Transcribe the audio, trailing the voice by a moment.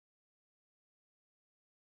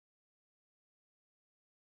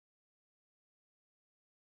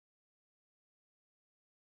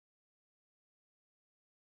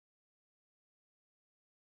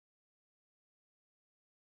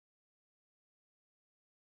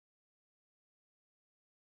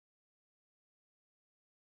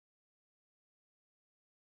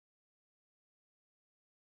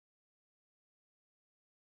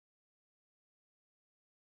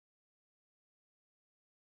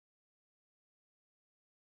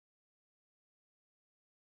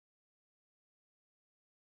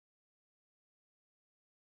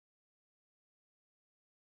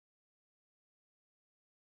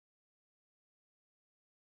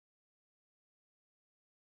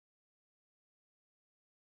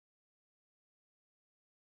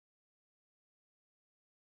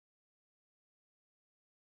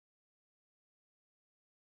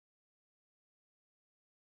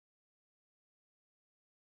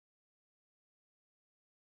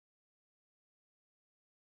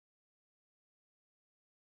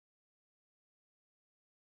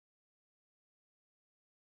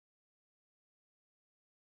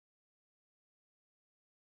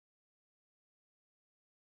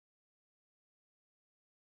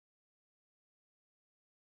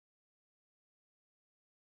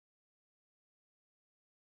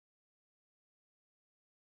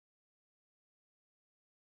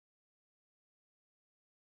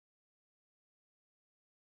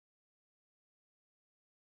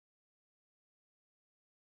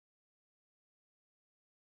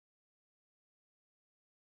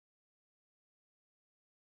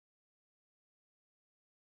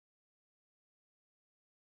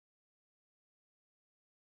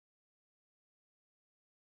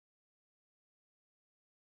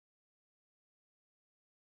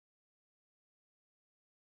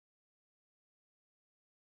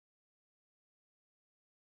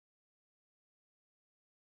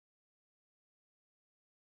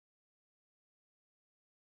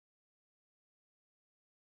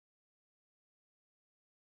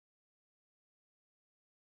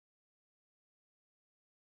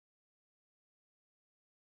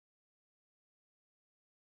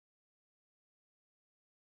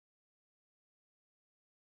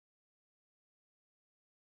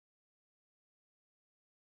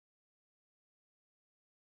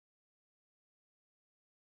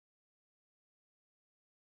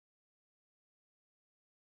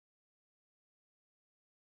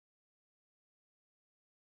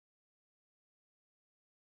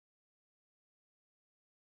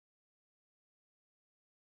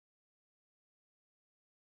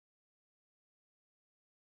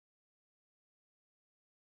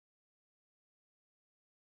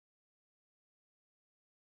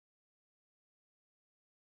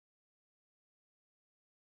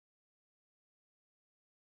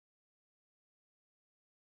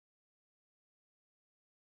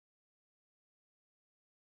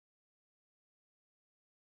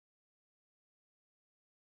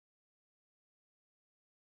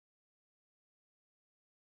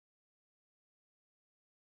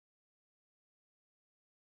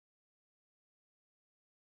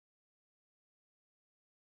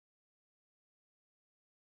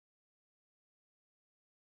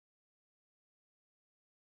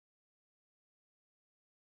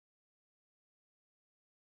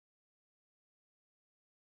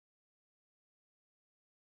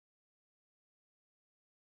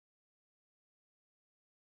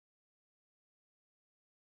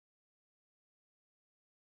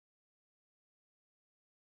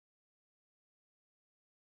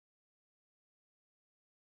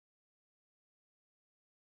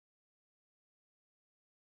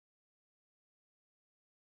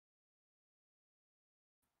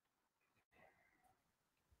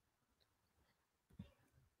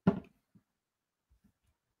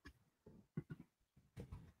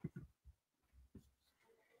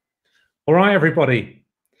All right, everybody,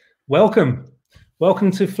 welcome.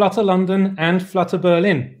 Welcome to Flutter London and Flutter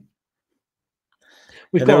Berlin.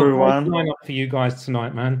 We've got a great lineup for you guys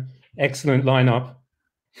tonight, man. Excellent lineup.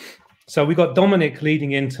 So we've got Dominik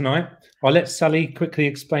leading in tonight. I'll let Salih quickly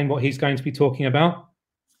explain what he's going to be talking about.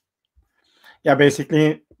 Yeah,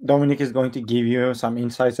 basically, Dominik is going to give you some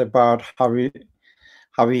insights about how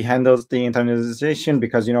he handles the internationalization,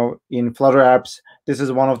 because, you know, in Flutter apps, this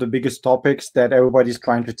is one of the biggest topics that everybody's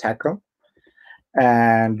trying to tackle.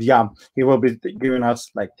 And yeah, he will be giving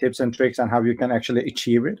us like tips and tricks on how you can actually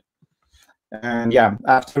achieve it. And yeah,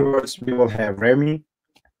 afterwards we will have Remi.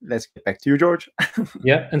 Let's get back to you, George.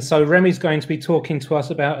 Yeah, and so Remi's going to be talking to us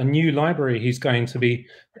about a new library he's going to be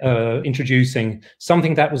introducing,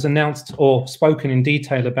 something that was announced or spoken in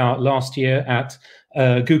detail about last year at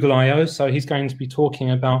Google I/O. So he's going to be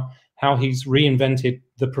talking about how he's reinvented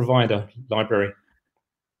the provider library.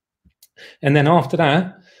 And then after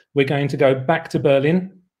that, we're going to go back to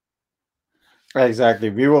Berlin. Exactly.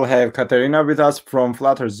 We will have Katarina with us from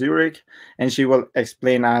Flutter Zurich, and she will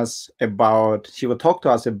explain us about, she will talk to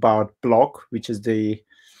us about BLoC, which is the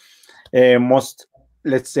most,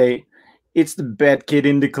 let's say, it's the bad kid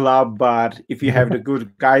in the club, but if you have the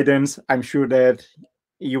good guidance, I'm sure that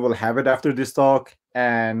you will have it after this talk.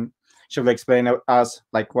 And she will explain to us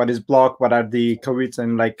like what is BLoC, what are the caveats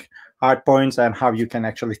and like hard points, and how you can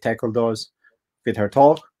actually tackle those with her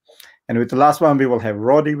talk. And with the last one, we will have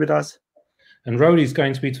Rody with us. And Rody is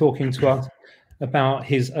going to be talking to us about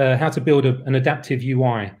his how to build an adaptive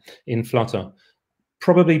UI in Flutter.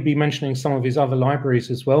 Probably be mentioning some of his other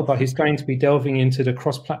libraries as well, but he's going to be delving into the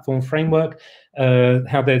cross-platform framework,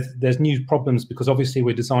 how there's new problems, because obviously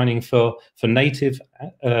we're designing for native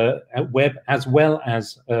web as well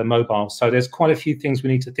as mobile. So there's quite a few things we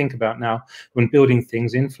need to think about now when building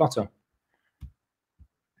things in Flutter.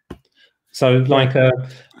 So like, I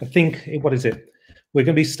think, what is it? We're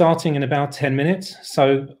going to be starting in about 10 minutes.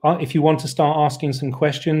 So if you want to start asking some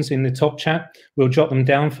questions in the top chat, we'll jot them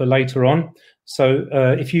down for later on. So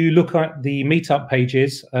if you look at the Meetup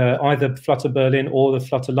pages, either Flutter Berlin or the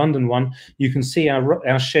Flutter London one, you can see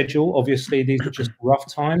our schedule. Obviously, these are just rough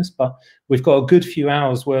times, but we've got a good few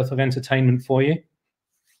hours worth of entertainment for you.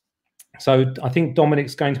 So I think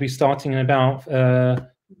Dominik's going to be starting in about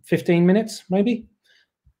 15 minutes, maybe.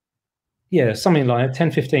 Yeah, something like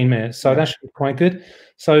 10, 15 minutes. So that should be quite good.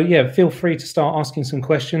 So yeah, feel free to start asking some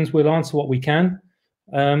questions. We'll answer what we can.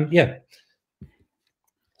 Yeah.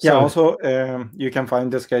 Yeah, also, you can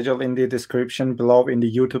find the schedule in the description below in the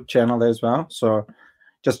YouTube channel as well. So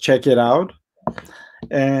just check it out.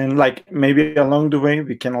 And like maybe along the way,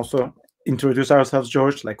 we can also introduce ourselves,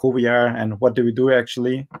 George, like who we are and what do we do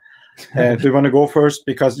actually. Do you want to go first?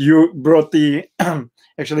 Because you brought the,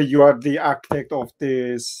 actually you are the architect of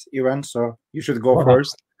this event, so you should go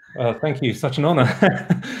first. Thank you, such an honor.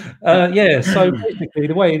 Yeah, so basically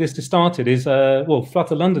the way this started is, well,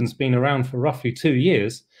 Flutter London's been around for roughly 2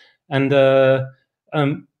 years. And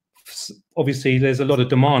obviously there's a lot of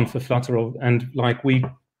demand for Flutter, and like we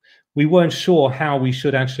weren't sure how we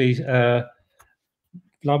should actually,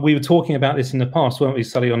 like we were talking about this in the past, weren't we,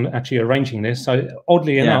 Salih, on actually arranging this. So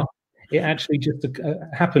oddly enough, it actually just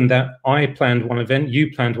happened that I planned one event,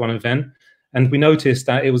 you planned one event, and we noticed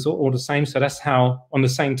that it was all the same. So that's how, on the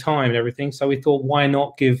same time and everything. So we thought, why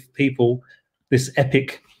not give people this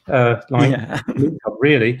epic, meetup,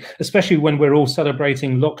 really, especially when we're all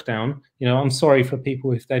celebrating lockdown. You know, I'm sorry for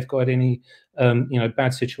people if they've got any, you know,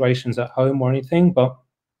 bad situations at home or anything, but,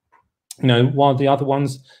 you know, while the other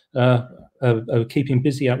ones are keeping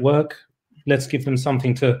busy at work, let's give them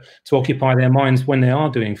something to occupy their minds when they are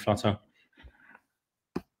doing Flutter.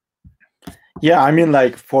 Yeah, I mean,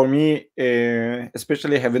 like for me,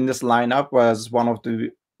 especially having this lineup was one of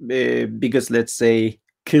the biggest, let's say,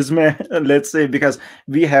 kismet, let's say, because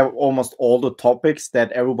we have almost all the topics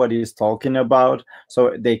that everybody is talking about,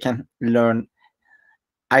 so they can learn.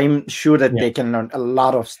 I'm sure that they can learn a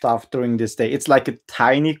lot of stuff during this day. It's like a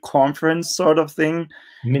tiny conference sort of thing.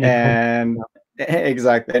 And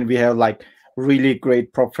exactly, and we have like really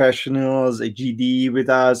great professionals, a GD with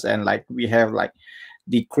us, and like we have like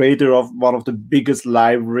the creator of one of the biggest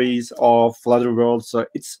libraries of Flutter world. So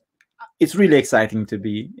it's really exciting to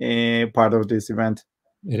be a part of this event.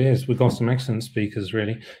 It is. We've got some excellent speakers,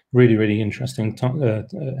 really interesting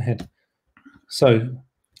ahead. So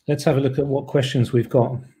let's have a look at what questions we've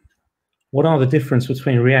got. What are the difference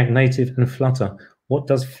between React Native and Flutter? What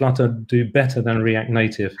does Flutter do better than React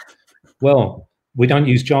Native? Well, we don't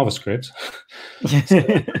use JavaScript.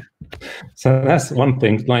 So that's one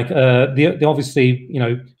thing. Like the obviously, you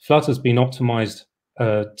know, Flutter's been optimized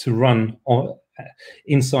to run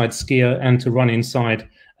inside Skier and to run inside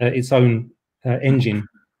its own engine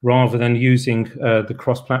rather than using the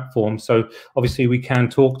cross-platform. So obviously we can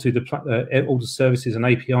talk to the all the services and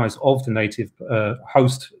APIs of the native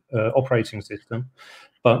host operating system,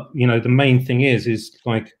 but you know, the main thing is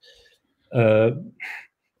like we're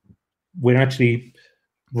actually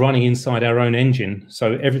running inside our own engine,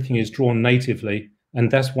 so everything is drawn natively, and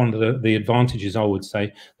that's one of the advantages, I would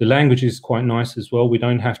say. The language is quite nice as well. We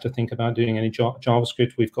don't have to think about doing any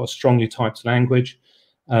JavaScript. We've got a strongly typed language.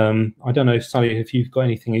 I don't know, Salih, if you've got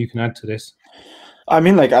anything you can add to this. I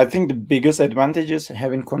mean, like, I think the biggest advantage is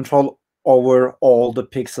having control over all the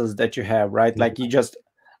pixels that you have, right? Like, you just,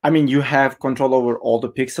 I mean, you have control over all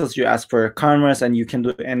the pixels. You ask for a canvas and you can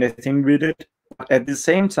do anything with it. But at the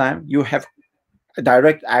same time, you have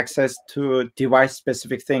direct access to device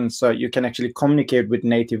specific things, so you can actually communicate with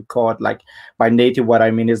native code. Like, by native, what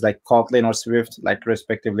I mean is like Kotlin or Swift, like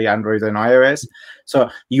respectively Android and iOS. So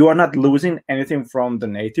you are not losing anything from the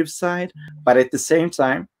native side, but at the same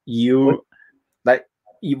time, you like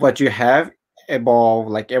what you have above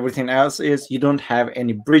like everything else is you don't have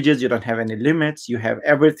any bridges, you don't have any limits, you have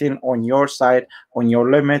everything on your side, on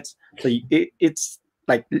your limits. So it's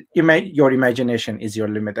like your imagination is your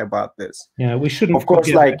limit about this. Yeah, we shouldn't. Of course,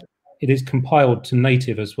 like it is compiled to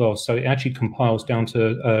native as well, so it actually compiles down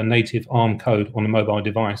to native ARM code on a mobile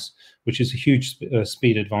device, which is a huge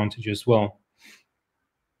speed advantage as well.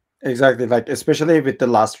 Exactly, like especially with the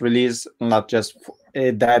last release, not just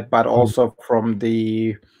that, but also from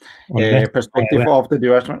the perspective of the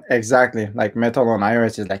device. Exactly, like Metal on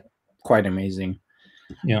iOS is like quite amazing.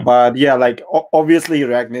 Yeah, but yeah, like obviously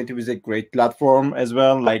React Native is a great platform as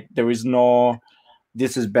well. Like there is no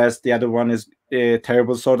this is best, the other one is a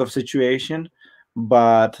terrible sort of situation.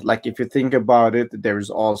 But like if you think about it, there is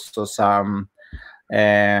also some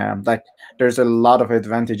like there's a lot of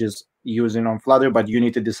advantages using on Flutter, but you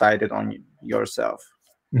need to decide it on yourself.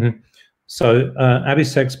 Mm-hmm. So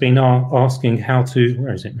Abisek's been asking how to,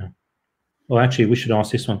 where is it now? Well, actually, we should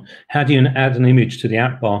ask this one. How do you add an image to the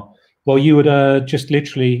app bar? Well, you would just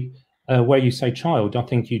literally, where you say child, I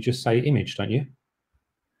think you just say image, don't you?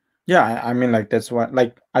 Yeah, I mean, like that's what,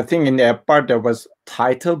 like I think in the app bar there was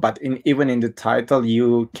title, but even in the title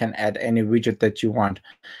you can add any widget that you want.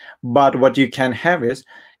 But what you can have is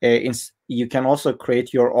you can also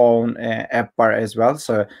create your own app bar as well.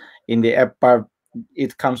 So in the app bar,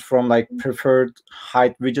 it comes from like preferred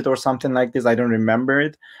height widget or something like this. I don't remember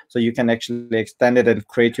it. So you can actually extend it and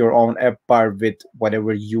create your own app bar with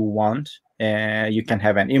whatever you want. You can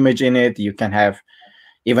have an image in it. You can have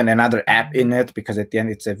even another app in it, because at the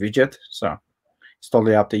end it's a widget. So it's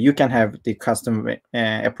totally up to you. You can have the custom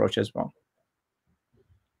approach as well.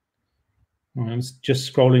 I'm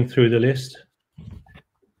just scrolling through the list.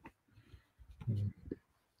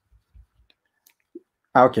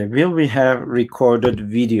 Okay, will we have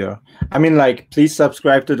recorded video? I mean, like, please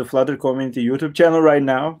subscribe to the Flutter Community YouTube channel right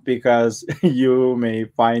now, because you may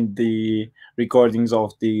find the recordings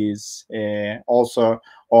of these also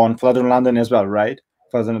on Flutter London as well, right?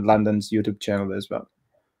 Flutter London's YouTube channel as well.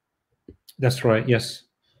 That's right, yes.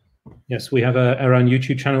 Yes, we have our own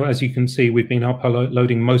YouTube channel. As you can see, we've been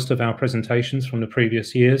uploading most of our presentations from the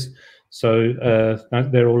previous years. So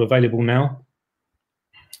they're all available now.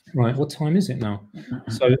 Right, what time is it now?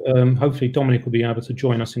 So hopefully Dominik will be able to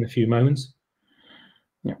join us in a few moments.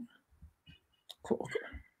 Yeah, cool.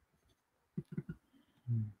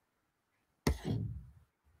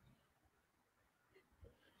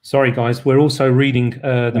 Sorry, guys, we're also reading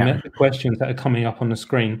the questions that are coming up on the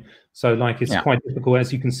screen. So like it's quite difficult.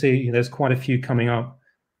 As you can see, there's quite a few coming up.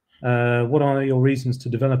 What are your reasons to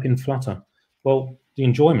develop in Flutter? Well, the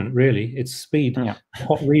enjoyment, really. It's speed,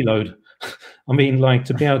 hot reload. I mean, like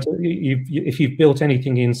to be able to, if you've built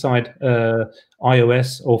anything inside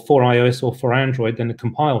iOS or for iOS or for Android, then the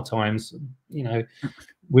compile times, you know,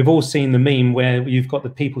 we've all seen the meme where you've got the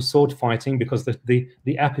people sword fighting because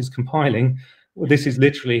the app is compiling. Well, this is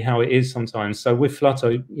literally how it is sometimes. So with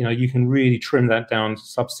Flutter, you know, you can really trim that down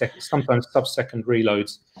sometimes sub-second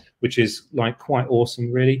reloads, which is like quite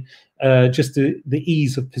awesome, really. Just the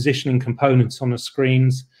ease of positioning components on the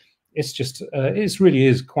screens. It's just, it really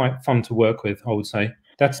is quite fun to work with, I would say.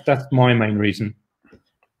 That's my main reason.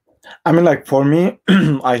 I mean, like for me,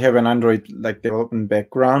 I have an Android like development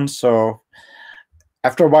background. So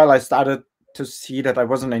after a while, I started to see that I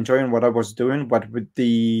wasn't enjoying what I was doing, but with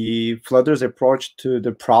the Flutter's approach to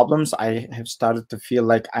the problems, I have started to feel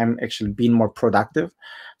like I'm actually being more productive.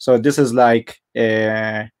 So this is like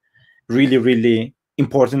really, really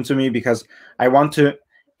important to me, because I want to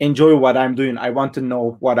enjoy what I'm doing. I want to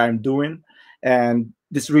know what I'm doing, and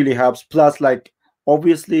this really helps. Plus, like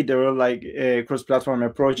obviously there are like cross-platform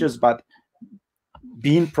approaches, but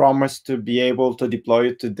being promised to be able to deploy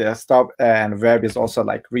it to desktop and web is also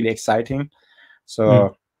like really exciting.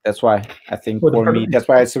 So that's why I think for me, that's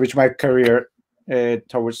why I switched my career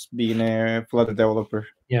towards being a Flutter developer.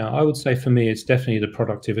 Yeah, I would say for me, it's definitely the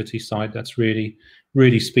productivity side that's really,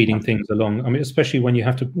 really speeding things along. I mean, especially when you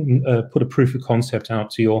have to put a proof of concept out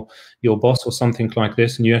to your boss or something like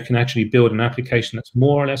this, and you can actually build an application that's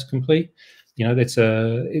more or less complete. You know,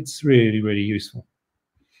 it's really, really useful.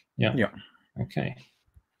 Yeah. Yeah. Okay.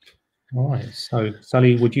 All right. So,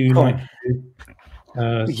 Salih, would you like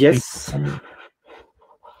to yes,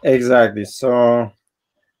 exactly. So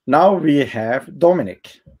now we have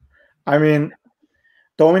Dominik. I mean,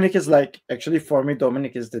 Dominik is like, actually for me,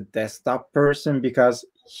 Dominik is the desktop person because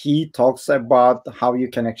he talks about how you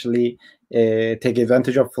can actually take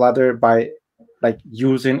advantage of Flutter by like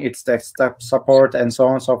using its desktop support and so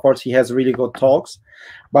on and so forth. He has really good talks,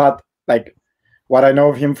 but like what I know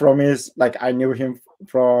of him from is like I knew him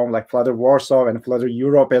from like Flutter Warsaw and Flutter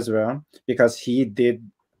Europe as well, because he did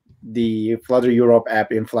the Flutter Europe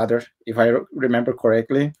app in Flutter, if I remember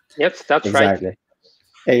correctly. Yes, that's exactly. right.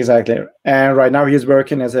 Exactly. And right now he's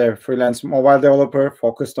working as a freelance mobile developer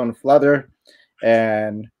focused on Flutter.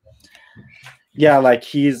 And yeah, like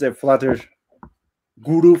he's a Flutter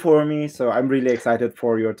guru for me. So I'm really excited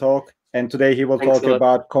for your talk. And today he will talk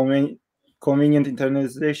about convenient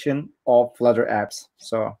internationalization of Flutter apps.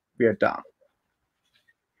 So we are done.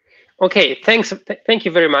 Okay, thanks. Thank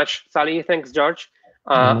you very much, Salih. Thanks, George.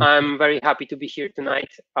 I'm very happy to be here tonight.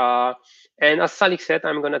 And as Salih said,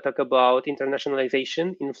 I'm going to talk about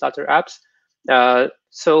internationalization in Flutter apps.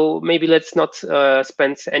 So maybe let's not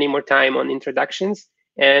spend any more time on introductions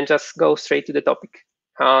and just go straight to the topic.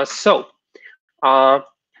 As Salih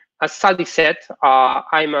said,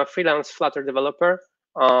 I'm a freelance Flutter developer.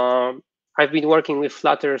 I've been working with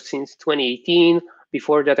Flutter since 2018.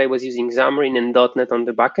 Before that, I was using Xamarin and .NET on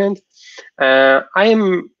the backend. I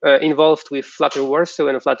am involved with Flutter Warsaw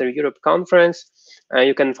and Flutter Europe conference.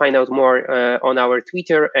 You can find out more on our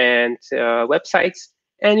Twitter and websites.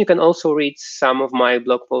 And you can also read some of my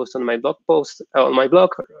blog posts on my blog,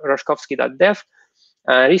 roszkowski.dev.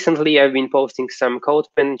 Recently, I've been posting some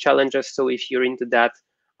CodePen challenges. So if you're into that,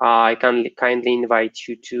 I can kindly invite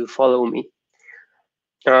you to follow me.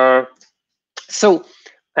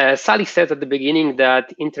 Salih said at the beginning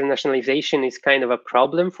that internationalization is kind of a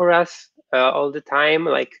problem for us all the time.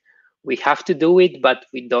 Like we have to do it, but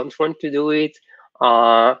we don't want to do it.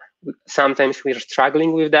 Sometimes we're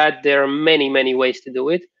struggling with that. There are many, many ways to do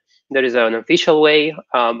it. There is an official way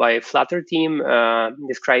by a Flutter team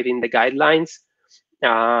described in the guidelines.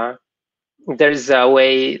 There's a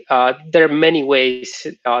way, there are many ways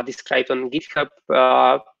described on GitHub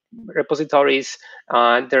repositories.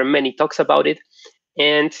 There are many talks about it.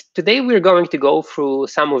 And today we're going to go through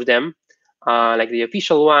some of them, like the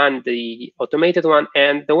official one, the automated one,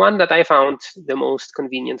 and the one that I found the most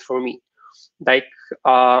convenient for me. Like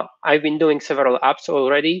I've been doing several apps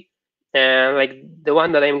already, and like the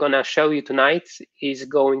one that I'm gonna show you tonight is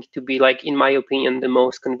going to be, like, in my opinion, the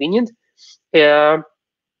most convenient. So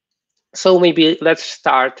maybe let's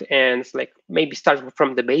start and maybe start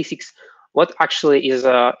from the basics. What actually is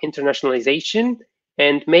internationalization?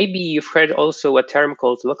 And maybe you've heard also a term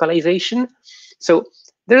called localization. So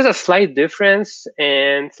there's a slight difference,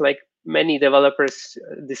 and like many developers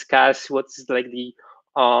discuss what's like the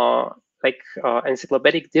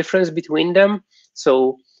encyclopedic difference between them.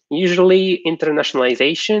 So usually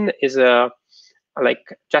internationalization is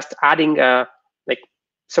just adding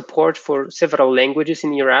support for several languages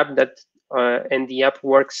in your app that and the app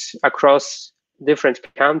works across different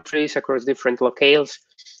countries, across different locales,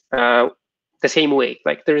 the same way.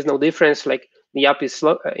 Like there is no difference. Like the app is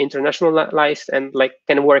internationalized and like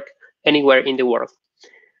can work anywhere in the world.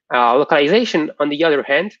 Localization, on the other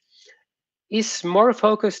hand, is more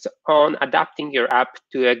focused on adapting your app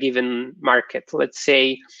to a given market. Let's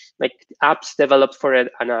say like apps developed for an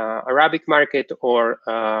Arabic market or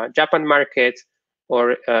Japan market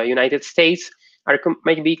or United States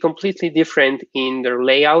might be completely different in their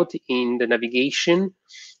layout, in the navigation.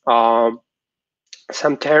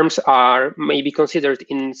 Some terms are maybe considered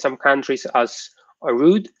in some countries as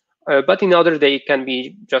rude, but in others they can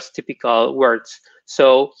be just typical words.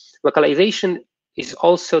 So localization is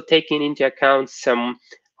also taking into account some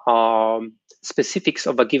specifics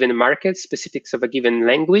of a given market, specifics of a given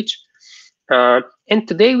language. And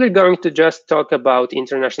today we're going to just talk about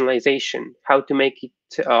internationalization, how to make it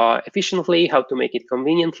efficiently, how to make it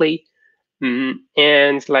conveniently,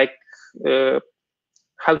 and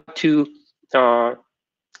how to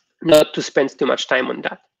not to spend too much time on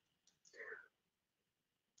that.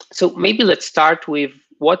 So maybe let's start with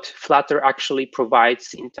what Flutter actually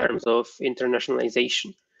provides in terms of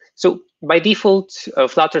internationalization. So by default,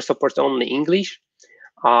 Flutter supports only English.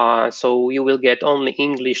 So you will get only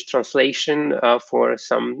English translation for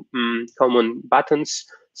some common buttons,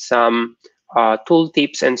 some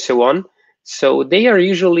tooltips, and so on. So they are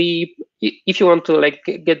usually, if you want to like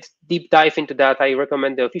get deep dive into that, I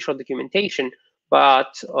recommend the official documentation.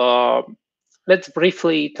 But let's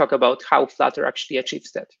briefly talk about how Flutter actually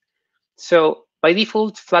achieves that. So by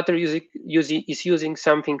default, Flutter is using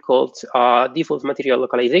something called default material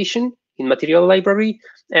localization in material library,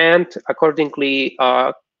 and accordingly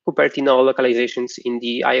Cupertino localizations in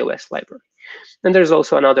the iOS library. And there's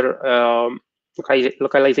also another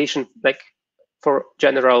localization like for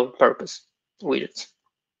general purpose widgets.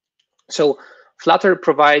 So Flutter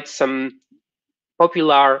provides some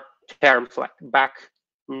popular terms like back,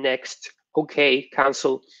 next, OK,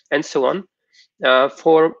 cancel, and so on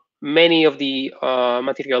for many of the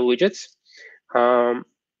material widgets,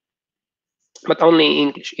 but only in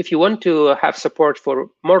English. If you want to have support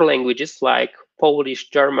for more languages like Polish,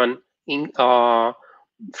 German,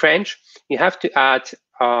 French, you have to add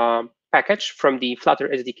a package from the Flutter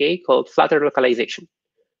SDK called Flutter Localization.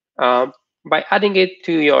 By adding it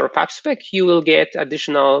to your PubSpec, you will get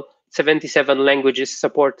additional 77 languages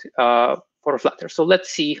support for Flutter. So let's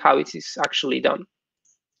see how it is actually done.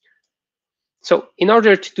 So in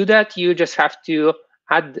order to do that, you just have to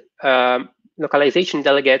add localization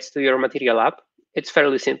delegates to your material app. It's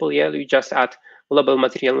fairly simple. Yeah, you just add global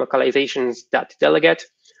material localizations.delegate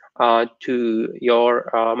to your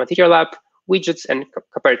material app, widgets, and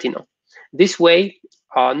Cupertino. This way,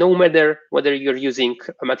 no matter whether you're using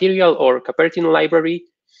a material or Cupertino library,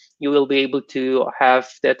 you will be able to have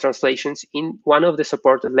the translations in one of the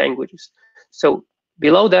supported languages. So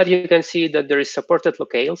below that, you can see that there is supported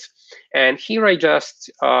locales. And here I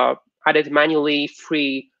just added manually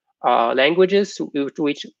 3 languages,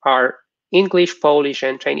 which are English, Polish,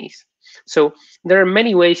 and Chinese. So there are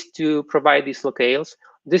many ways to provide these locales.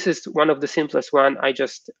 This is one of the simplest one. I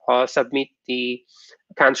just submit the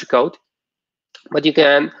country code. But you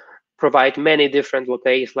can provide many different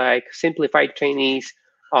locales like simplified Chinese,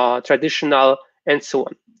 traditional, and so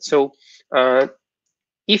on. So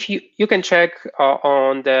if you can check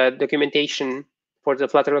on the documentation for the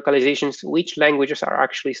Flutter localizations which languages are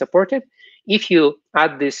actually supported. If you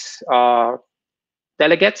add this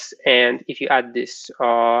delegates and if you add this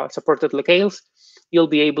supported locales, you'll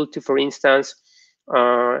be able to, for instance,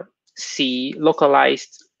 see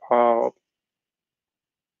localized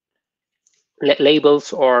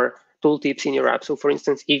labels or tooltips in your app. So for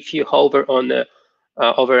instance, if you hover on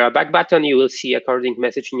over a back button, you will see a coding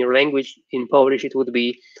message in your language. In Polish, it would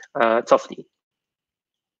be cofnij.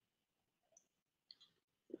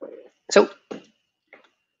 So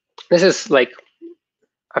this is like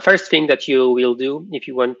a first thing that you will do if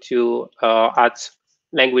you want to add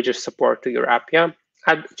languages support to your app. Yeah,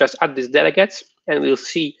 just add these delegates, and we'll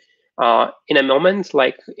see in a moment,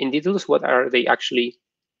 like in details, what are they actually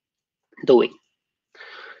doing.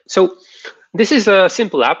 So this is a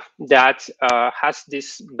simple app that has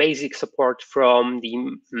this basic support from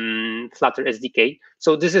the Flutter SDK.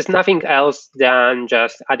 So this is nothing else than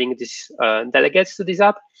just adding these delegates to this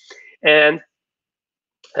app. And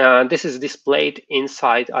this is displayed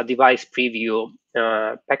inside a device preview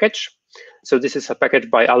package. So this is a package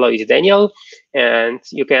by Alois Daniel. And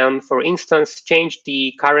you can, for instance, change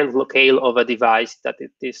the current locale of a device that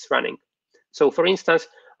it is running. So for instance,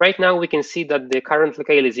 right now we can see that the current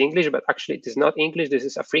locale is English, but actually it is not English, this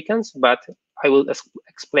is Afrikaans, but I will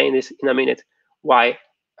explain this in a minute why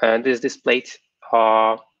this displayed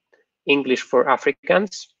English for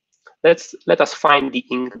Afrikaans. Let us find the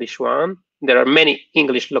English one. There are many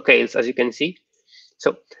English locales, as you can see.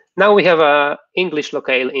 So now we have a English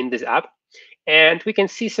locale in this app, and we can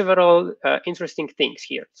see several interesting things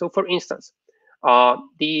here. So for instance,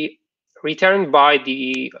 the returned by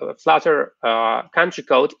the Flutter country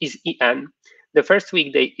code is EN. The first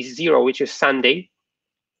weekday is 0, which is Sunday.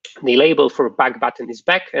 The label for back button is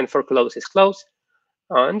back, and for close is close.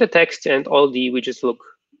 And the text and all the widgets look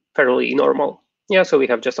fairly normal. Yeah, so we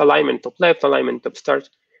have just alignment top left, alignment top start,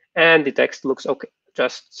 and the text looks okay,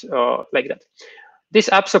 just like that. This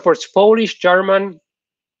app supports Polish, German,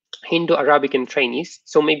 Hindu, Arabic, and Chinese.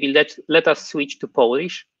 So maybe let us switch to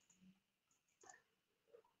Polish.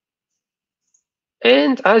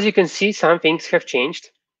 And as you can see, some things have changed.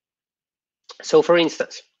 So for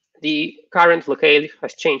instance, the current locale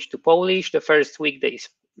has changed to Polish. The first weekday is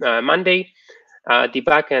Monday. The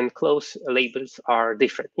back and close labels are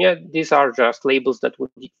different. Yeah, these are just labels that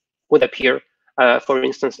would appear, for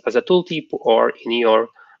instance, as a tooltip or in your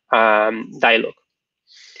dialog.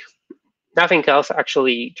 nothing else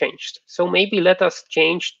actually changed. So maybe let us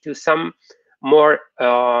change to some more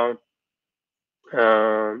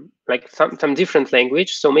like some different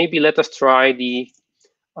language. So maybe let us try the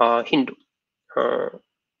Hindu.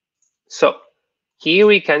 So here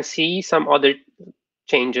we can see some other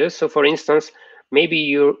changes. So for instance, maybe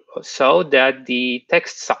you saw that the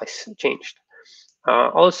text size changed.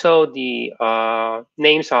 Also, the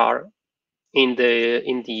names are in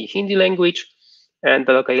the Hindi language, and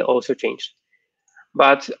the locale also changed.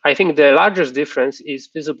 But I think the largest difference is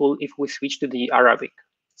visible if we switch to the Arabic.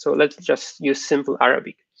 So let's just use simple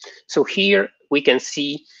Arabic. So here we can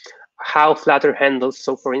see how Flutter handles,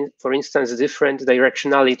 so for instance, different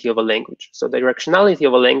directionality of a language. So directionality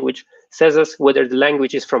of a language says us whether the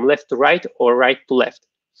language is from left to right or right to left.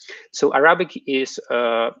 So Arabic is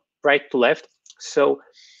right to left. So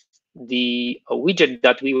the widget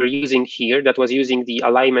that we were using here, that was using the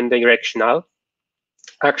alignment directional,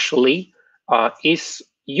 actually is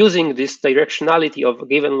using this directionality of a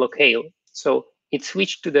given locale. So it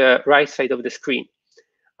switched to the right side of the screen.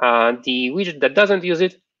 The widget that doesn't use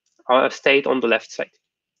it stayed on the left side.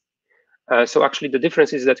 So actually the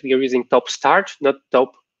difference is that we are using top start, not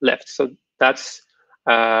top left. So that's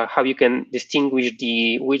how you can distinguish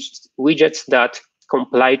the widgets that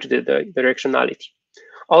comply to the directionality.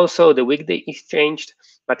 Also, the weekday is changed,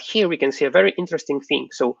 but here we can see a very interesting thing.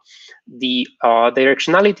 So the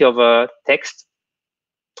directionality of a text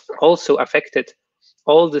also affected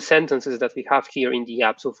all the sentences that we have here in the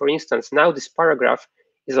app. So for instance, now this paragraph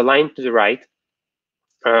is aligned to the right,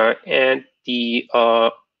 and the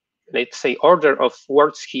let's say order of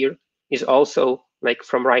words here is also like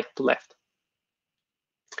from right to left.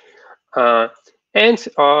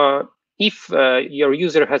 If your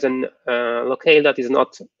user has an locale that is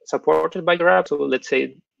not supported by your app, so let's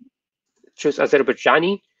say choose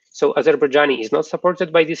Azerbaijani. So Azerbaijani is not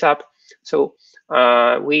supported by this app. So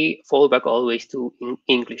we fall back always to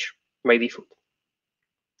English by default.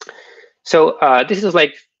 So this is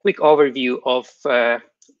like quick overview of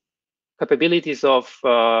capabilities of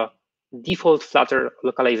default Flutter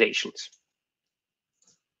localizations.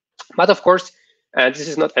 But of course, this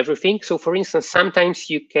is not everything. So for instance,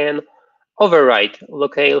 sometimes you can override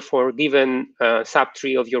locale for given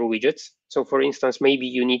subtree of your widgets. So for instance, maybe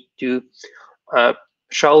you need to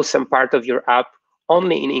show some part of your app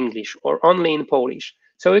only in English or only in Polish.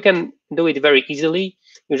 So you can do it very easily.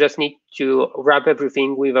 You just need to wrap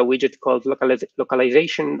everything with a widget called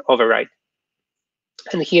localization override.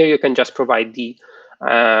 And here you can just provide the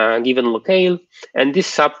given locale, and this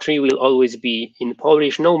subtree will always be in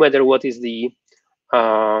Polish, no matter what is the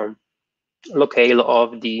locale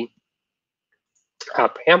of the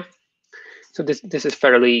app. Yeah. So this is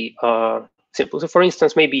fairly simple. So for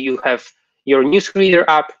instance, maybe you have your newsreader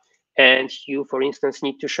app, and you, for instance,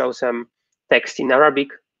 need to show some text in Arabic.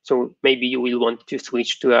 So maybe you will want to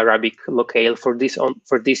switch to Arabic locale for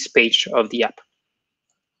this page of the app.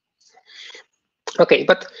 Okay,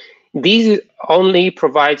 but this only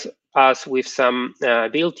provides us with some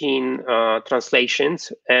built-in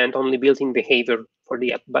translations and only built-in behavior for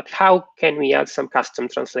the app. But how can we add some custom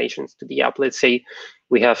translations to the app? Let's say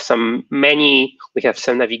we have some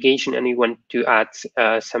navigation, and we want to add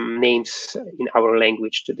some names in our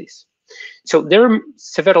language to this. So there are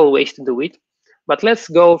several ways to do it, but let's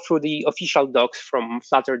go through the official docs from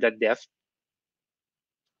flutter.dev.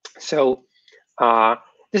 So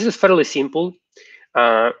this is fairly simple.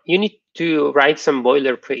 You need to write some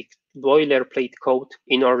boilerplate code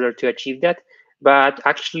in order to achieve that. But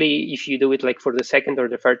actually, if you do it like for the second or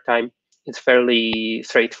the third time, it's fairly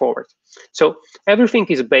straightforward. So everything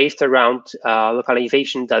is based around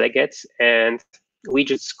localization delegates and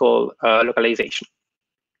widgets called localization.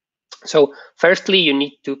 So firstly, you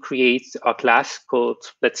need to create a class called,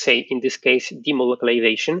 let's say, in this case, demo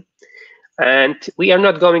localization. And we are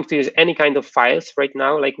not going to use any kind of files right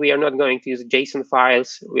now. Like we are not going to use JSON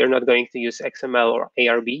files. We are not going to use XML or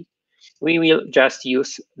ARB. We will just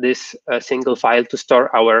use this single file to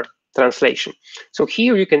store our translation. So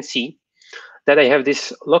here you can see that I have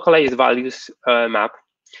this localized values map.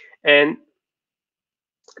 And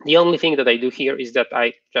the only thing that I do here is that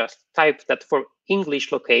I just type that for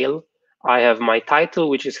English locale, I have my title,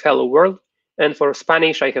 which is Hello World. And for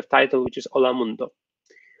Spanish, I have title, which is Hola Mundo.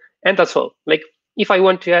 And that's all. Like if I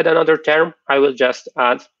want to add another term, I will just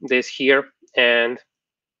add this here and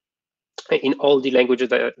in all the languages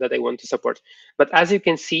that I want to support. But as you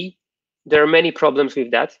can see, there are many problems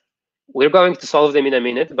with that. We're going to solve them in a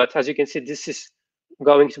minute, but as you can see, this is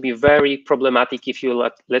going to be very problematic if you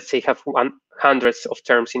let's say have hundreds of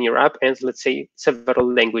terms in your app and let's say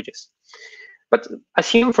several languages. But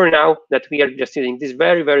assume for now that we are just using this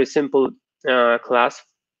very, very simple class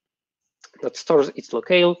that stores its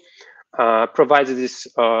locale, provides this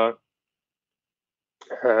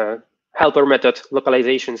helper method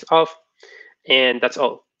localizations of, and that's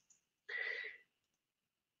all.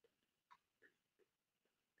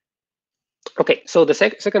 Okay, so the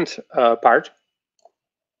second part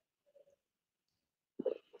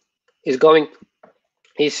is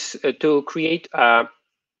to create a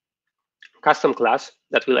custom class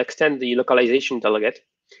that will extend the localization delegate,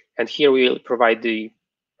 and here we will provide the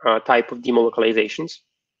type of demo localizations,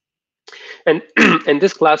 and and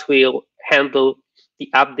this class will handle the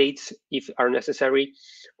updates if are necessary,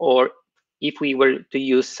 or if we were to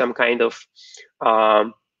use some kind of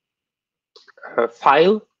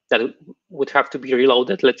file that would have to be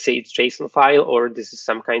reloaded. Let's say it's JSON file, or this is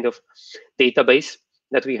some kind of database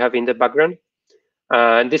that we have in the background.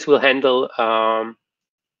 And this will handle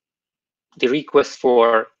the request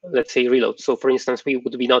for, let's say, reload. So for instance, we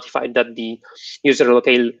would be notified that the user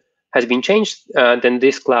locale has been changed. Then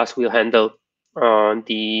this class will handle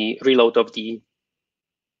the reload of the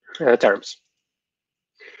terms.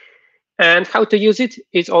 And how to use it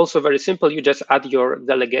is also very simple. You just add your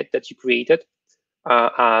delegate that you created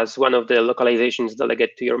as one of the localizations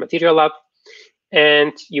delegate to your material app,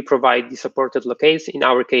 and you provide the supported locales. In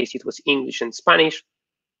our case, it was English and Spanish.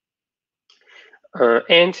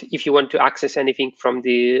 And if you want to access anything from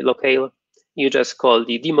the locale, you just call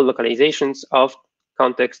the demo localizations of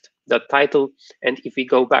context.title. And if we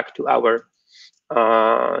go back to our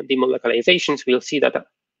demo localizations, we'll see that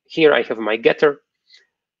here I have my getter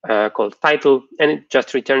called title, and it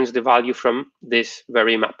just returns the value from this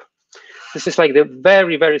very map. This is like the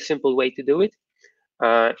very, very simple way to do it.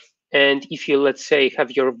 And if you, let's say,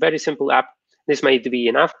 have your very simple app, this might be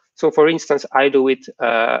enough. So for instance, I do it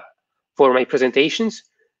for my presentations,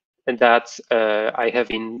 and that I have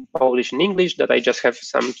in Polish and English, that I just have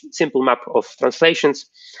some simple map of translations,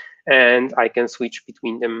 and I can switch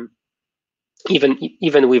between them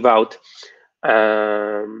even without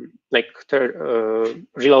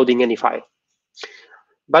reloading any file.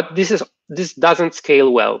 But this doesn't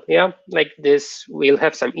scale well. Yeah, like this will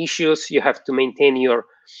have some issues. You have to maintain your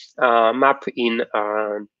map in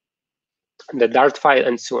the Dart file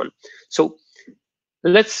and so on. So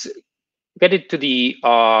let's get it to the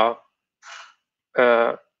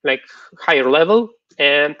like higher level,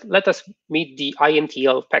 and let us meet the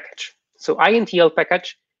INTL package. So INTL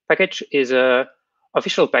package is a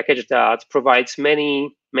official package that provides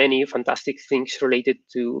many fantastic things related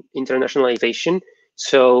to internationalization.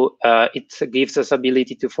 So it gives us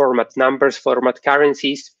ability to format numbers, format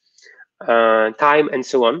currencies, time, and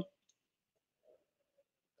so on.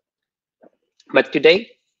 But today,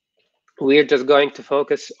 we're just going to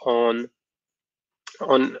focus on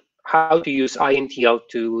how to use INTL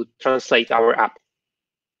to translate our app.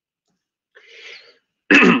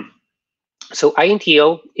 So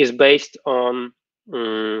INTL is based on,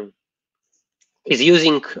 is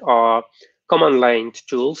using command line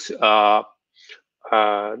tools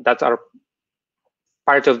that are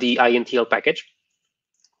part of the INTL package.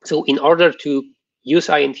 So in order to use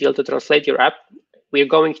INTL to translate your app, we're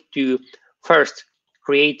going to first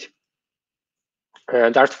create a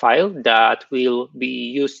Dart file that will be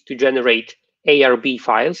used to generate ARB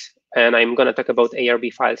files. And I'm going to talk about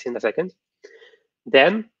ARB files in a second.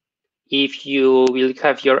 Then, if you will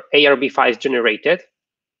have your ARB files generated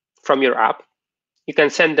from your app, you can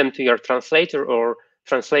send them to your translator or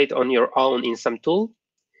translate on your own in some tool.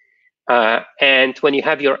 And when you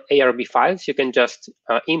have your ARB files, you can just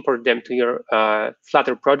import them to your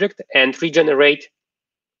Flutter project and regenerate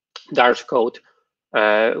Dart code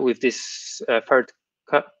with this third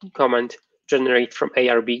command, generate from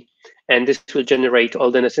ARB, and this will generate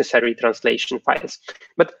all the necessary translation files.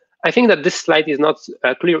 But I think that this slide is not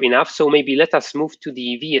clear enough, so maybe let us move to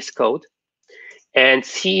the VS Code and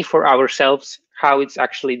see for ourselves how it's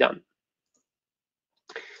actually done.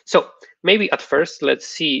 So maybe at first, let's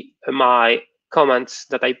see my commands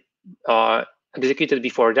that I executed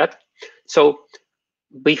before that. So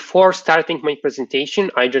before starting my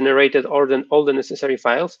presentation, I generated all the necessary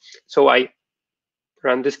files. So I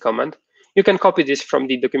run this command. You can copy this from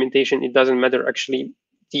the documentation. It doesn't matter, actually.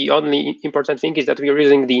 The only important thing is that we are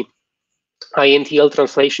using the INTL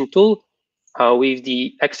translation tool with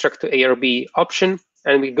the extract to ARB option,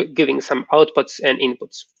 and we're giving some outputs and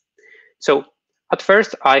inputs. So at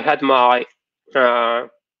first, I had my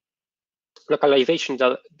localization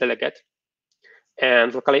delegate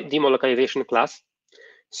and demo localization class.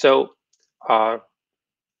 So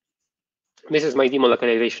this is my demo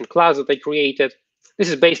localization class that I created. This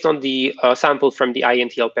is based on the sample from the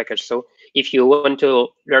INTL package. So if you want to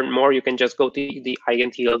learn more, you can just go to the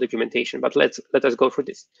INTL documentation. But let us go through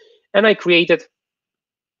this. And I created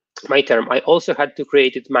my term. I also had to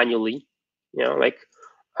create it manually. You know, like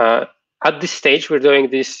at this stage, we're doing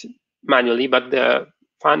this manually, but the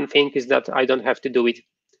fun thing is that I don't have to do it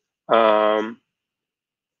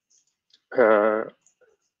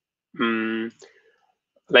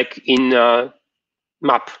like in a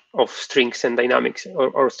map of strings and dynamics,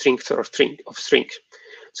 or strings of strings.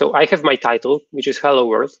 So I have my title, which is hello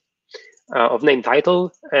world, of name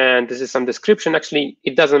title, and this is some description. Actually,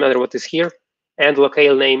 it doesn't matter what is here, and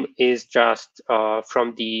locale name is just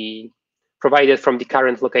provided from the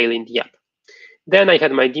current locale in the app. Then I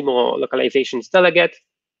had my demo localizations delegate,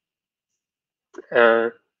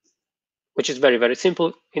 which is very, very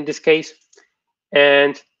simple in this case.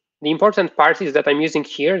 And the important part is that I'm using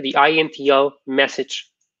here the INTL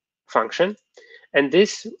message function. And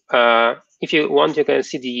this, if you want, you can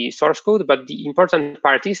see the source code, but the important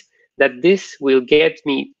part is that this will get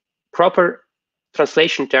me proper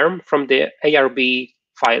translation term from the ARB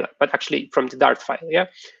file, but actually from the Dart file, yeah?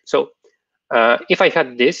 So if I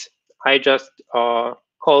had this, I just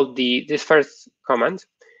called this first command.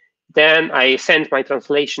 Then I send my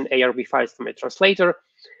translation ARB files to my translator.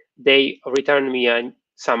 They return me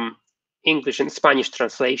some English and Spanish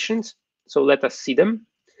translations. So let us see them.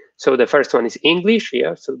 So the first one is English,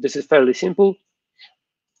 yeah. So this is fairly simple.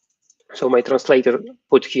 So my translator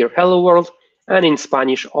put here hello world, and in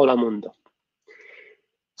Spanish hola mundo.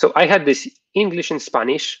 So I had this English and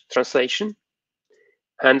Spanish translation.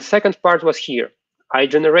 And the second part was here. I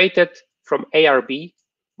generated from ARB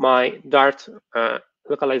my Dart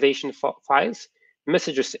localization files,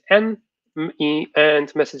 messages N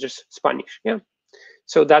and messages Spanish. Yeah.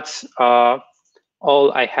 So that's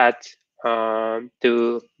all I had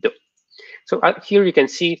to do. So here you can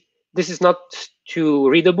see this is not too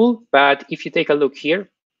readable, but if you take a look here,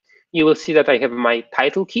 you will see that I have my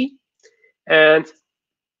title key, and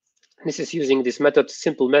this is using this method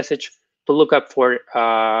simple message to look up for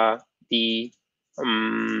the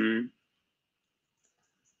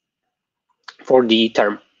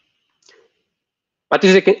term. But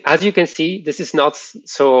as you can see, this is not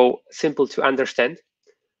so simple to understand.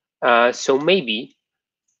 So maybe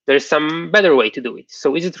there's some better way to do it.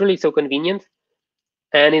 So is it really so convenient?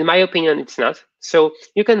 And in my opinion, it's not. So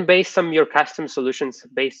you can base some of your custom solutions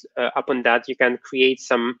based upon that. You can create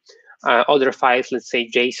some other files, let's say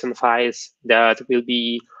JSON files that will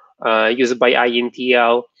be used by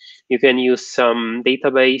INTL. You can use some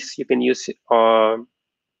database. You can use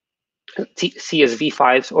CSV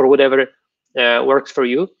files or whatever works for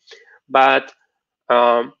you. But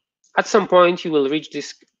at some point, you will reach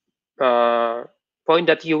this point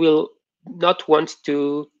that you will not want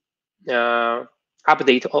to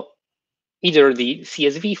update either the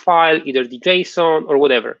CSV file, either the JSON, or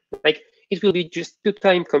whatever. Like it will be just too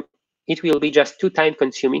time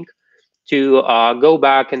consuming to go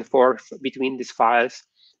back and forth between these files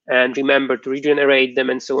and remember to regenerate them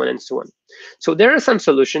and so on and so on. So there are some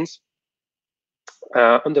solutions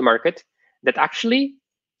on the market that actually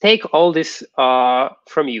take all this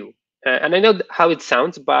from you. And I know how it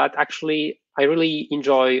sounds, but actually I really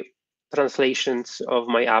enjoy translations of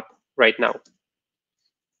my app right now.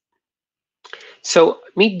 So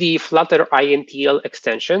meet the Flutter INTL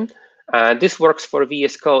extension. This works for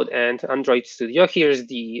VS Code and Android Studio. Here's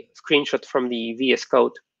the screenshot from the VS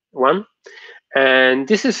Code one. And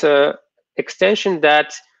this is an extension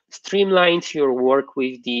that streamlines your work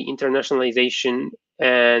with the internationalization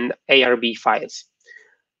and ARB files.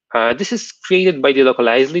 This is created by the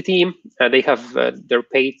Localizely team. They have their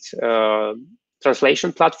paid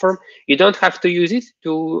translation platform. You don't have to use it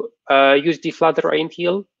to use the Flutter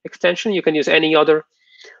INTL extension. You can use any other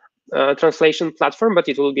translation platform, but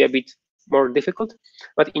it will be a bit more difficult.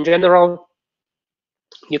 But in general,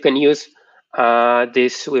 you can use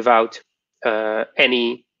this without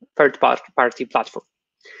any third-party platform.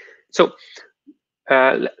 So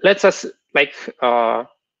let's us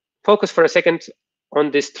focus for a second on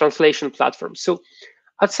this translation platform. So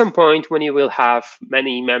at some point when you will have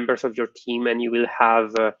many members of your team and you will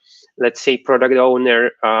have, let's say, product owner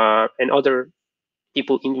and other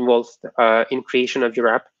people involved in creation of your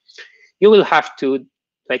app, you will have to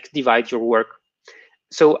divide your work.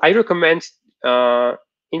 So I recommend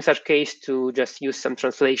in such case to just use some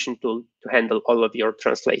translation tool to handle all of your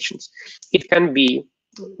translations. It can be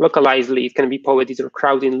Localizely, it can be PoEditor,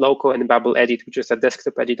 Crowdin, Loco, and Bubble Edit, which is a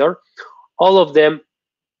desktop editor. All of them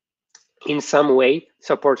in some way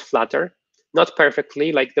support Flutter, not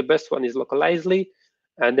perfectly. Like the best one is Localizely,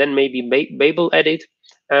 and then maybe Babel Edit,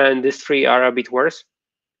 and these three are a bit worse.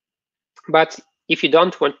 But if you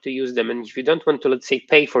don't want to use them, and if you don't want to, let's say,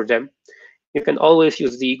 pay for them, you can always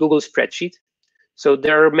use the Google spreadsheet. So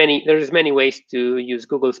there's many ways to use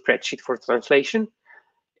Google spreadsheet for translation.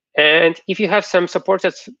 And if you have some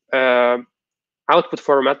supported output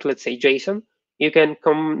format, let's say JSON, you can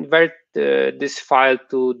convert this file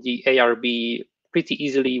to the ARB pretty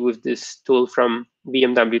easily with this tool from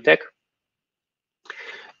BMW Tech.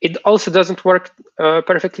 It also doesn't work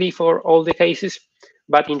perfectly for all the cases,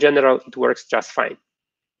 but in general, it works just fine.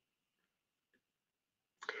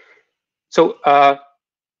 So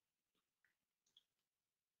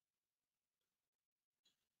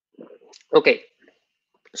okay,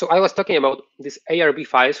 so I was talking about these ARB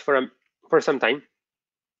files for some time.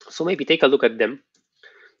 So maybe take a look at them.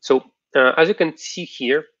 So as you can see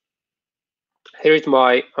here, here is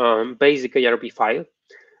my basic ARB file.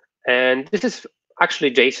 And this is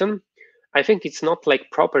actually JSON. I think it's not like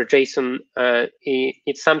proper JSON.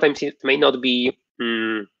 Sometimes it may not be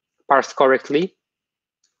parsed correctly.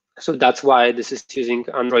 So that's why this is using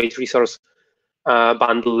Android Resource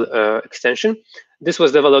Bundle extension. This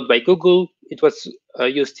was developed by Google. It was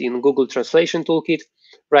used in Google Translation Toolkit.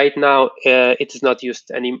 Right now, it is not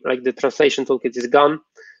used any. Like the translation toolkit is gone,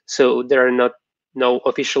 so there are no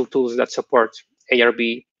official tools that support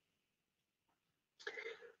ARB.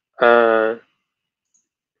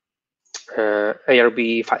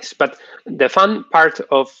 ARB files. But the fun part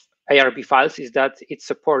of ARB files is that it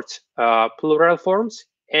supports plural forms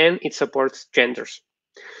and it supports genders.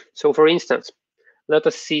 So for instance, let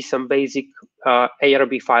us see some basic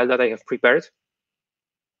ARB file that I have prepared.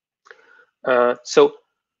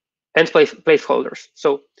 And placeholders.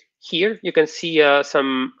 So here you can see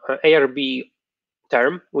some ARB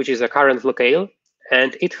term, which is a current locale,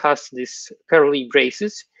 and it has this curly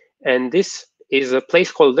braces, and this is a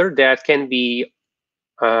placeholder that can be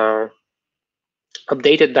updated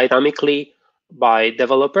dynamically by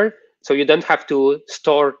developer. So you don't have to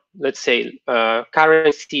store, let's say,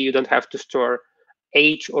 currency, you don't have to store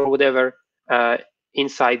age or whatever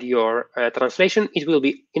inside your translation. It will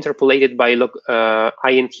be interpolated by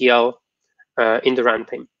INTL in the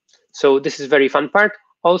runtime. So this is very fun part.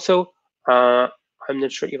 Also, I'm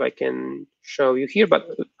not sure if I can show you here, but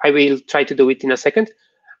I will try to do it in a second.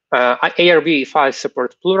 ARB files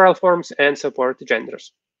support plural forms and support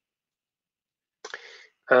genders.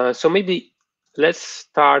 So maybe let's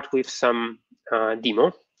start with some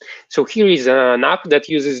demo. So here is an app that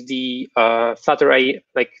uses the Flutter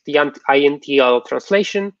like the INTL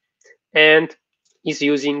translation and is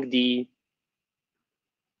using the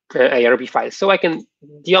ARB files. So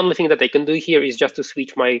the only thing that I can do here is just to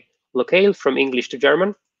switch my locale from English to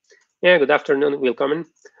German. Yeah, good afternoon, welcome.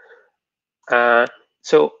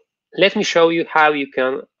 So let me show you how you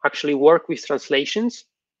can actually work with translations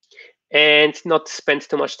and not spend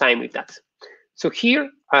too much time with that. So here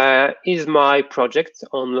is my project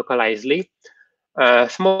on Localizely.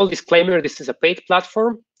 Small disclaimer, this is a paid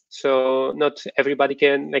platform, so not everybody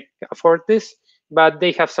can afford this, but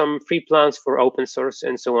they have some free plans for open source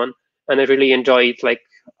and so on. And I really enjoy it.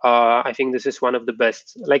 I think this is one of the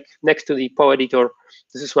best, next to the Poe editor,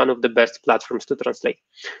 this is one of the best platforms to translate.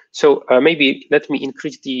 So maybe let me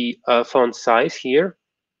increase the font size here.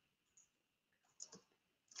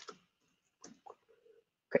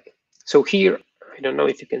 Okay, so here, I don't know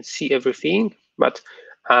if you can see everything, but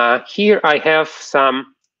here I have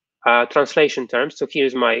some translation terms. So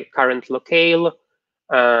here's my current locale,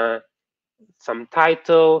 some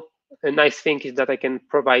title. A nice thing is that I can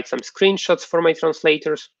provide some screenshots for my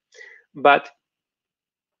translators. But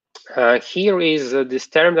here is this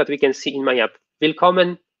term that we can see in my app,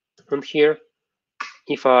 willkommen. And here,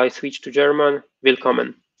 if I switch to German,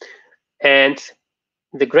 willkommen. And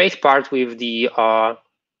the great part with the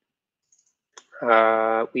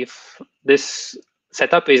with this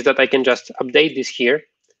setup is that I can just update this here.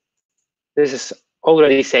 This is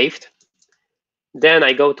already saved. Then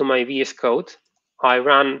I go to my VS Code. I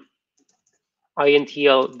run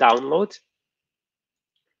INTL download.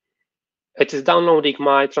 It is downloading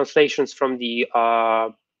my translations from the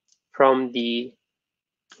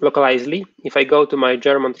Localizely. If I go to my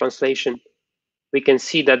German translation, we can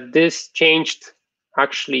see that this changed.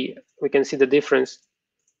 Actually, we can see the difference.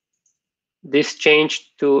 This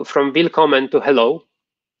changed from willkommen to hello.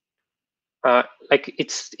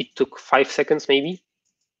 It took 5 seconds maybe.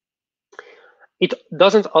 It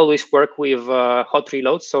doesn't always work with hot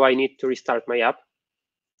reloads, so I need to restart my app.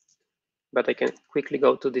 But I can quickly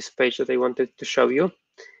go to this page that I wanted to show you.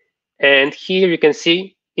 And here you can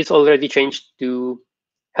see it's already changed to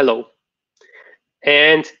hello.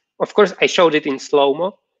 And of course, I showed it in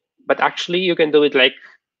slow-mo, but actually you can do it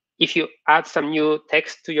if you add some new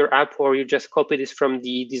text to your app, or you just copy this from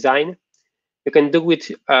the design, you can do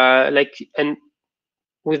it and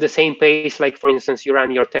with the same pace. Like for instance, you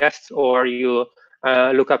run your tests, or you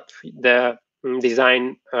look up the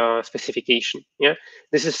design specification. Yeah,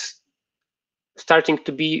 this is starting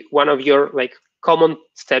to be one of your like common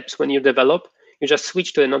steps when you develop. You just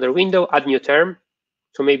switch to another window, add new term.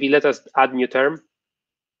 So maybe let us add new term.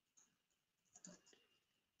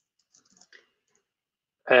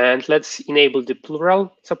 And let's enable the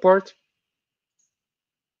plural support.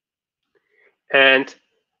 And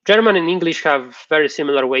German and English have very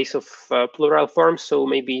similar ways of plural forms, so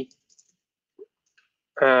maybe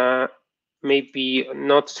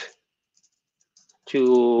not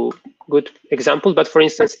too good example. But for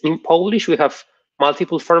instance, in Polish, we have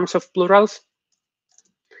multiple forms of plurals.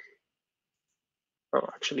 Oh,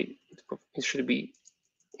 actually, it should be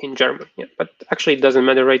in German. Yeah, but actually, it doesn't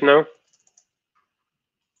matter right now.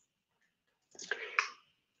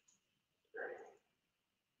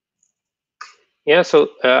 Yeah, so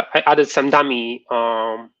I added some dummy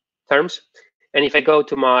terms. And if I go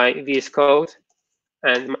to my VS Code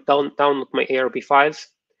and download my ARB files,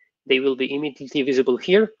 they will be immediately visible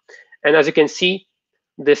here. And as you can see,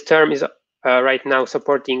 this term is right now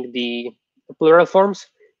supporting the plural forms.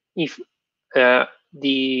 If the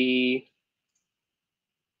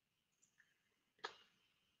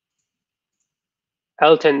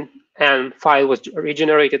L10 and file was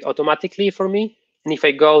regenerated automatically for me, and if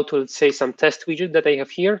I go to, let's say, some test widget that I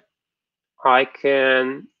have here, I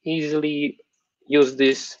can easily use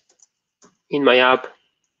this in my app.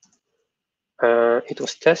 It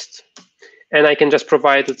was test, and I can just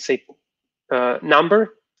provide, let's say,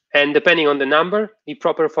 number, and depending on the number, the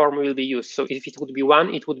proper form will be used. So if it would be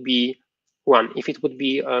 1, it would be 1. If it would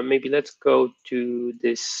be, maybe let's go to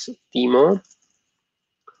this demo.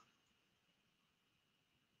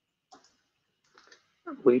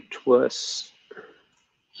 Which was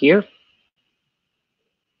here.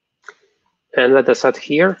 And let us add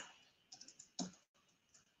here,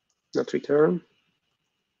 not return.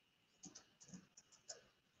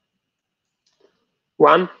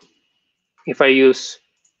 1. If I use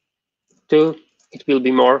 2, it will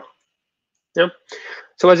be more. Yeah.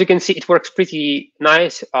 So as you can see, it works pretty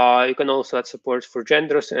nice. You can also add support for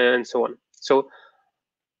genders and so on. So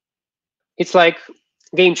it's like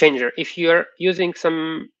game changer. If you're using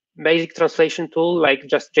some basic translation tool like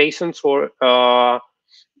just JSON for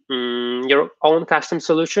your own custom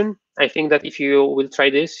solution, I think that if you will try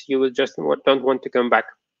this, you will just don't want to come back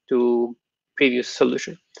to previous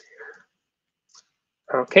solution.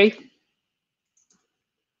 Okay.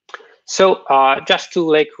 So just to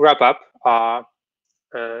like wrap up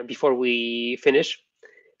before we finish.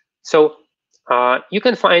 So you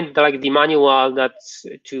can find like the manual that's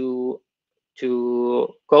to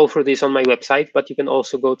go through this on my website, but you can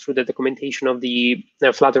also go through the documentation of the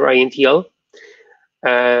Flutter INTL.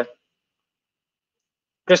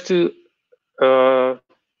 Just to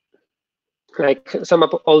like sum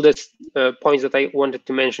up all the points that I wanted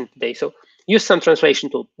to mention today. So use some translation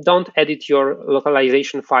tool. Don't edit your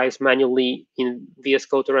localization files manually in VS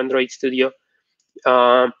Code or Android Studio.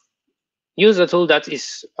 Use a tool that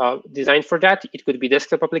is designed for that. It could be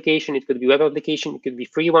desktop application, it could be web application, it could be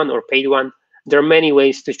free one or paid one. There are many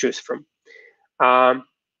ways to choose from.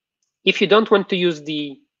 If you don't want to use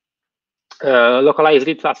the localized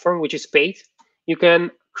read platform, which is paid, you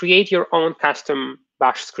can create your own custom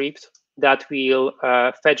bash script that will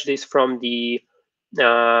fetch this from the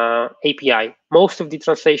API. Most of the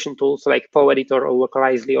translation tools like PoEditor or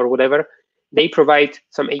Localizely or whatever, they provide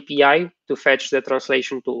some API to fetch the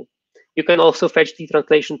translation tool. You can also fetch the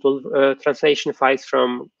translation tool translation files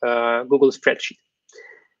from Google Spreadsheet.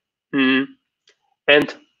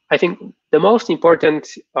 And I think the most important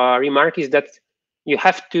remark is that you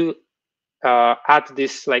have to add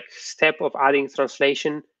this like step of adding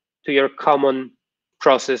translation to your common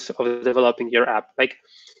process of developing your app. Like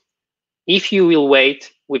if you will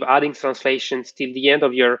wait with adding translations till the end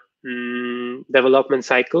of your development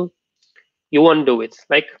cycle, you won't do it.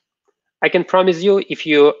 Like I can promise you, if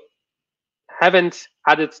you haven't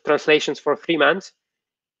added translations for 3 months,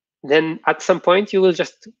 then at some point you will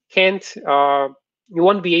just can't, you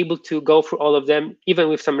won't be able to go through all of them, even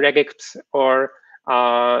with some regex or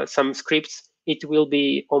some scripts. It will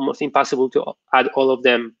be almost impossible to add all of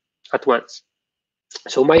them at once.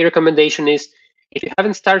 So my recommendation is, if you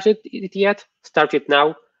haven't started it yet, start it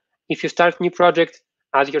now. If you start a new project,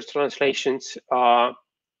 add your translations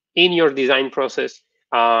in your design process.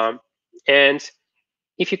 And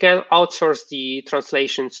if you can outsource the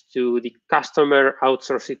translations to the customer,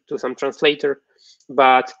 outsource it to some translator.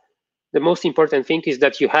 But the most important thing is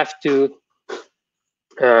that you have to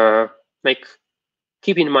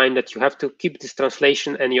keep in mind that you have to keep this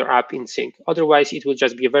translation and your app in sync. Otherwise, it will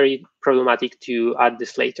just be very problematic to add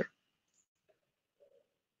this later.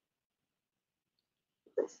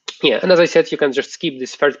 Yeah, and as I said, you can just skip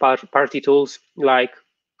these third-party tools like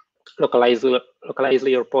Localizely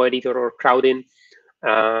or PoEditor or Crowdin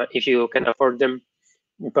if you can afford them.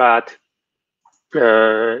 But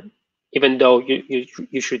even though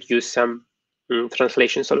you should use some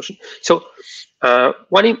translation solution. So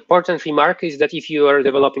one important remark is that if you are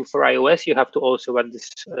developing for iOS, you have to also add this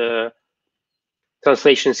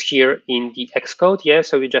translations here in the Xcode. Yeah,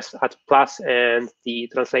 so you just add plus and the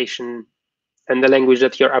translation and the language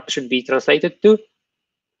that your app should be translated to.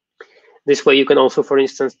 This way you can also, for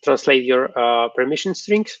instance, translate your permission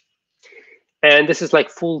strings. And this is like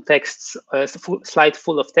full text, slide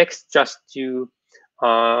full of text, just to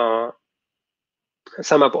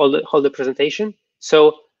sum up all the presentation.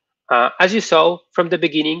 So as you saw from the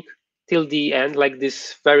beginning till the end, like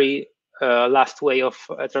this very last way of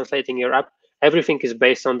translating your app, everything is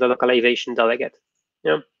based on the localization delegate.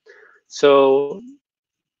 Yeah. So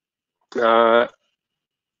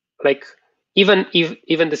like even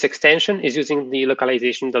this extension is using the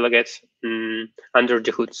localization delegates under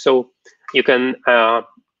the hood. So you can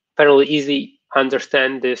fairly easily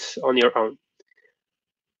understand this on your own.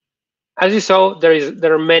 As you saw,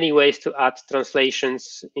 there are many ways to add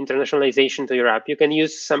translations, internationalization to your app. You can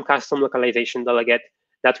use some custom localization delegate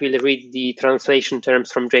that will read the translation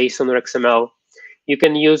terms from JSON or XML. You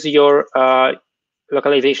can use your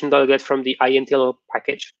localization delegate from the INTL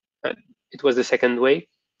package. It was the second way.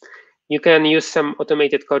 You can use some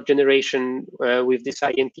automated code generation with this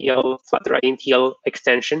INTL, Flutter INTL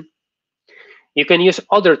extension. You can use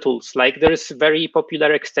other tools, like there's a very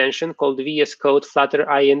popular extension called VS Code Flutter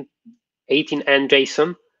IN18N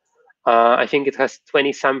JSON. I think it has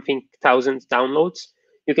 20-something thousand downloads.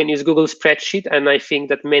 You can use Google Spreadsheet, and I think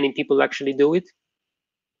that many people actually do it.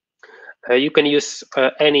 You can use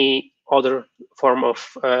any other form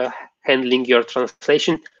of handling your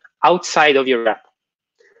translation outside of your app.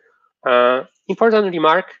 Important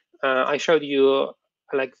remark, I showed you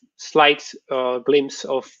like slight glimpse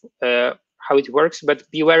of how it works, but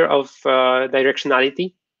beware of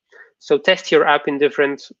directionality. So test your app in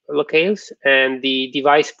different locales, and the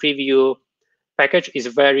device preview package is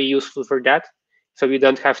very useful for that. So you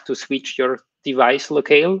don't have to switch your device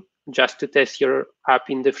locale just to test your app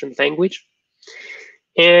in different language.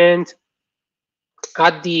 And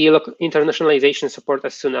add the internationalization support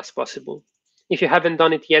as soon as possible. If you haven't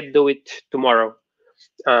done it yet, do it tomorrow.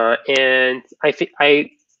 And I think I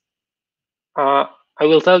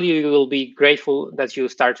will tell you, you will be grateful that you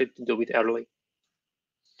started to do it early.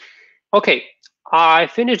 Okay, I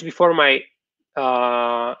finished before my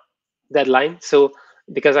deadline, so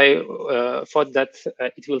because I thought that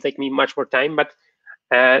it will take me much more time, but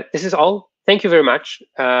this is all. Thank you very much.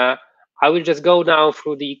 I will just go now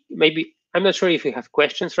through maybe, I'm not sure if you have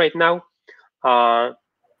questions right now. No,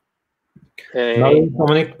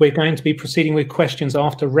 Dominik, we're going to be proceeding with questions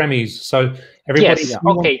after Remi's. So everybody, yes,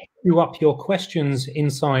 okay. Queue up your questions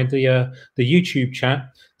inside the YouTube chat,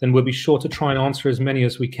 then we'll be sure to try and answer as many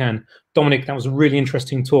as we can. Dominik, that was a really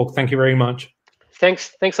interesting talk. Thank you very much.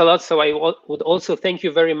 Thanks a lot. So I would also thank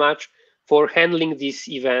you very much for handling this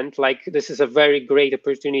event. Like, this is a very great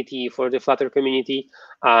opportunity for the Flutter community,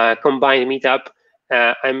 combined Meetup.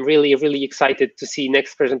 I'm really, really excited to see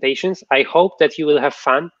next presentations. I hope that you will have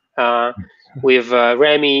fun with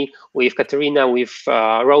Remi, with Katarina, with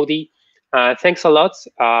Rody. Thanks a lot.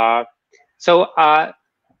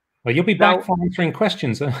 Well, you'll be back for answering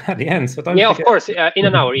questions at the end, so don't forget. Of course, in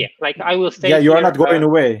an hour, yeah. Like, I will stay. Yeah, you are not going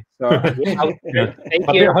away. So. Yeah.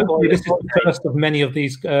 Thank you. Hopefully this is the first of many of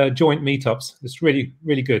these joint meetups. It's really,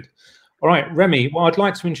 really good. All right, Remi, well, I'd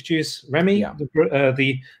like to introduce Remi,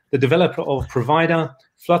 the developer of Provider,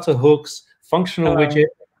 Flutter Hooks, Functional Widget.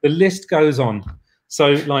 The list goes on.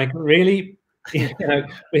 So, like, really,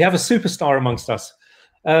 we have a superstar amongst us.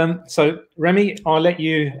 So, Remi, I'll let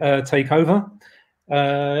you take over.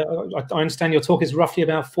 I understand your talk is roughly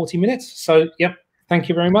about 40 minutes. So, yep, thank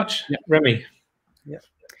you very much, Remi. Yeah.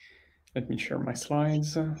 Let me share my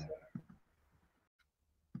slides.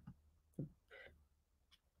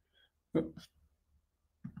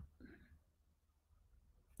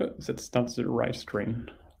 That's not the right screen.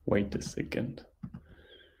 Wait a second.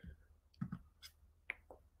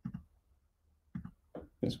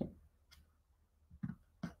 This one.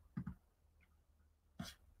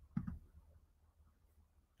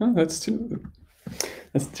 Oh, that's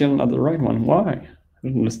still not the right one. Why? I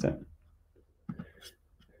don't understand.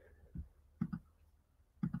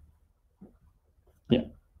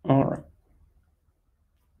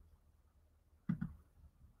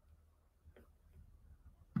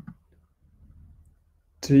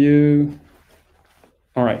 to you.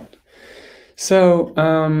 All right. So,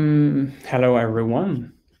 hello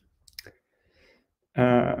everyone.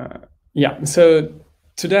 Yeah, so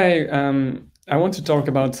today I want to talk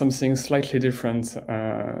about something slightly different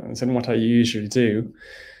than what I usually do.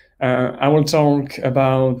 I will talk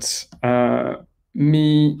about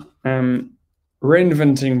me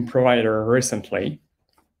reinventing provider recently.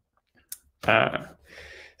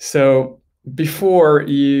 So before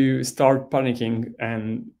you start panicking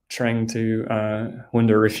and trying to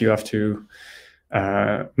wonder if you have to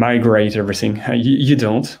migrate everything, you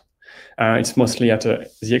don't. It's mostly at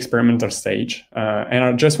the experimental stage. And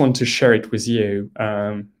I just want to share it with you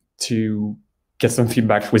to get some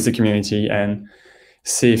feedback with the community and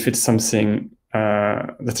see if it's something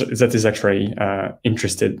that is actually that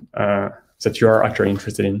you are actually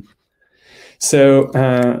interested in. So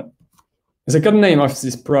the code name of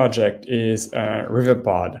this project is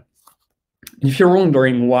Riverpod. If you're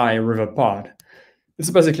wondering why Riverpod, it's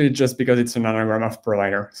basically just because it's an anagram of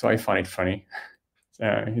provider, so I find it funny.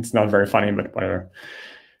 It's not very funny, but whatever.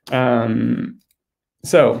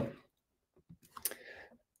 So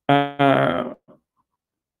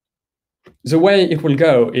the way it will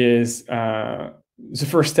go is the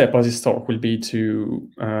first step of this talk will be to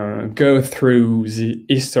go through the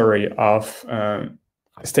history of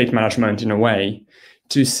state management in a way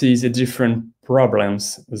to see the different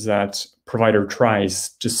problems that provider tries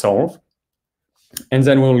to solve. And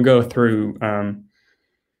then we'll go through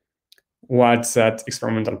what that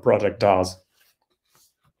experimental project does.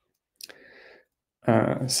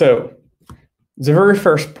 So the very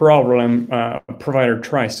first problem a provider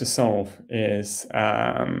tries to solve is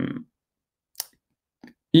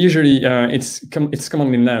usually it's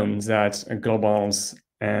commonly known that globals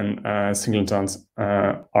and singletons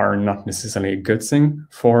are not necessarily a good thing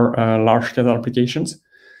for large-scale applications.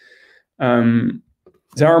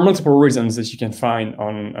 There are multiple reasons that you can find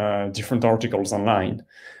on different articles online,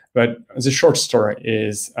 but the short story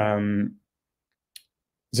is one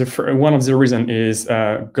of the reasons is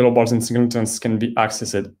globals and singletons can be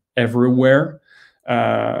accessed everywhere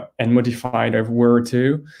and modified everywhere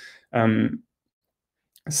too.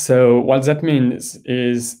 So what that means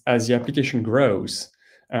is as the application grows,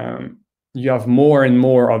 you have more and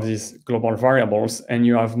more of these global variables, and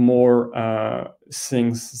you have more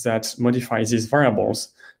things that modify these variables.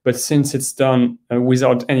 But since it's done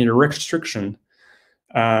without any restriction,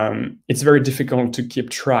 it's very difficult to keep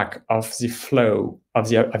track of the flow of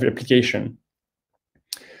the application.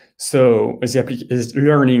 So as the application is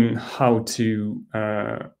learning how to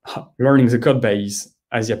learning the code base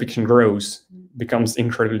as the application grows becomes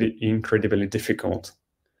incredibly difficult.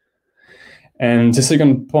 And the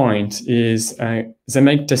second point is they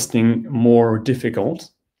make testing more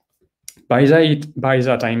difficult. By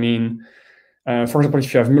that I mean, for example,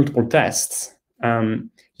 if you have multiple tests,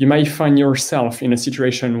 you may find yourself in a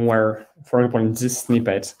situation where, for example, in this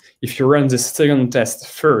snippet, if you run the second test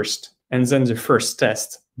first and then the first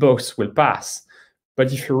test, both will pass.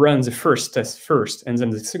 But if you run the first test first and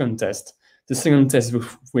then the second test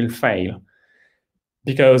will fail,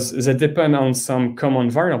 because they depend on some common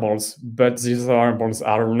variables, but these variables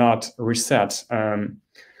are not reset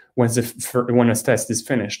when a test is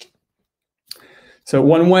finished. So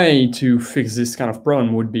one way to fix this kind of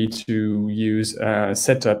problem would be to use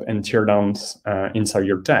setup and teardowns inside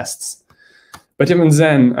your tests. But even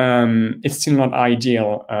then, it's still not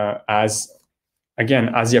ideal as, again,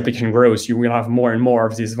 as the application grows, you will have more and more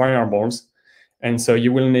of these variables. And so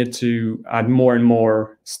you will need to add more and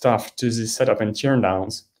more stuff to the setup and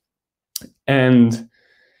teardowns. And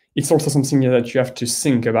it's also something that you have to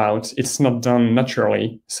think about. It's not done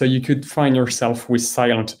naturally. So you could find yourself with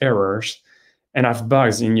silent errors and have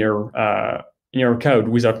bugs in your code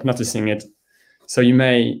without noticing it. So you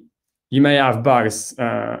may have bugs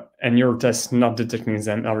and your test not detecting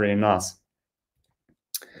them early enough.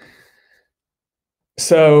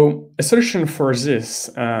 So a solution for this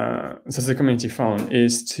that the community found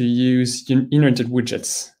is to use inherited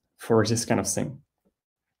widgets for this kind of thing.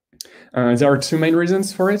 There are two main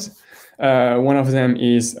reasons for it. One of them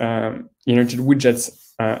is inherited widgets,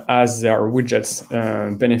 as their widgets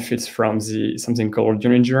benefits from something called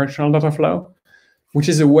unidirectional data flow, which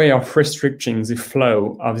is a way of restricting the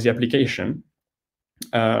flow of the application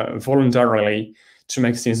voluntarily to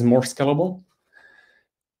make things more scalable.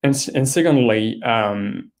 And secondly,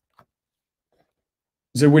 the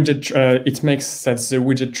widget it makes that the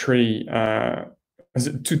widget tree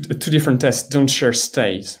two different tests don't share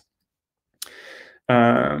state.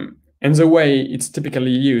 And the way it's typically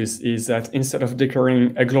used is that instead of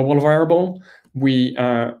declaring a global variable, we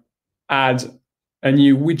add a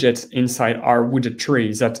new widget inside our widget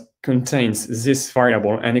tree that contains this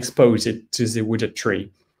variable and expose it to the widget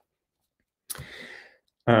tree.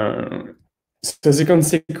 So the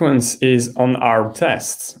consequence is on our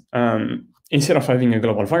tests, instead of having a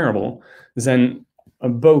global variable, then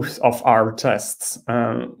both of our tests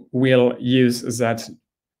will use that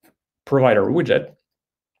provider widget.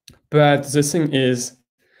 But the thing is,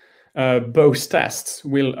 both tests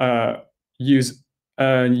will use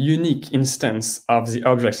a unique instance of the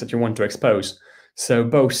objects that you want to expose. So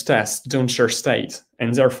both tests don't share state,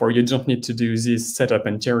 and therefore you don't need to do these setup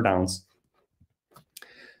and teardowns.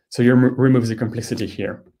 So you remove the complexity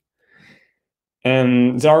here.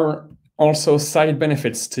 And there are also side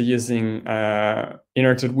benefits to using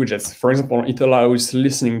inherited widgets. For example, it allows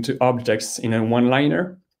listening to objects in a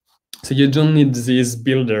one-liner. So you don't need these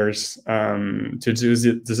builders to do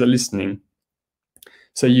the listening.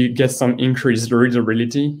 So you get some increased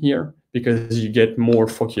readability here because you get more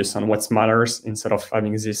focus on what matters instead of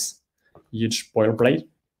having this huge boilerplate.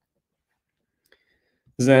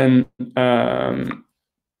 Then,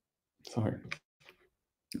 sorry.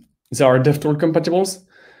 There are DevTool compatibles.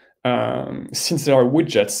 Since there are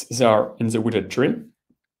widgets, they are in the widget tree.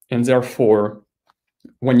 And therefore,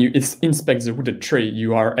 when you inspect the widget tree,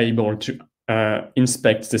 you are able to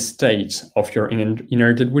inspect the state of your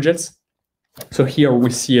inherited widgets. So here we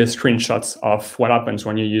see a screenshot of what happens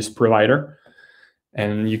when you use provider.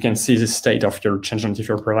 And you can see the state of your change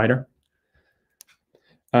identifier provider.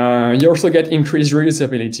 You also get increased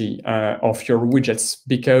reusability of your widgets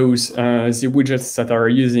because the widgets that are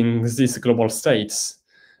using these global states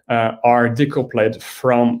are decoupled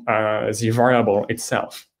from the variable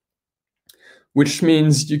itself, which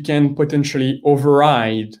means you can potentially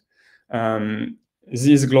override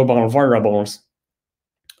these global variables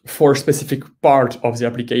for a specific part of the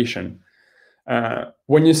application.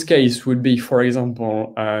 One use case would be, for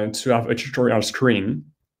example, to have a tutorial screen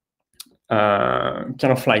kind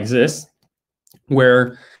of like this,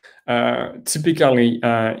 where typically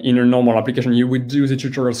in a normal application, you would do the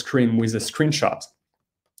tutorial screen with a screenshot.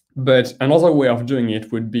 But another way of doing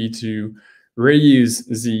it would be to reuse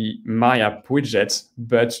the MyApp widget,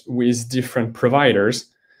 but with different providers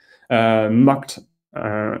mocked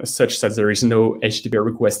such that there is no HTTP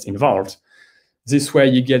request involved. This way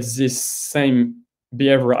you get this same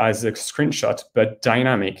behavior as a screenshot, but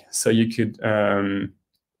dynamic. So you could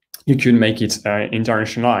make it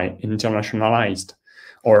internationalized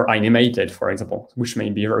or animated, for example, which may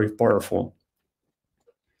be very powerful.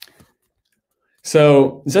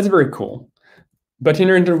 So that's very cool. But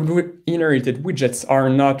inherited widgets are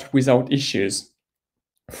not without issues.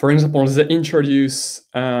 For example, they introduce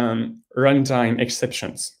runtime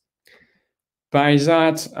exceptions. By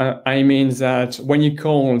that, I mean that when you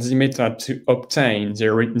call the method to obtain the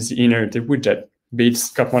inherited widget, be it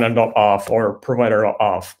scope_model.auth or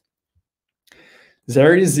provider.auth,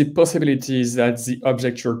 there is the possibility that the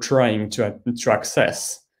object you're trying to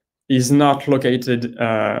access is not located,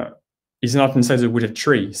 is not inside the widget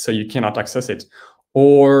tree, so you cannot access it,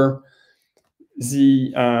 or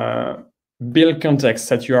the build context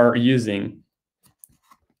that you are using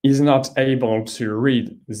is not able to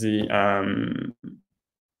read the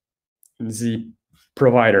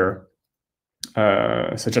provider,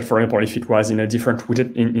 such as, for example, if it was in a different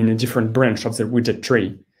widget, in a different branch of the widget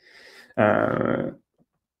tree.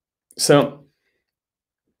 So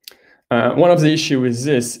one of the issues with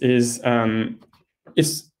this is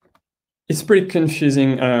it's pretty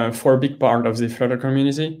confusing for a big part of the Flutter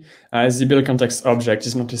community, as the build context object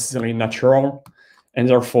is not necessarily natural, and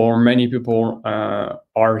therefore many people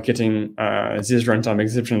are getting these runtime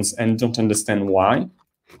exceptions and don't understand why.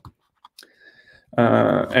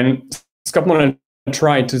 And scope_model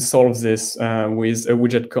tried to solve this with a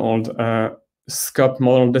widget called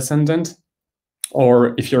scope_model_descendant,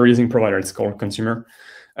 or if you're using provider, it's called consumer.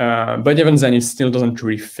 But even then, it still doesn't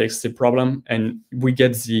really fix the problem, and we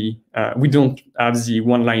get the we don't have the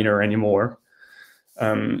one-liner anymore.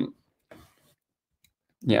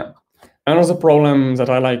 Yeah. Another problem that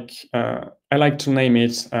I like to name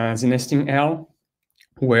it the nesting L,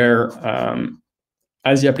 where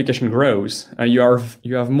as the application grows,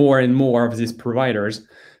 you have more and more of these providers.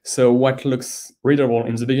 So what looks readable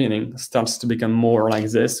in the beginning starts to become more like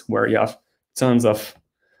this, where you have tons of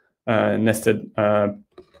nested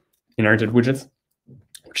inherited widgets,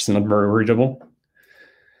 which is not very readable.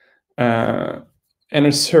 And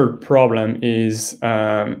a third problem is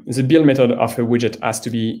the build method of a widget has to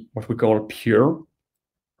be what we call pure.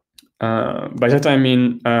 By that I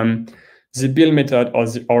mean the build method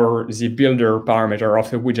or the builder parameter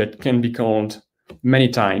of a widget can be called many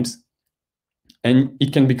times. and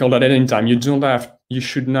it can be called at any time. You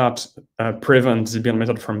should not prevent the build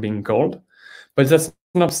method from being called, but that's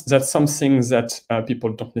something that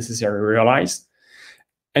people don't necessarily realize.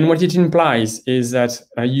 And what it implies is that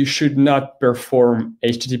you should not perform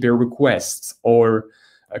HTTP requests or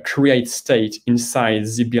create state inside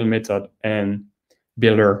the build method and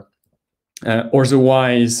builder.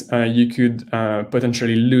 Otherwise, you could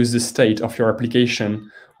potentially lose the state of your application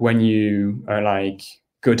when you like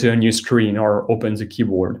go to a new screen or open the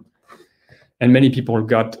keyboard. And many people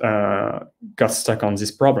got stuck on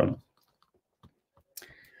this problem.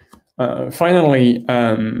 Finally,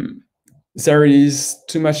 there is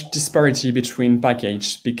too much disparity between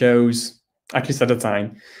packages because, at least at the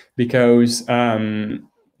time, because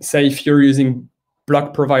say if you're using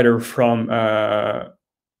BLoC provider from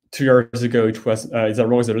 2 years ago, it was there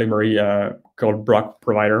was a library called BLoC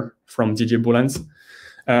provider from Didier Boulens.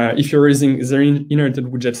 If you're using the inherited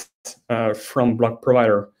widgets from BLoC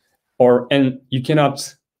provider, and you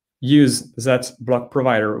cannot use that BLoC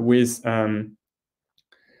provider with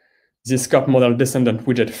the scope model descendant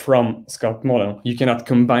widget from scope model, you cannot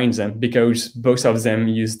combine them because both of them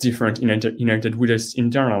use different inherited widgets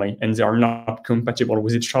internally and they are not compatible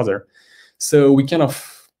with each other. So we kind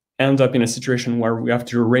of end up in a situation where we have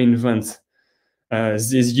to reinvent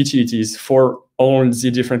these utilities for all the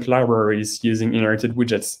different libraries using inherited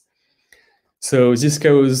widgets. So this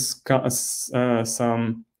causes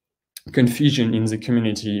some confusion in the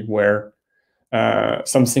community where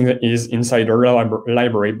something that is inside a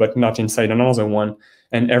library but not inside another one,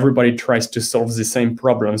 and everybody tries to solve the same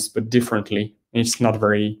problems but differently. It's not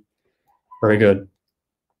very good.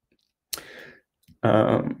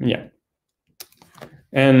 Yeah,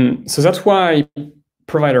 and so that's why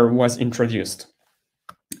provider was introduced.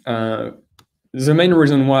 The main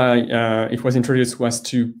reason why it was introduced was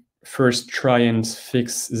to first try and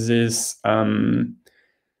fix this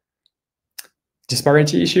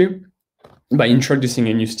disparity issue by introducing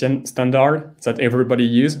a new standard that everybody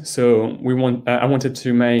uses. So I wanted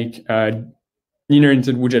to make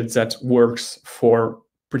inherited widget that works for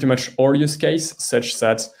pretty much all use case, such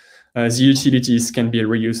that the utilities can be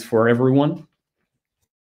reused for everyone.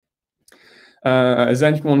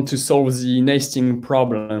 Then you want to solve the nesting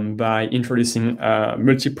problem by introducing a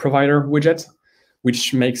multi-provider widget,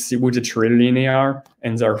 which makes the widgetry linear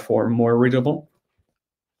and therefore more readable.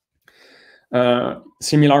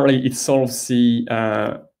 Similarly, it solves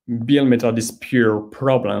the build method is pure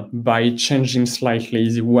problem by changing slightly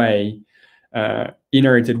the way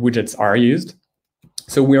inherited widgets are used.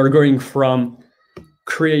 So we are going from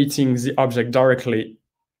creating the object directly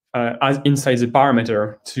as inside the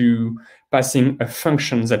parameter to passing a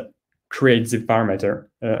function that creates the parameter.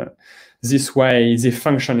 This way, the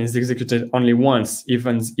function is executed only once,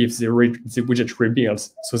 even if the widget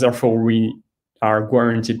rebuilds. So therefore, we are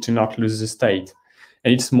guaranteed to not lose the state.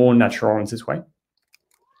 And it's more natural in this way.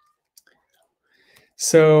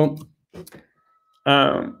 So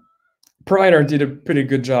provider did a pretty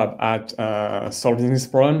good job at solving this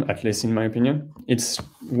problem, at least in my opinion. It's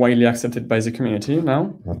widely accepted by the community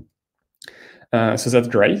now. So that's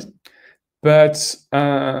great. But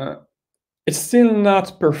it's still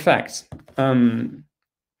not perfect. The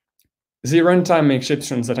runtime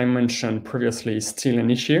exceptions that I mentioned previously is still an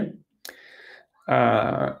issue.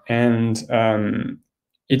 And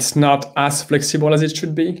it's not as flexible as it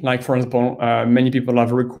should be. Like, for example, many people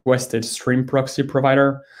have requested stream proxy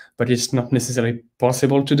provider, but it's not necessarily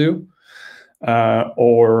possible to do.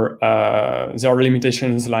 Or there are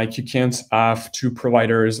limitations like you can't have two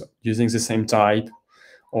providers using the same type,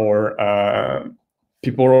 or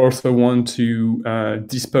people also want to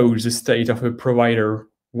dispose the state of a provider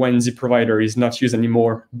when the provider is not used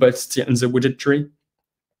anymore, but still in the widget tree.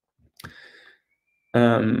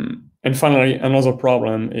 And finally, another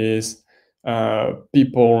problem is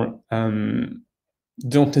people don't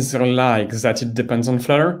necessarily like that it depends on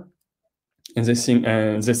Flutter, and they think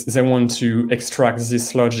they want to extract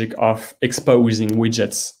this logic of exposing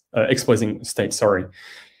widgets, exposing state, sorry,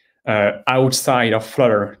 outside of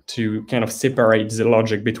Flutter to kind of separate the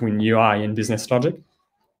logic between UI and business logic.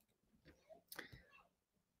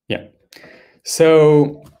 Yeah,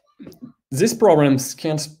 so these problems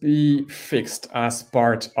can't be fixed as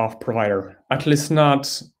part of provider, at least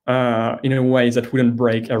not in a way that wouldn't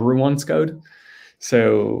break everyone's code.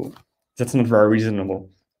 So that's not very reasonable.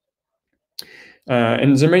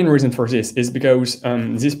 And the main reason for this is because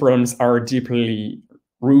these problems are deeply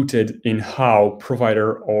rooted in how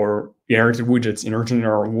provider or inherited widgets in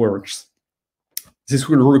general works. This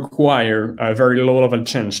will require a very low-level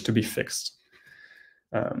change to be fixed.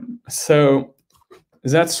 So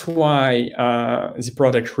that's why the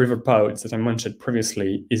project RiverPods that I mentioned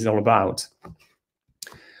previously is all about.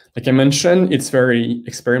 Like I mentioned, it's very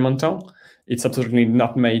experimental. It's absolutely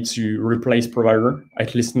not made to replace provider,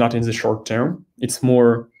 at least not in the short term. It's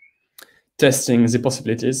more testing the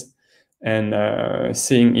possibilities and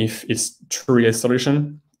seeing if it's truly a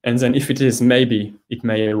solution. And then if it is, maybe it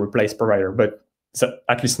may replace provider, but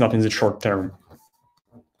at least not in the short term.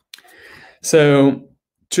 So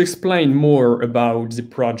to explain more about the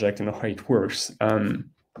project and how it works,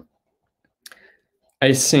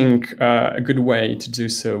 I think a good way to do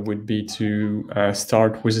so would be to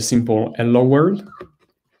start with a simple hello world.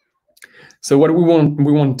 So what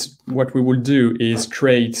what we will do is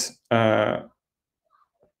create a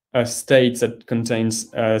state that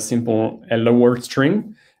contains a simple hello world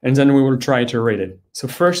string, and then we will try to read it. So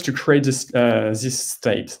first, to create this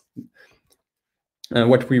state,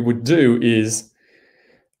 what we would do is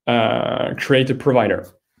create a provider.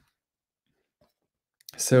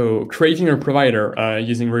 So creating a provider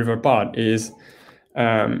using RiverPod is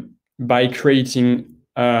by creating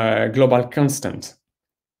a global constant.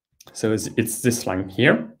 So it's this line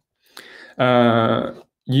here. You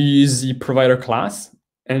use the provider class,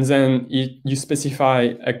 and then you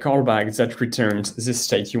specify a callback that returns the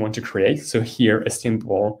state you want to create. So here, a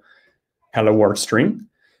simple hello world string.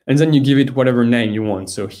 And then you give it whatever name you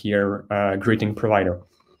want. So here, greeting provider.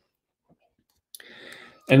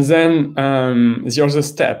 And then the other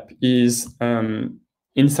step is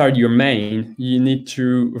inside your main, you need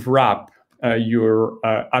to wrap your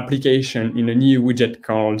application in a new widget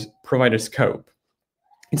called provider scope.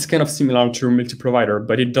 It's kind of similar to multi-provider,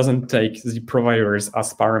 but it doesn't take the providers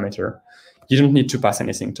as parameter. You don't need to pass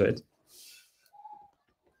anything to it.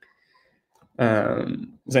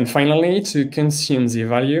 Then finally, to consume the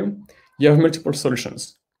value, you have multiple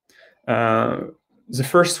solutions. The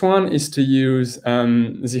first one is to use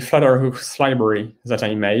the Flutter hooks library that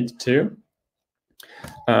I made too.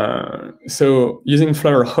 So using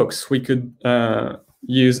Flutter hooks, we could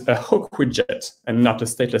use a hook widget and not a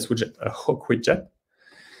stateless widget, a hook widget,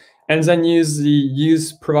 and then use the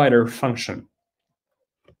use provider function.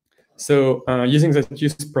 So using the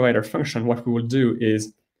use provider function, what we will do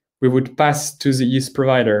is we would pass to the use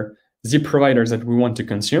provider the providers that we want to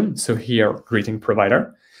consume. So here, greeting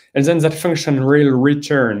provider. And then that function will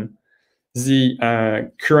return the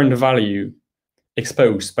current value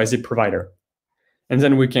exposed by the provider. And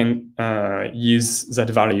then we can use that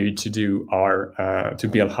value to do our to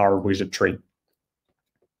build our widget tree.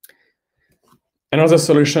 Another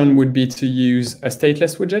solution would be to use a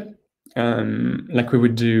stateless widget, like we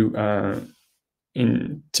would do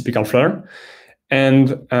in typical Flutter,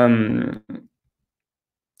 and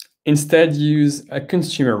instead use a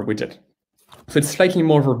consumer widget. So it's slightly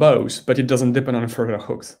more verbose, but it doesn't depend on further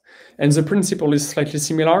hooks. And the principle is slightly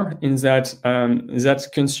similar in that that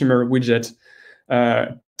consumer widget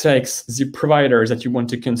takes the provider that you want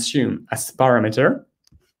to consume as parameter.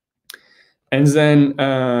 And then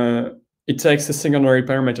it takes a secondary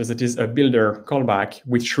parameter that is a builder callback,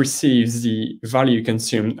 which receives the value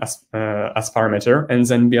consumed as parameter, and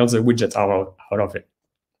then builds a widget out of it.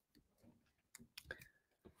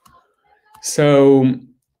 So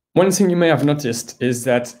one thing you may have noticed is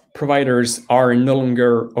that providers are no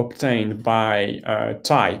longer obtained by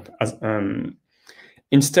type.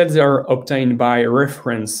 Instead, they are obtained by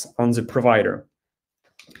reference on the provider,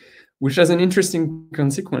 which has an interesting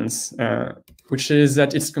consequence, which is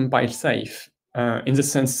that it's compile safe, in the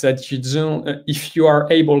sense that you don't, if you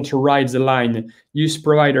are able to write the line use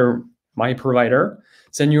provider, my provider,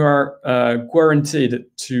 then you are guaranteed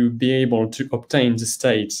to be able to obtain the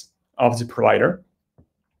state of the provider.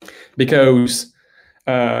 Because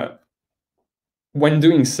when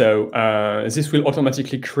doing so, this will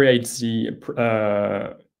automatically create the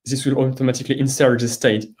this will automatically insert the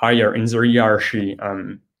state higher in the hierarchy,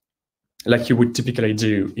 like you would typically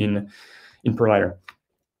do in provider.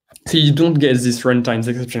 So you don't get this runtime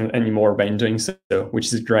exception anymore by doing so,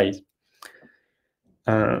 which is great.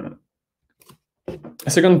 A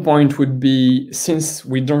second point would be, since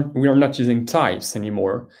we are not using types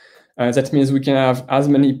anymore, that means we can have as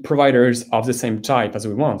many providers of the same type as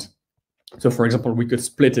we want. So for example, we could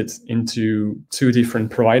split it into 2 different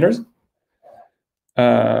providers,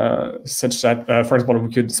 such that, for example,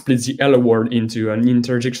 we could split the hello world into an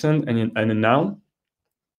interjection and a noun.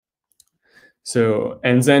 So,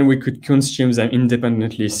 and then we could consume them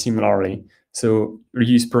independently similarly. So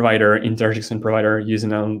use provider, interjection provider, use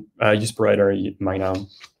noun, use provider, my noun.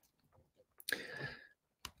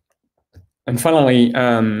 And finally,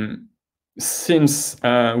 since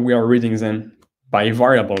we are reading them by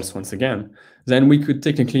variables once again, then we could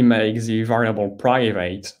technically make the variable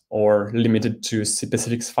private or limited to a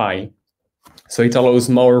specific file. So it allows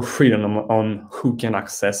more freedom on who can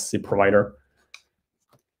access the provider.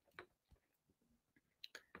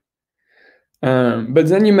 But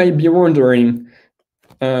then you may be wondering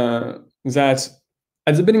that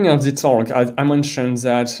at the beginning of the talk, I mentioned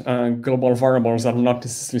that global variables are not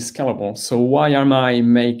necessarily scalable. So why am I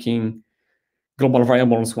making global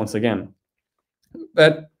variables once again?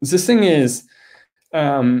 But the thing is,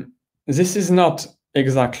 this is not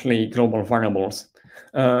exactly global variables.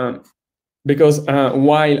 Because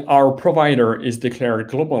while our provider is declared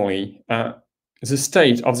globally, the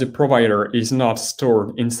state of the provider is not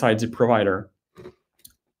stored inside the provider.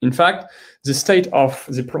 In fact, the state of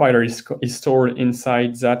the provider is stored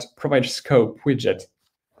inside that provider scope widget,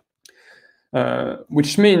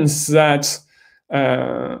 which means that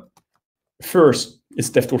first, it's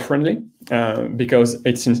DevTool friendly because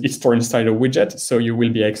it's stored inside a widget, so you will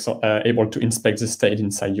be able to inspect the state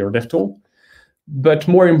inside your DevTool. But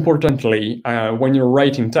more importantly, when you're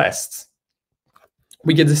writing tests,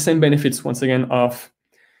 we get the same benefits once again of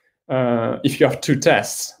if you have two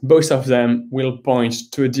tests, both of them will point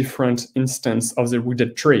to a different instance of the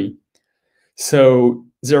widget tree. So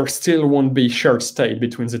there still won't be shared state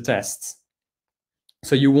between the tests.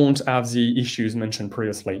 So you won't have the issues mentioned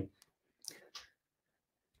previously.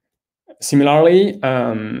 Similarly,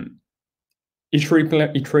 it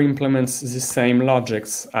re-implements the same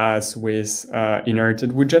logics as with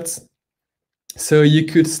inherited widgets. So you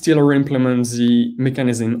could still re-implement the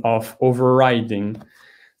mechanism of overriding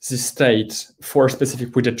the state for a specific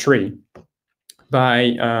widget tree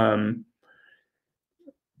by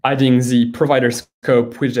adding the provider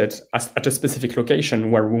scope widget at a specific location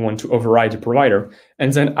where we want to override the provider,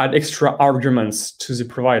 and then add extra arguments to the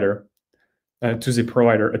provider, to the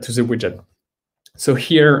widget. So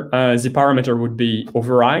here, the parameter would be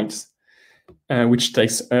overrides, which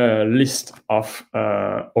takes a list of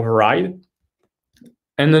override.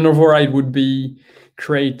 And an override would be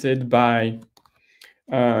created by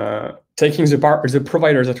taking the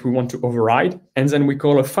provider that we want to override, and then we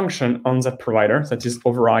call a function on that provider that is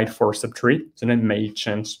override for subtree. The name may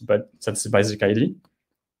change, but that's the basic idea.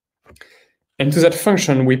 And to that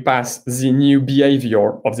function, we pass the new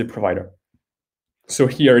behavior of the provider. So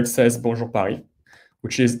here it says Bonjour Paris,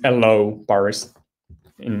 which is hello Paris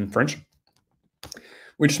in French,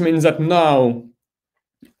 which means that now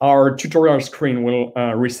our tutorial screen will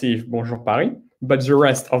receive Bonjour Paris, but the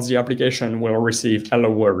rest of the application will receive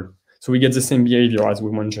hello world. So we get the same behavior as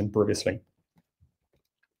we mentioned previously.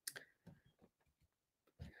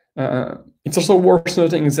 It's also worth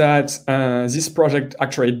noting that this project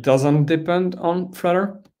actually doesn't depend on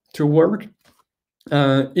Flutter to work.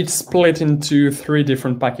 It's split into 3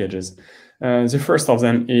 different packages. The first of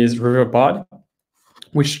them is RiverPod,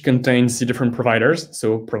 which contains the different providers,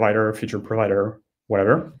 so provider, feature provider,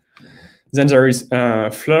 whatever. Then there is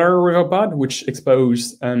Flutter RiverPod, which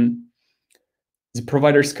exposes the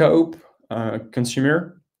provider scope,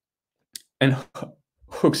 consumer, and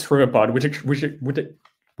Hooks RiverPod,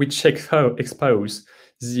 which expose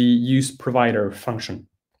the use provider function.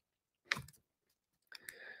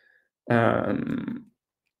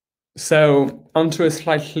 So onto a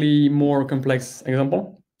slightly more complex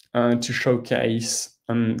example to showcase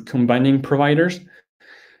combining providers.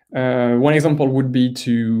 One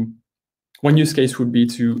use case would be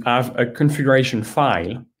to have a configuration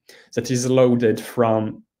file that is loaded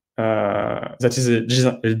from, that is a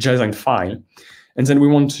JSON file. And then we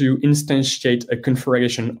want to instantiate a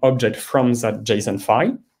configuration object from that JSON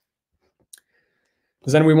file.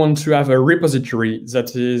 Then we want to have a repository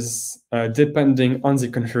that is depending on the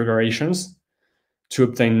configurations to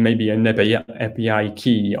obtain maybe an API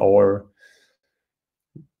key or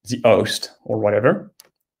the host or whatever.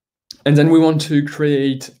 And then we want to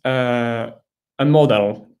create a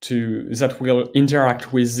model that will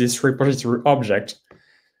interact with this repository object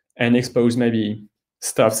and expose maybe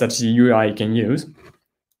stuff that the UI can use.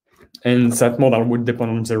 And that model would depend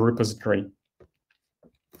on the repository.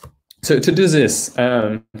 So to do this,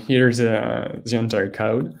 here's the entire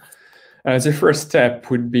code. The first step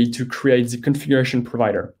would be to create the configuration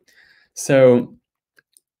provider. So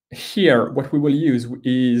here, what we will use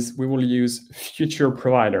is future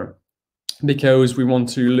provider, because we want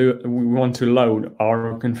to load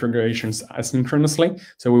our configurations asynchronously.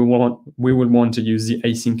 So we will want to use the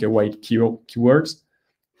async await keywords,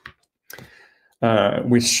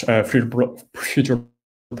 which future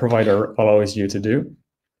provider allows you to do.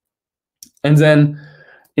 And then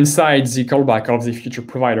inside the callback of the future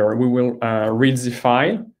provider, we will read the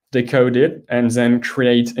file decode it, and then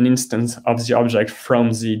create an instance of the object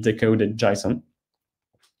from the decoded JSON.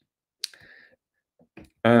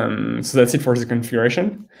 So that's it for the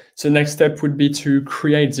configuration. So the next step would be to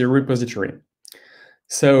create the repository.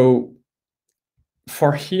 So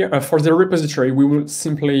for the repository, we will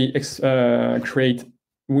simply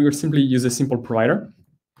use a simple provider.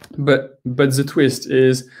 But the twist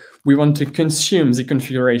is we want to consume the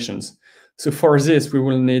configurations. So for this, we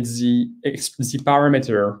will need the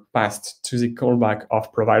parameter passed to the callback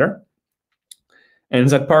of provider. And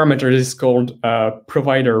that parameter is called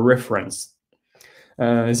provider reference.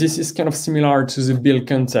 This is kind of similar to the build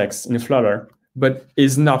context in Flutter, but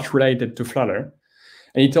is not related to Flutter.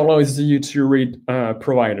 And it allows you to read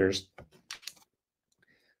providers.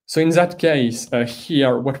 So in that case,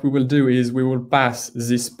 here, what we will do is we will pass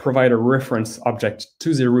this provider reference object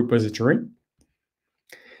to the repository.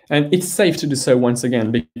 And it's safe to do so once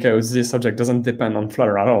again, because this object doesn't depend on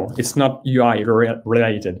Flutter at all. It's not UI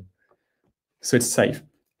related. So it's safe.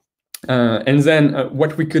 And then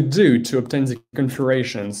what we could do to obtain the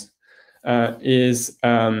configurations is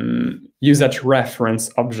use that reference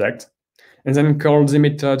object and then call the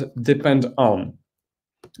method dependOn.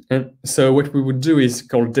 And so what we would do is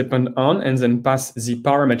call dependOn and then pass the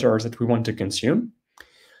parameters that we want to consume.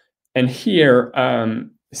 And here,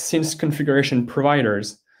 since configuration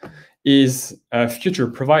providers is a future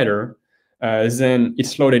provider, then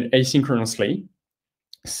it's loaded asynchronously.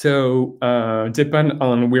 So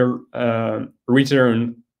dependOn will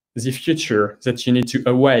return the future that you need to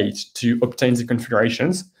await to obtain the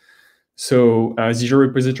configurations. So the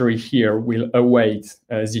repository here will await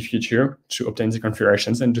the future to obtain the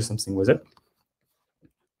configurations and do something with it.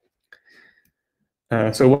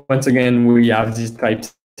 So once again, we have this type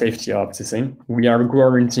safety of the thing. We are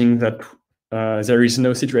guaranteeing that there is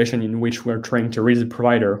no situation in which we're trying to read the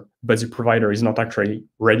provider, but the provider is not actually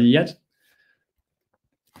ready yet.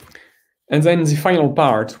 And then the final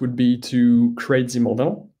part would be to create the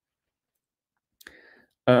model.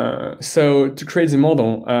 So to create the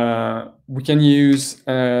model, we can use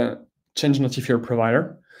change notifier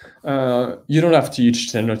provider. You don't have to use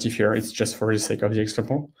change notifier. It's just for the sake of the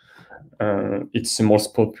example. It's the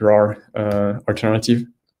most popular alternative,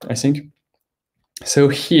 I think. So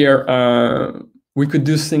here, we could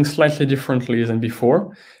do things slightly differently than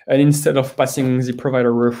before. And instead of passing the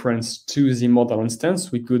provider reference to the model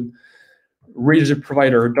instance, we could read the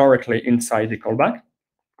provider directly inside the callback.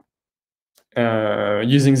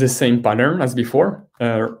 Using the same pattern as before,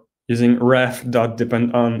 using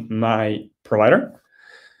ref.dependOnMyProvider.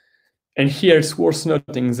 And here it's worth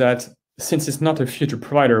noting that since it's not a future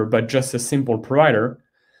provider, but just a simple provider,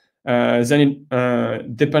 then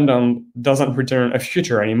dependOn doesn't return a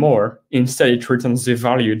future anymore. Instead, it returns the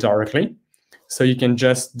value directly. So you can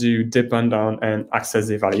just do dependOn and access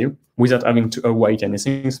the value without having to await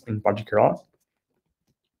anything in particular.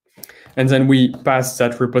 And then we pass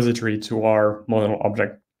that repository to our model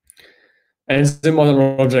object. And the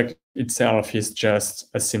model object itself is just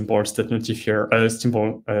a simple state notifier, a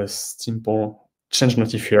simple change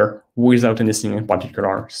notifier without anything in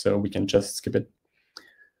particular. So we can just skip it.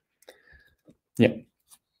 Yeah.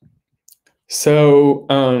 So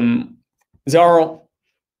there are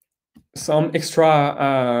some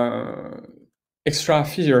extra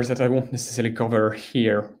features that I won't necessarily cover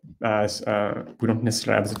here, as we don't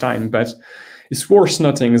necessarily have the time, but it's worth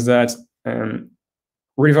noting that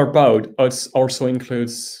Riverpod also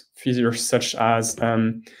includes features such as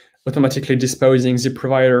automatically disposing the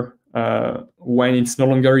provider when it's no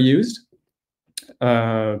longer used,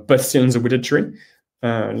 but still in the widget tree,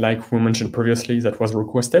 like we mentioned previously, that was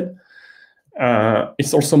requested.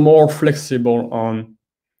 It's also more flexible on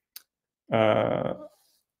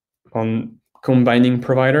combining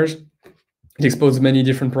providers. It exposes many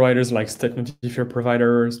different providers like state notifier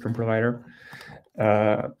provider, stream provider.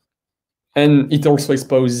 And it also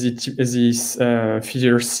exposes these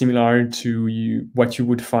features similar to what you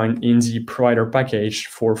would find in the provider package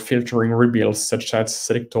for filtering rebuilds, such as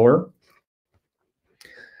selector.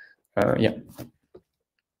 Yeah.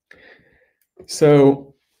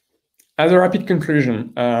 So as a rapid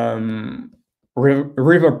conclusion,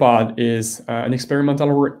 Riverpod is an experimental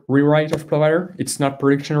rewrite of provider. It's not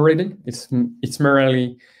production ready. It's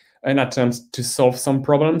merely an attempt to solve some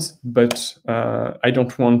problems, but I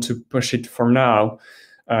don't want to push it for now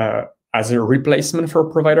as a replacement for a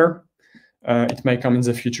provider. It may come in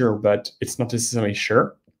the future, but it's not necessarily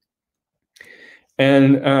sure.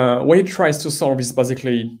 And what it tries to solve is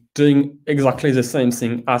basically doing exactly the same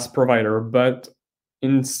thing as provider, but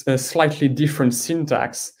in a slightly different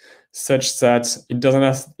syntax, such that it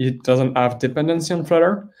doesn't have dependency on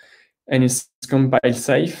Flutter. and it's compile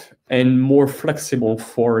safe and more flexible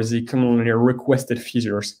for the commonly requested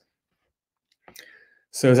features.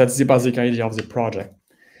 So that's the basic idea of the project.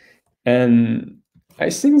 And I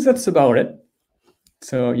think that's about it.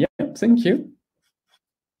 So yeah, thank you.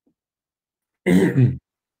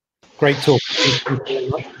 Great talk. Thank you very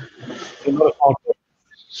much. A lot of hard work.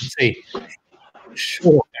 Let's see.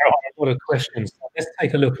 Sure, there are a lot of questions. Let's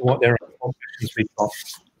take a look at what there are questions we've got.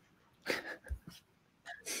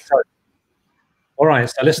 So, all right,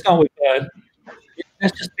 so let's start with,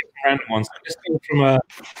 let's just pick a random one. So let's go from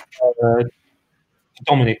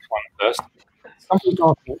Dominik one first. Somebody's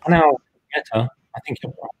asking, on our meta, I think I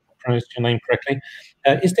pronounced your name correctly,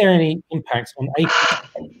 is there any impact on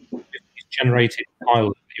API generated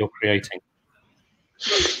files that you're creating?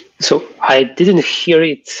 So I didn't hear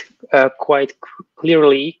it quite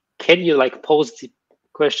clearly. Can you like pose the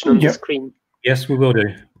question on the screen? Yes, we will do.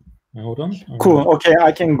 Hold on. Cool. Okay,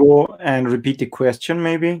 I can go and repeat the question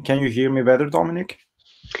maybe. Can you hear me better, Dominik?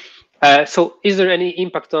 So is there any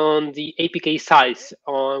impact on the APK size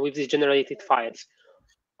with these generated files?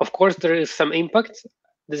 Of course, there is some impact.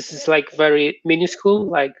 This is like very minuscule,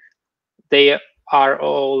 like they are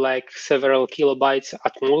all like several kilobytes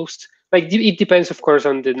at most. Like it depends, of course,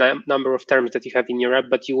 on the number of terms that you have in your app,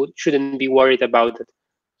 but you shouldn't be worried about it.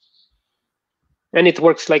 And it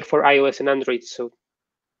works like for iOS and Android, so.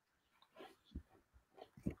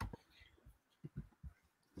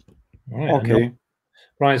 Right, okay.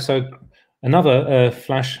 Right, so another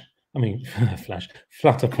Flutter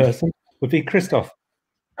person would be Christoph.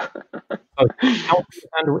 So how do you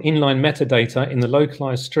handle inline metadata in the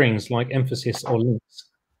localized strings like emphasis or links?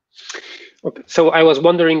 Okay, so I was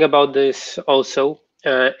wondering about this also,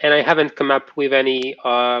 and I haven't come up with any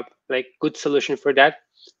like good solution for that.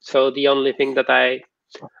 So the only thing that I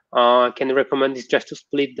can recommend is just to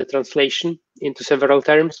split the translation into several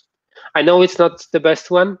terms. I know it's not the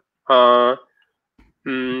best one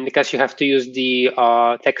because you have to use the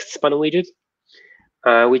text span widget,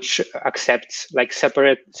 which accepts like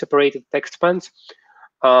separated text spans.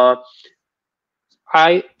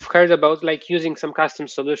 I've heard about like using some custom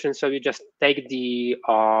solutions. So you just take the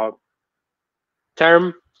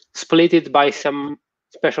term, split it by some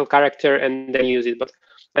special character, and then use it. But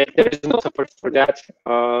like there is no support for that.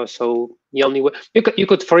 So the only way you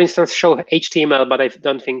could, for instance, show HTML, but I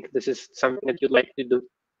don't think this is something that you'd like to do.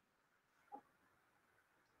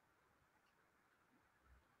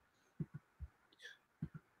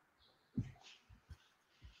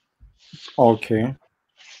 Okay.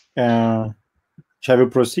 Shall we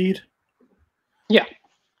proceed? Yeah.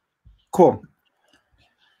 Cool.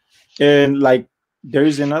 And like, there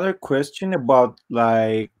is another question about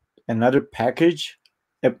like another package.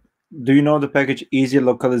 Do you know the package Easy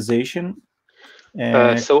Localization?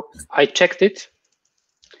 So I checked it,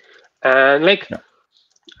 and like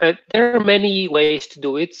there are many ways to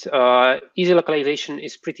do it. Easy Localization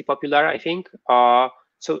is pretty popular, I think.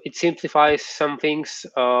 So it simplifies some things.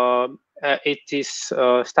 It is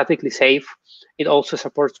statically safe. It also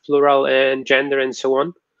supports plural and gender and so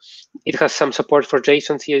on. It has some support for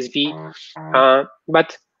JSON CSV,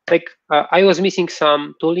 but like I was missing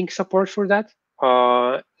some tooling support for that.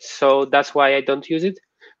 So that's why I don't use it.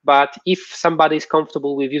 But if somebody is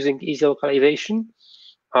comfortable with using Easy Localization,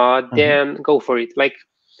 then go for it. Like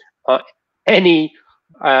any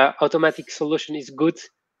automatic solution is good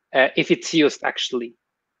if it's used actually.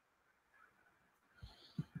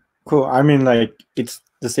 Cool. I mean, like it's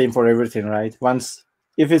the same for everything, right?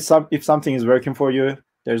 If something is working for you,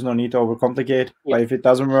 there's no need to overcomplicate. Yeah. But if it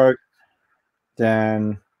doesn't work,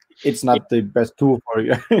 then it's not the best tool for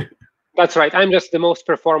you. That's right. I'm just the most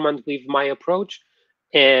performant with my approach,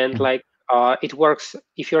 and like it works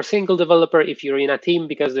if you're a single developer, if you're in a team,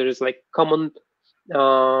 because there is like common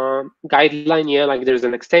guideline. Yeah, like there's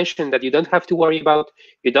an extension that you don't have to worry about.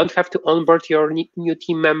 You don't have to onboard your new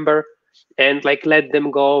team member and like let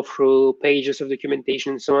them go through pages of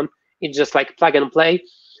documentation and so on. It's just like plug and play,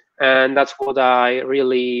 and that's what I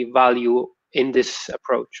really value in this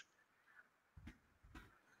approach.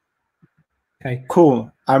 Okay,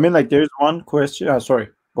 cool. I mean, like there's one question. Sorry,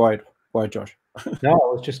 go ahead, Josh. No,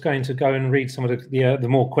 I was just going to go and read some of the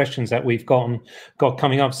more questions that we've got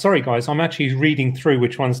coming up. Sorry, guys, I'm actually reading through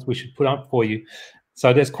which ones we should put up for you.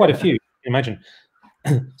 So there's quite a few. Imagine.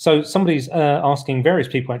 So somebody's asking, various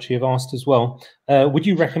people actually have asked as well, would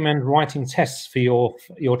you recommend writing tests for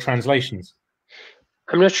your translations?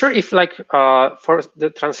 I'm not sure if like for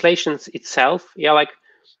the translations itself, yeah, like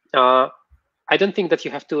I don't think that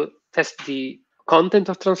you have to test the content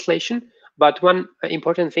of translation, but one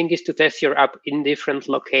important thing is to test your app in different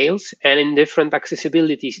locales and in different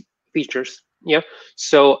accessibility features. Yeah.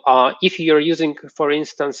 So if you're using, for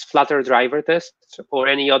instance, Flutter driver tests or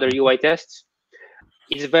any other UI tests,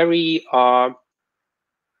 it's very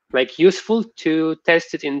like useful to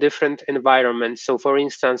test it in different environments. So for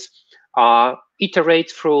instance,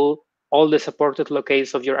 iterate through all the supported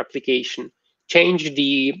locales of your application, change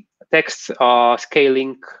the text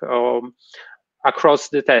scaling across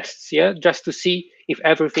the tests, yeah, just to see if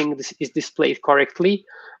everything is displayed correctly.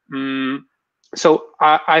 So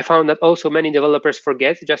I found that also many developers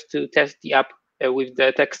forget just to test the app with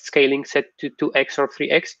the text scaling set to 2x or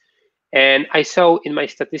 3x. And I saw in my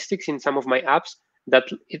statistics in some of my apps that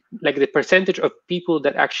like the percentage of people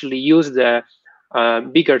that actually use the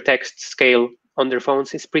bigger text scale on their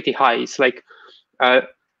phones is pretty high. It's like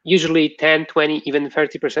usually 10, 20, even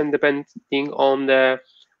 30%, depending on the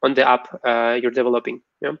app you're developing.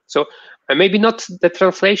 Yeah. So maybe not the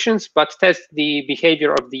translations, but test the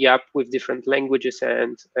behavior of the app with different languages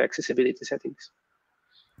and accessibility settings.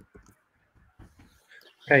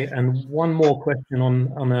 Okay, and one more question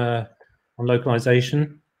on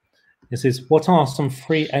localization. This is, what are some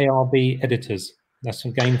free ARB editors? That's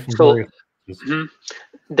again from various.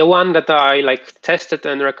 The one that I like tested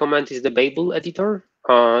and recommend is the Babel editor.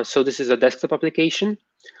 So this is a desktop application,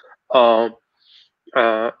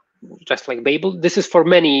 just like Babel. This is for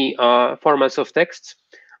many formats of text.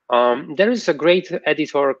 There is a great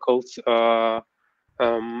editor called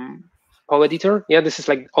PoEditor. Yeah, this is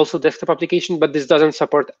like also desktop application, but this doesn't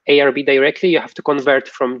support ARB directly. You have to convert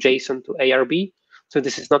from JSON to ARB. So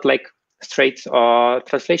this is not like straight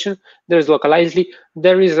translation. There is Localizely.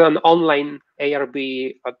 There is an online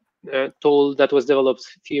ARB tool that was developed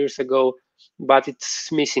a few years ago, but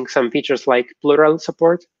it's missing some features like plural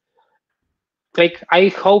support. Like, I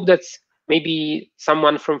hope that maybe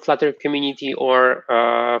someone from Flutter community or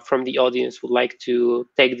from the audience would like to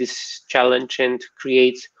take this challenge and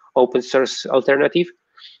create open source alternative.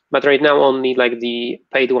 But right now, only like the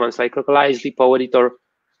paid ones like Localizely, PoEditor,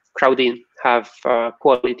 Crowdin have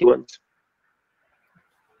quality ones.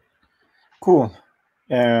 Cool.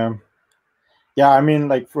 Yeah, I mean,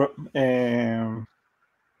 like for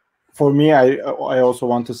me, I also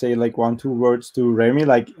want to say like 1-2 words to Remi.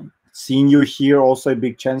 Like, seeing you here, also a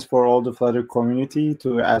big chance for all the Flutter community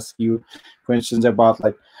to ask you questions about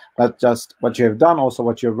like not just what you have done, also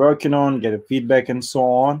what you're working on, get a feedback and so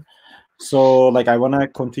on. So like I want to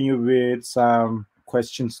continue with some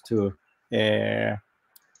questions to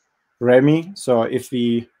Remi. So if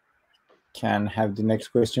we can have the next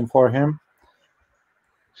question for him.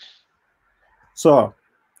 So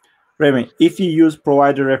Remi, if you use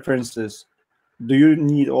provider references, do you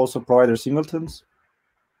need also provider singletons?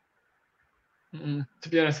 To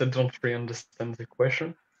be honest, I don't really understand the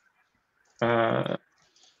question. I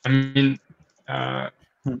mean,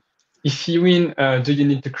 if you mean, do you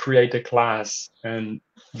need to create a class and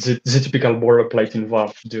the typical boilerplate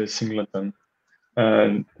involved do a singleton?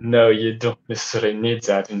 No, you don't necessarily need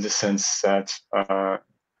that, in the sense that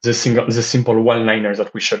the simple one-liner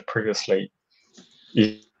that we showed previously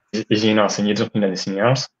is enough, and you don't need anything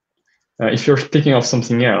else. If you're speaking of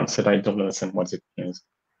something else that I don't understand what it is.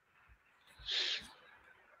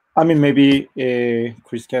 I mean, maybe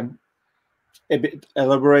Chris can a bit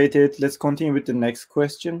elaborate it. Let's continue with the next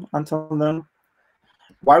question. Until then,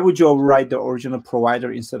 why would you override the original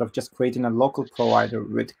provider instead of just creating a local provider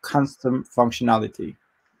with custom functionality?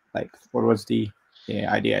 Like, what was the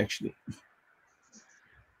idea actually?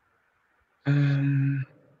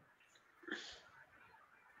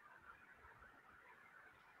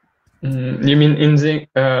 You mean in the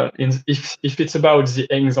if it's about the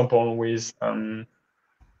example with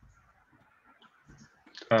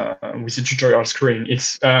the tutorial screen,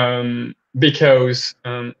 it's because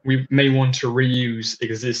we may want to reuse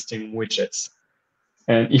existing widgets,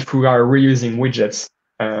 and if we are reusing widgets,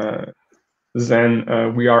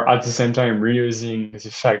 then we are at the same time reusing the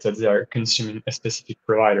fact that they are consuming a specific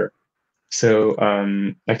provider. So,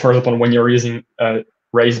 like for example, when you're using a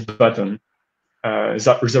raise button,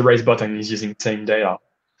 the raise button is using tame data.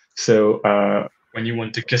 So when you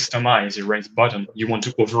want to customize the raise button, you want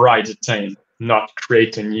to override the tame, not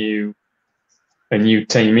create a new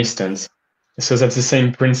tame instance. So that's the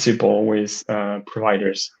same principle with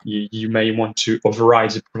providers. You may want to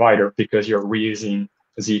override the provider because you're reusing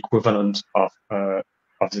the equivalent of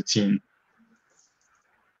the team.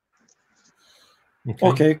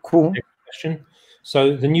 Okay, cool. Next question.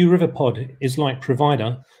 So the new river pod is like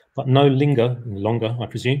provider, but no longer, I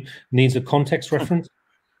presume, needs a context reference?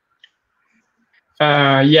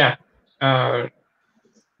 Yeah.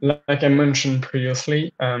 Like I mentioned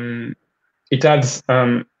previously, it adds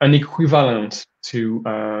an equivalent to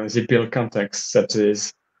the build context that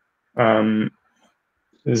is the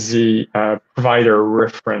provider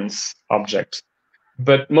reference object.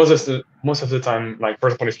 But most of the time, like for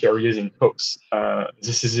example, if you're using hooks,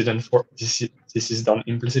 this is done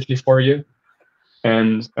implicitly for you,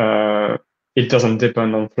 and it doesn't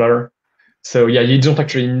depend on Flutter. So yeah, you don't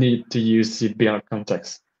actually need to use the BLoC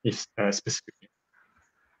context if specifically.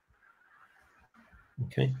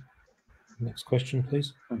 Okay. Next question,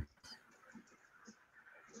 please.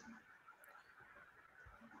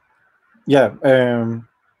 Yeah.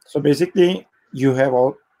 So basically, you have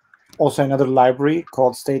also another library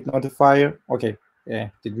called state notifier. Okay. Yeah.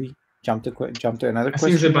 Did we jump to another question?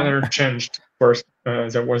 I think the banner changed first.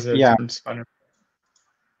 There was a different banner.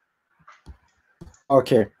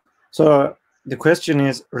 Okay. So the question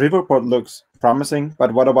is, Riverport looks promising,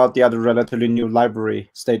 but what about the other relatively new library,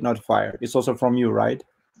 state notifier? It's also from you, right?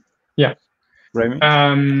 Yeah. Remi?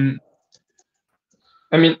 I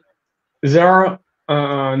mean, they are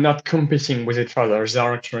not competing with each other. They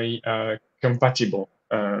are actually compatible.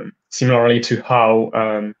 Similarly to how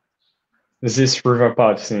this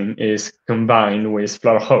Riverpod thing is combined with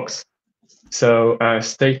Flutter hooks. So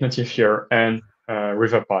state notifier and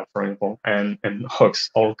Riverpod, for example, and hooks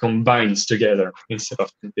all combined together instead of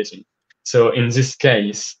competing. So in this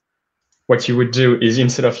case, what you would do is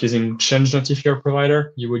instead of using change notifier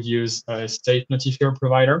provider, you would use a state notifier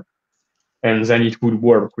provider, and then it would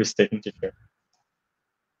work with state notifier.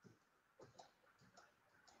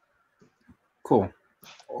 Cool.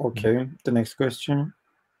 Okay. The next question.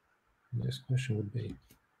 Next question would be.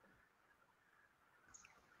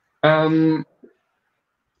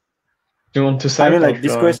 Do you want to say? I mean, like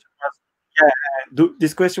this question was,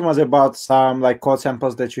 this question was about some like code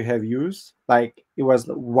samples that you have used. Like it was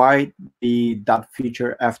why that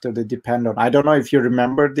feature after the depend on. I don't know if you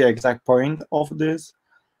remember the exact point of this.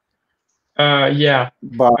 Yeah,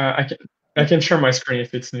 but I can share my screen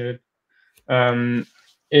if it's needed.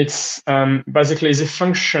 It's basically the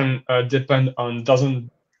function depend on doesn't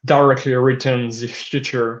directly return the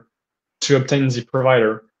future to obtain the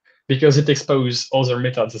provider because it exposes other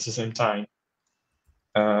methods at the same time,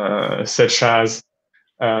 such as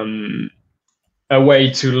a way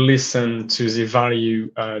to listen to the value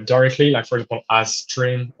directly, like for example, as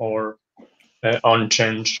string or on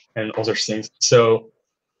change and other things. So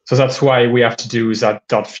that's why we have to do that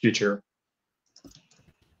dot future.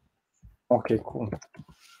 Okay, cool.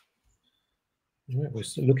 We're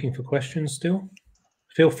still looking for questions still.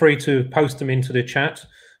 Feel free to post them into the chat.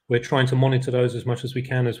 We're trying to monitor those as much as we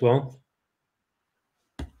can as well.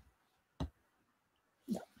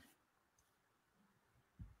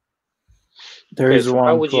 There is one.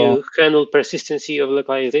 How would you handle persistency of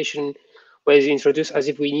localization was introduced as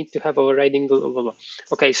if we need to have overriding blah, blah, blah.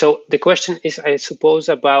 Okay, so the question is, I suppose,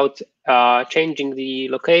 about changing the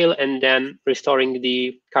locale and then restoring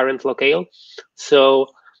the current locale. So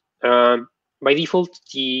by default,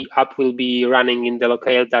 the app will be running in the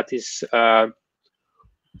locale that is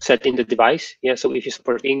set in the device. Yeah, so if you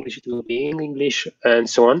support English, it will be in English and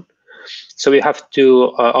so on. So we have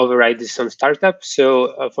to override this on startup.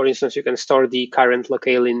 So for instance, you can store the current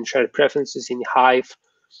locale in shared preferences in Hive,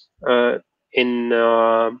 in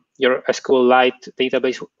your SQLite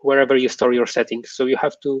database, wherever you store your settings. So you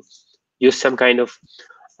have to use some kind of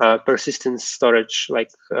persistence storage. Like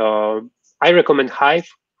I recommend Hive.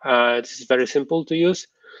 This is very simple to use,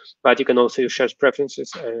 but you can also use shared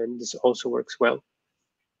preferences, and this also works well.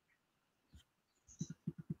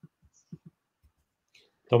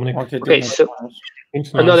 Dominik. Okay, so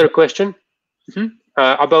another question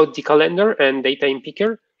about the calendar and data in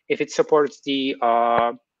Picker. If it supports the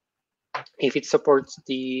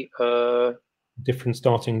different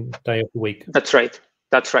starting day of the week. That's right.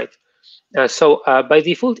 That's right. So by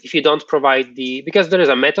default, if you don't provide because there is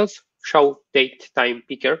a method show date time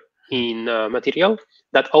picker in material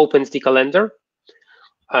that opens the calendar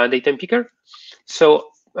date time picker. So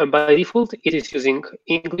by default, it is using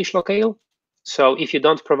English locale. So if you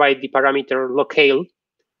don't provide the parameter locale,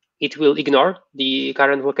 it will ignore the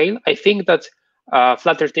current locale. I think that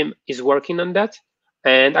Flutter team is working on that.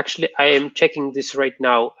 And actually, I am checking this right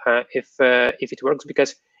now if it works,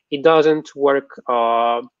 because it doesn't work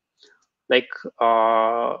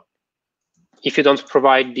if you don't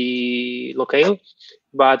provide the locale.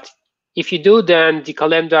 But if you do, then the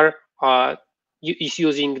calendar is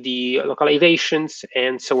using the localizations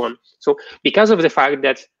and so on. So because of the fact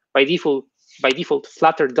that by default,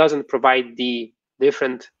 Flutter doesn't provide the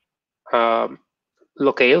different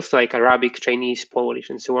locales like Arabic, Chinese, Polish,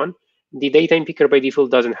 and so on, the data in Picker by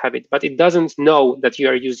default doesn't have it, but it doesn't know that you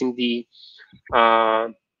are using the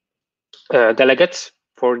delegates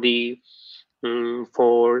for the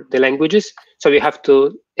for the languages. So you have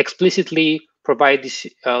to explicitly provide this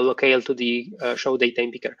locale to the show data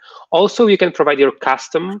in picker. Also, you can provide your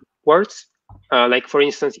custom words. Like for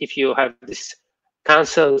instance, if you have this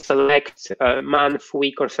cancel, select, month,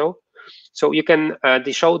 week, or so. So you can,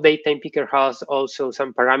 the show data in picker has also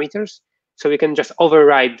some parameters. So you can just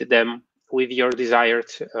override them with your desired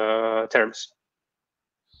terms.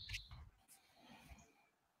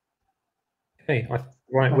 Okay,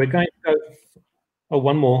 right, we're going to go. Oh,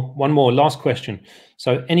 one more, last question.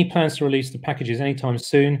 So any plans to release the packages anytime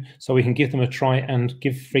soon so we can give them a try and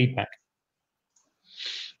give feedback?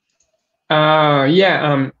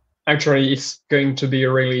 Yeah, actually, it's going to be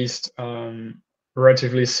released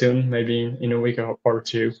relatively soon, maybe in a week or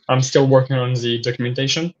two. I'm still working on the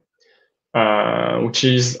documentation, which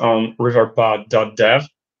is on riverpod.dev,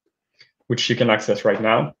 which you can access right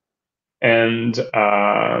now. And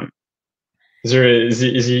there is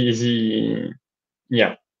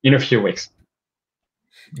yeah, in a few weeks.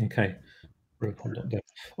 Okay.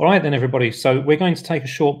 All right, then, everybody. So we're going to take a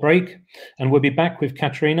short break, and we'll be back with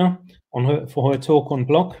Katarina for her talk on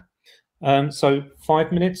BLoC. So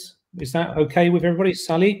 5 minutes. Is that okay with everybody?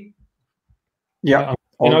 Salih? Yeah,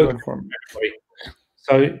 all good for me.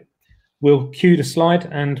 So we'll cue the slide,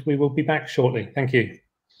 and we will be back shortly. Thank you.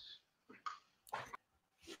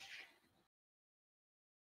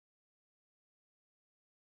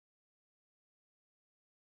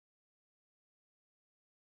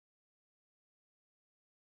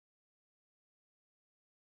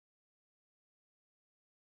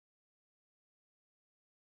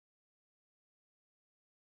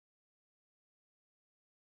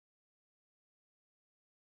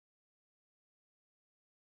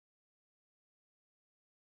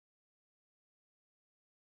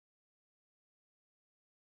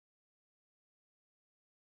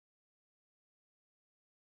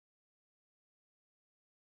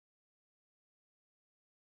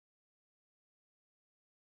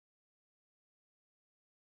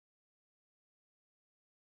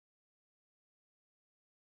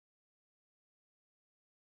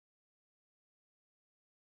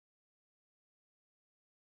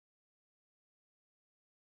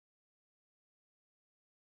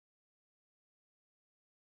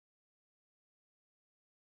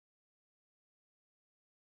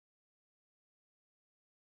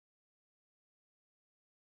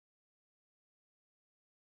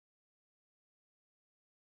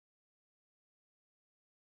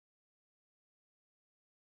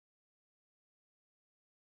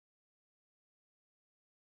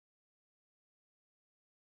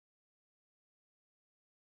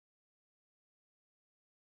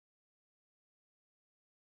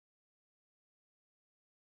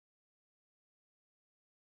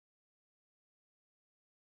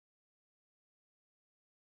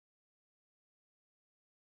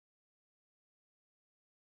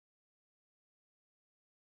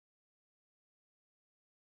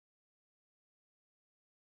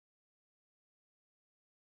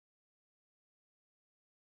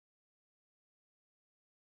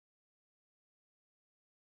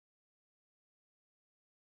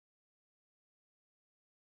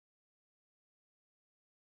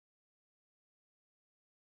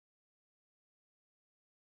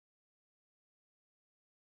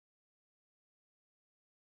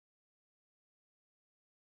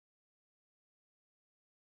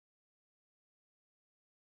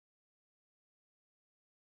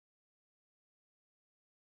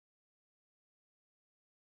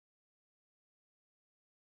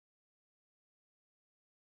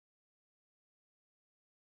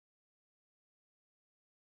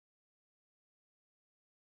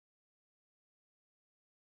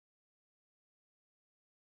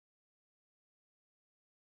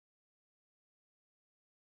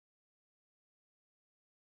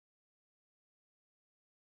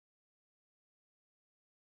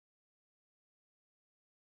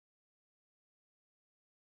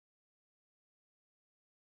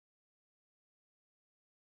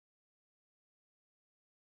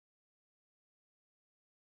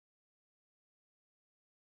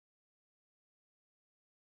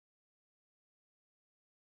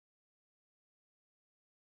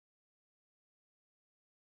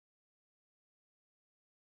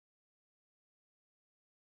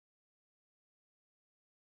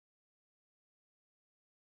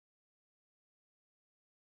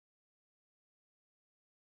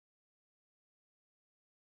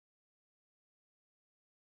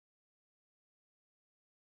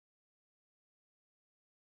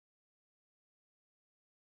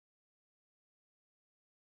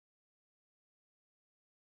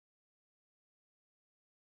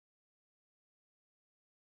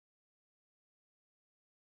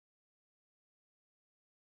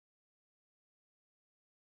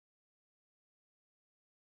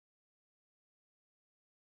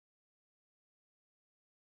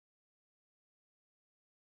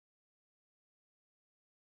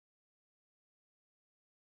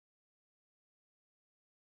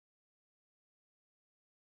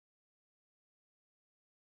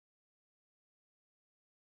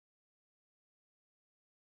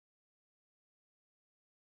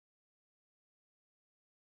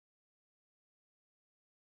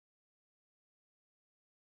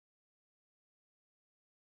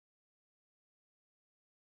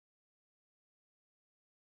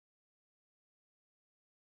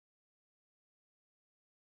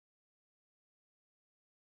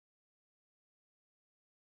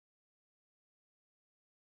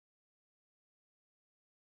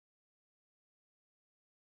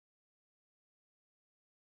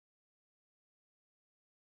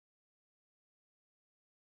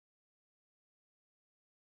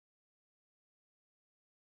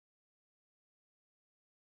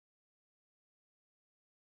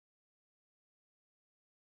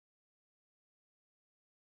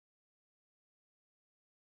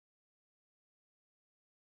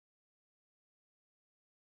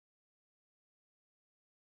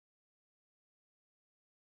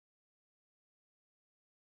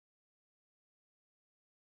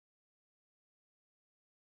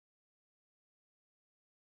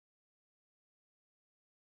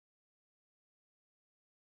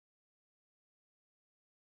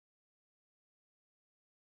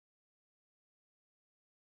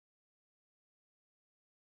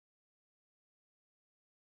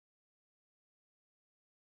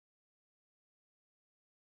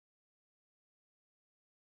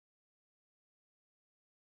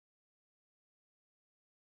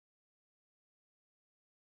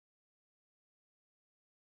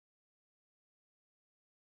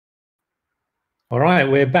 All right,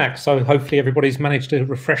 we're back. So hopefully everybody's managed to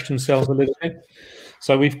refresh themselves a little bit.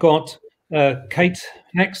 So we've got Kate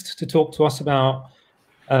next to talk to us about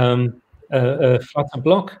Flutter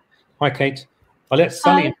BLoC. Hi, Kate. I'll let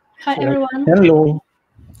Salih. Hi, everyone. Hello.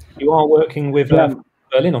 You are working with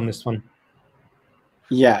Berlin on this one.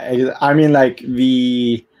 Yeah, I mean, like,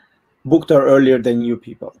 we booked her earlier than you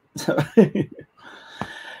people.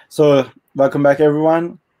 So welcome back,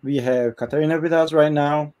 everyone. We have Katarina with us right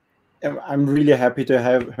now. I'm really happy to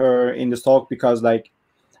have her in this talk because, like,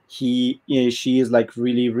 she is like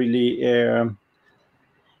really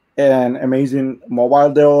an amazing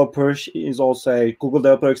mobile developer. She is also a Google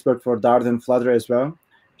developer expert for Dart and Flutter as well.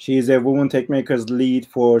 She is a Women Tech Makers lead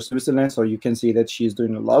for Switzerland, so you can see that she's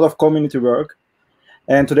doing a lot of community work.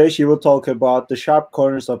 And today she will talk about the sharp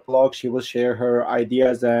corners of BLoC. She will share her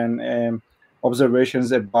ideas and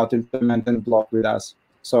observations about implementing BLoC with us.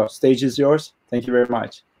 So stage is yours. Thank you very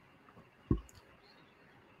much.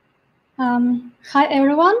 Hi,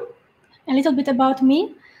 everyone. A little bit about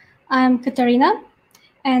me. I'm Katarina,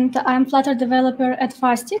 and I'm Flutter developer at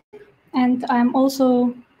Fastix, and I'm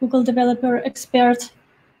also Google developer expert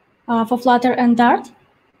for Flutter and Dart.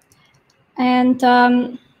 And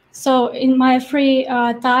so in my free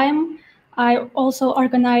time, I also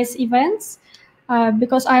organize events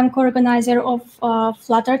because I'm co-organizer of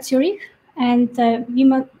Flutter Zurich and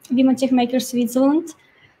Women Tech Makers Switzerland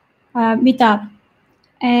Meetup.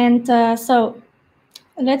 And so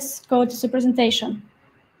let's go to the presentation.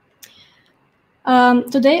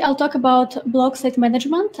 Today I'll talk about BLoC state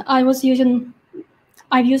management. I've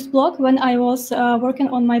used BLoC when I was working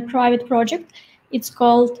on my private project. It's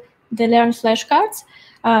called the Learn flashcards.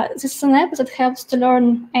 This is an app that helps to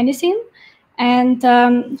learn anything. And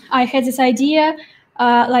I had this idea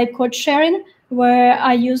like code sharing, where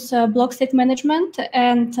I use BLoC state management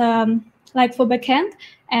and like for backend,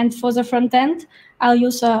 and for the front end, I'll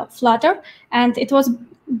use Flutter. And it was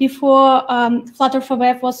before Flutter for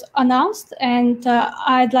Web was announced, and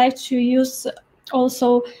I'd like to use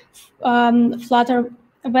also Flutter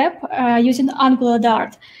Web using Angular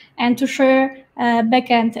Dart and to share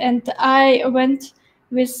backend. And I went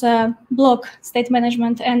with BLoC state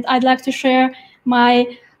management, and I'd like to share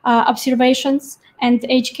my observations and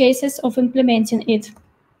edge cases of implementing it.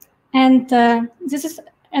 And this is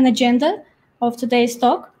an agenda of today's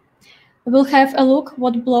talk. We'll have a look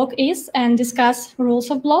what BLoC is and discuss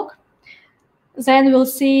rules of BLoC. Then we'll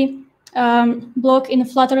see BLoC in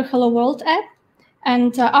Flutter Hello World app.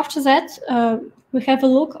 And after that, we have a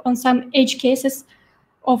look on some edge cases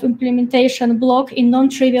of implementation BLoC in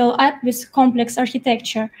non-trivial app with complex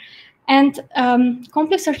architecture. And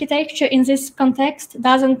complex architecture in this context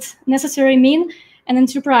doesn't necessarily mean an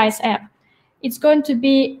enterprise app. It's going to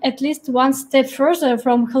be at least one step further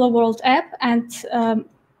from Hello World app and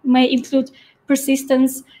may include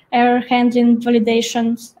persistence, error handling,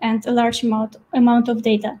 validations, and a large amount of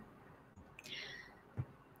data.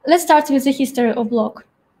 Let's start with the history of BLoC.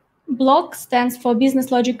 BLoC stands for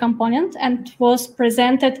Business Logic Component and was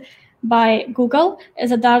presented by Google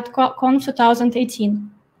as a DartConf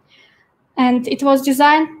 2018. And it was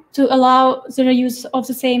designed to allow the reuse of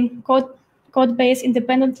the same code base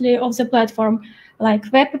independently of the platform,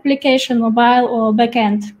 like web application, mobile, or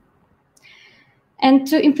backend. And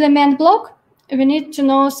to implement BLoC, we need to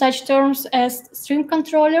know such terms as stream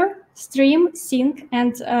controller, stream, sync,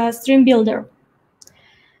 and stream builder.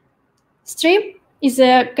 Stream is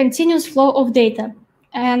a continuous flow of data,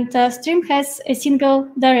 and stream has a single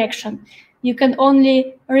direction. You can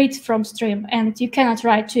only read from stream, and you cannot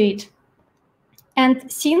write to it.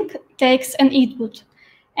 And sync takes an input,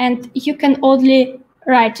 and you can only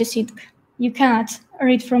write to sync. You cannot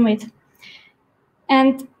read from it.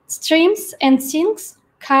 And streams and syncs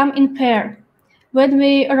come in pair. When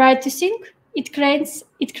we write to sync, it creates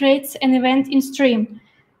an event in stream.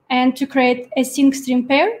 And to create a sync stream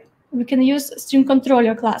pair, we can use stream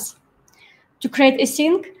controller class. To create a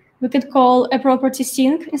sync, we could call a property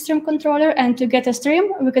sync in stream controller, and to get a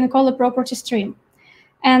stream, we can call a property stream.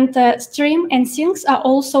 And stream and syncs are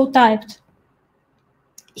also typed.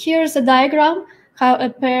 Here's a diagram how a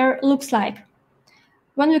pair looks like.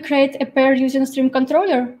 When we create a pair using stream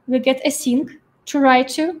controller, we get a sync to write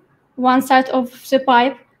to, one side of the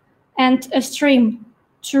pipe, and a stream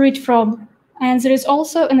to read from. And there is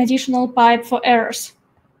also an additional pipe for errors.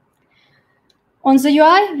 On the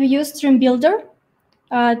UI, we use Stream Builder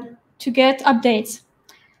to get updates.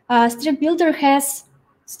 Stream Builder has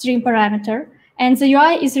stream parameter, and the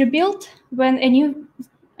UI is rebuilt when a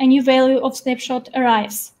new value of snapshot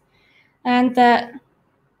arrives. And the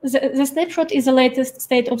snapshot is the latest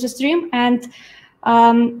state of the stream, and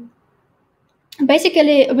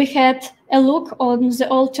basically, we had a look on the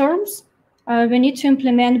old terms we need to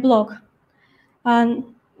implement BLoC.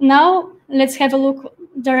 Now, let's have a look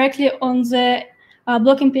directly on the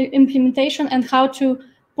BLoC implementation and how to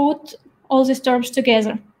put all these terms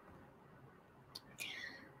together.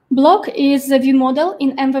 BLoC is the view model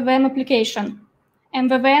in MVVM application.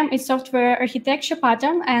 MVVM is software architecture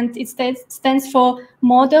pattern, and it stands for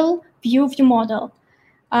Model View Model.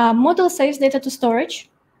 Model saves data to storage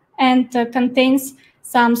and contains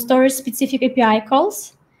some storage-specific API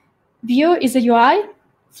calls. View is a UI,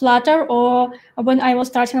 Flutter, or when I was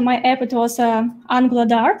starting my app, it was Angular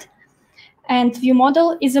Dart. And view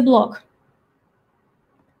model is a BLoC.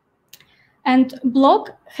 And BLoC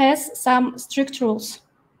has some strict rules.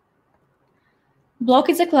 BLoC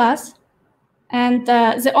is a class, and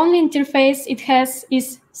the only interface it has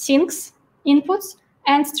is sinks, inputs,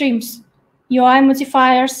 and streams, UI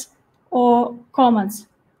modifiers, or commands.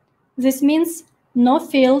 This means no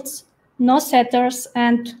fields, no setters,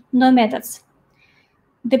 and no methods.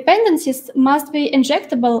 Dependencies must be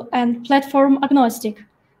injectable and platform agnostic.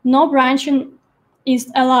 No branching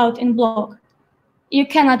is allowed in BLoC. You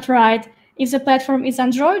cannot write, if the platform is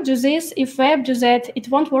Android, do this, if web, do that. It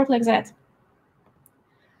won't work like that.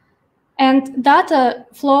 And data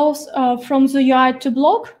flows from the UI to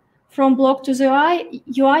BLoC, from BLoC to the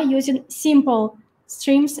UI using simple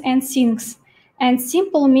streams and sinks. And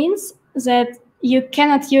simple means that you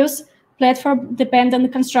cannot use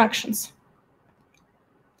platform-dependent constructions.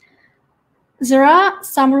 There are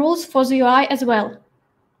some rules for the UI as well.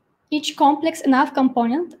 Each complex enough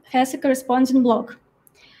component has a corresponding BLoC.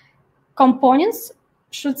 Components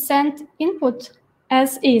should send input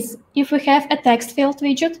as is. If we have a text field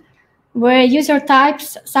widget where a user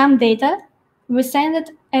types some data, we send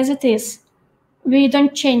it as it is. We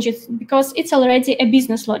don't change it because it's already a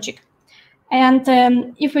business logic.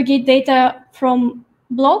 And if we get data from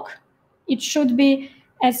BLoC, it should be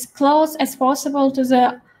as close as possible to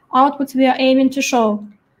the output we are aiming to show.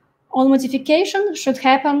 All modification should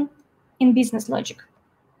happen in business logic.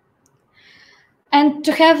 And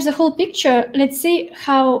to have the whole picture, let's see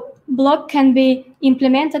how BLoC can be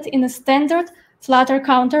implemented in a standard Flutter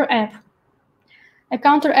counter app. A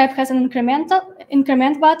counter app has an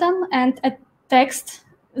increment button and a text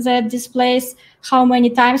that displays how many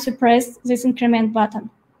times we pressed this increment button.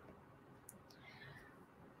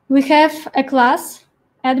 We have a class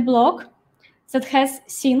add BLoC that has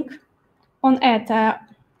sync on add,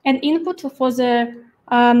 an input for the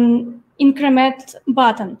increment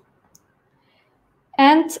button,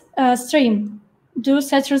 and stream, do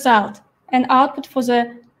set result, an output for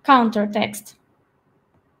the counter text.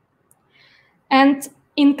 And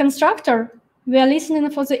in constructor, we are listening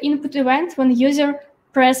for the input event when user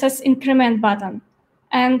presses increment button.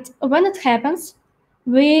 And when it happens,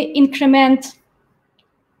 we increment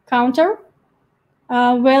counter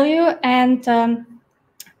value and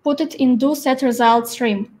put it in do set result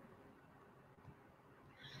stream.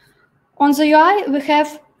 On the UI, we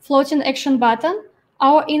have floating action button,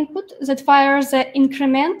 our input that fires the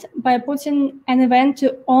increment by putting an event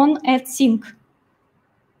to on at sync.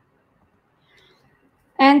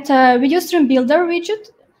 And we use stream builder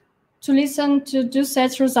widget to listen to do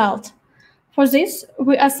set result. For this,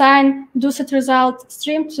 we assign do set result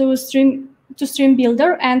stream to stream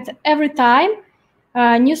builder, and every time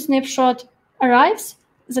a new snapshot arrives,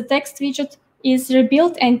 the text widget is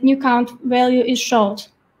rebuilt and new count value is showed.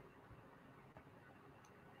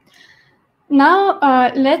 Now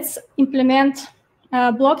let's implement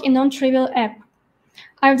BLoC in non-trivial app.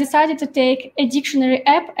 I've decided to take a dictionary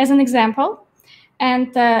app as an example,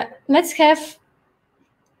 and let's have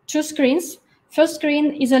two screens. First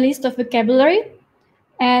screen is a list of vocabulary,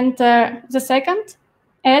 and the second,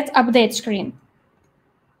 add update screen.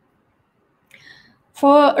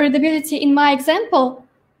 For readability in my example,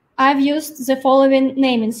 I've used the following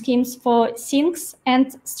naming schemes for sinks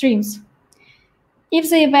and streams. If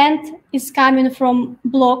the event is coming from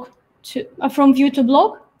BLoC from view to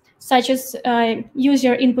BLoC, such as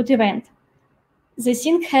user input event, the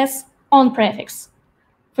sink has on prefix.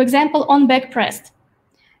 For example, on back pressed.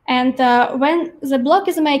 And when the BLoC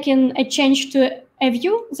is making a change to a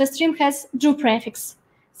view, the stream has do prefix,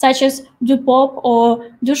 such as do pop or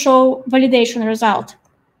do show validation result.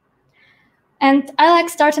 And I like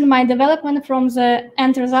starting my development from the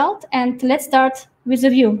end result, and let's start with the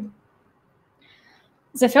view.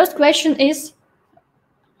 The first question is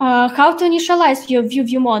how to initialize your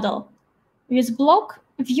view model. With BLoC,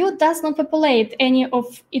 view does not populate any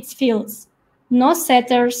of its fields, no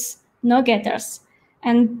setters, no getters.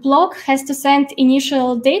 And BLoC has to send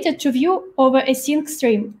initial data to view over a sync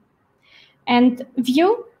stream. And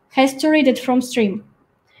view has to read it from stream.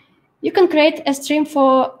 You can create a stream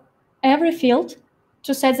for every field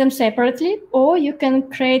to set them separately, or you can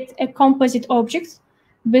create a composite object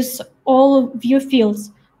with all view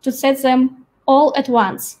fields to set them all at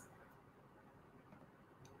once.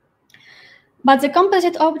 But the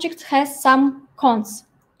composite object has some cons.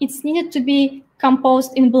 It's needed to be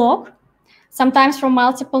composed in BLoC, sometimes from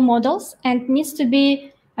multiple models, and needs to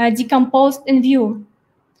be decomposed in view.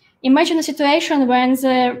 Imagine a situation when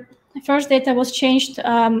the first data was changed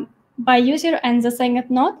by user and the second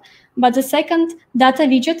not, but the second data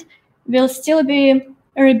widget will still be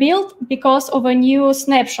rebuilt because of a new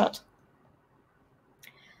snapshot.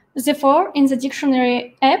 Therefore, in the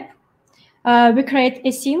dictionary app, we create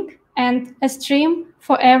a sync and a stream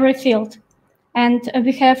for every field. And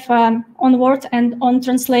we have on-word and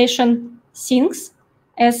on-translation syncs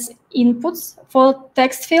as inputs for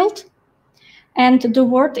text field, and do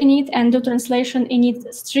word init and do translation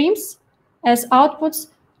init streams as outputs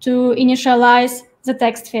to initialize the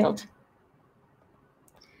text field.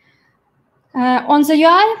 On the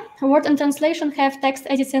UI, word and translation have text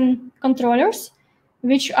editing controllers,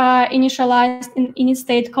 which are initialized in init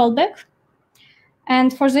state callback.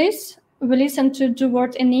 And for this, we listen to do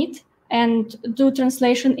word init and do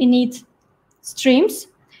translation init streams.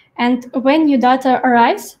 And when new data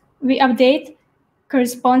arrives, we update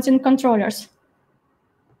corresponding controllers.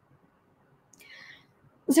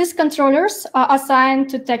 These controllers are assigned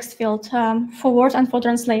to text field for word and for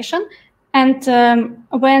translation. And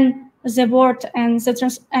when the word and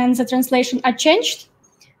the translation are changed,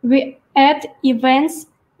 we add events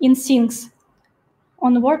in syncs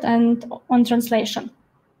on word and on translation.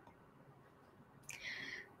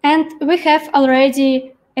 And we have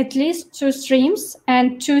already at least 2 streams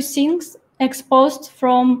and 2 syncs exposed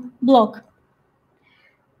from BLoC.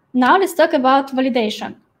 Now let's talk about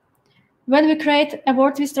validation. When we create a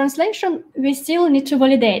word with translation, we still need to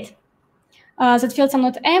validate that fields are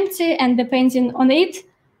not empty, and depending on it,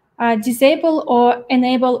 disable or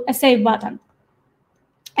enable a save button.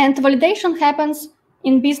 And validation happens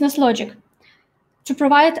in business logic. To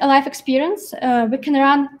provide a live experience, we can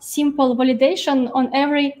run simple validation on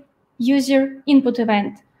every user input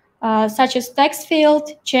event, such as text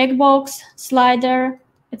field, checkbox, slider,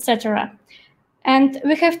 etc. And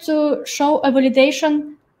we have to show a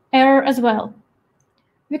validation error as well.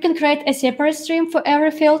 We can create a separate stream for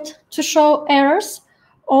every field to show errors,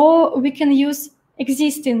 or we can use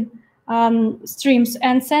existing streams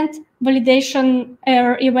and send validation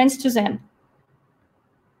error events to them.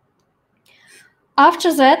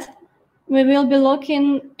 After that, we will be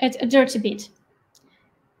looking at a dirty bit.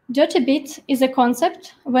 Dirty bit is a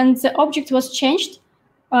concept when the object was changed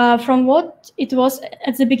from what it was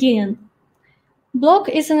at the beginning. BLoC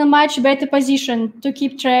is in a much better position to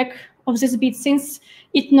keep track of this bit, since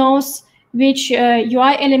it knows which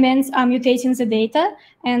UI elements are mutating the data,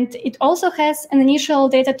 and it also has an initial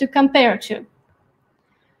data to compare to.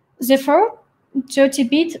 Therefore, dirty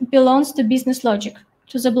bit belongs to business logic,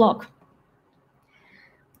 to the BLoC.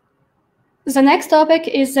 The next topic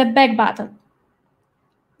is the back button.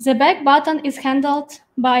 The back button is handled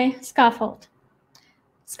by Scaffold.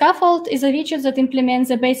 Scaffold is a widget that implements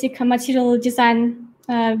the basic material design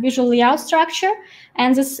visual layout structure,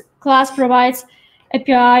 and this class provides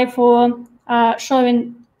API for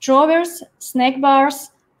showing drawers, snack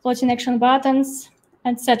bars, floating action buttons,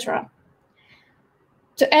 etc.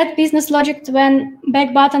 To add business logic when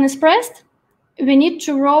back button is pressed, we need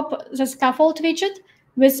to rope the Scaffold widget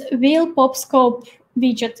with will pop scope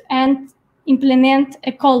widget and implement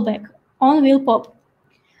a callback on will pop.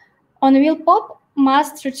 On will pop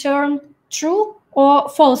must return true or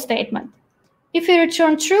false statement. If we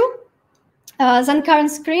return true, then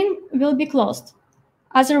current screen will be closed,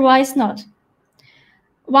 otherwise not.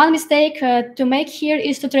 One mistake to make here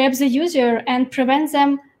is to trap the user and prevent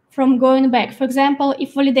them from going back. For example,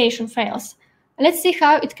 if validation fails. Let's see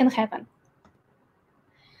how it can happen.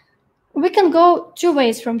 We can go 2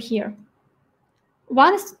 ways from here.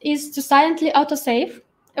 One is to silently autosave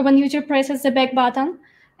when user presses the back button,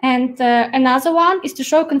 and another one is to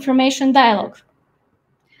show confirmation dialog.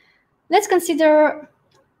 Let's consider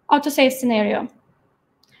autosave scenario.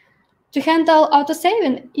 To handle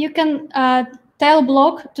autosaving, you can tell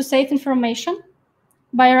BLoC to save information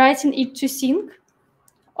by writing it to sync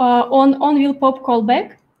on will pop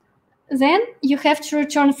callback. Then you have to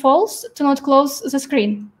return false to not close the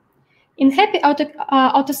screen. In happy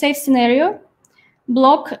autosave scenario,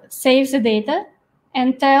 BLoC saves the data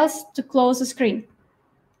and tells to close the screen.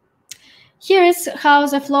 Here is how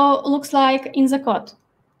the flow looks like in the code.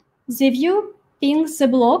 The view pings the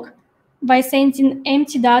BLoC by sending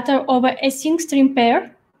empty data over a sync stream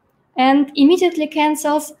pair and immediately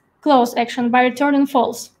cancels close action by returning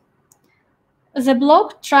false. The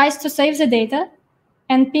BLoC tries to save the data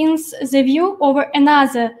and pings the view over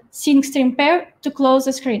another sync stream pair to close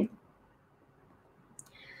the screen.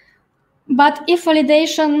 But if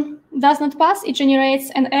validation does not pass, it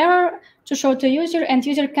generates an error to show to user, and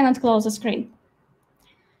user cannot close the screen.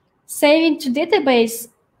 Saving to database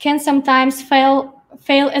can sometimes fail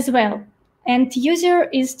as well, and user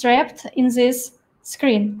is trapped in this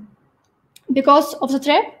screen. Because of the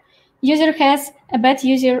trap, user has a bad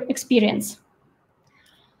user experience.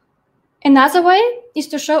 Another way is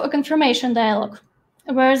to show a confirmation dialog,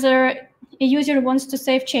 where a user wants to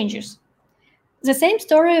save changes. The same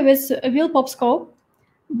story with will pop scope,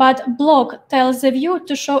 but BLoC tells the view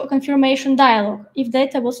to show a confirmation dialog if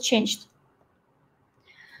data was changed.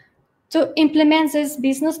 To implement this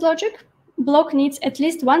business logic, BLoC needs at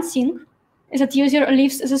least one sync that user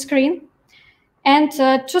leaves the screen, and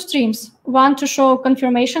two streams, one to show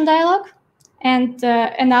confirmation dialog and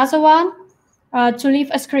another one to leave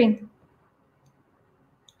a screen.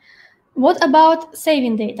 What about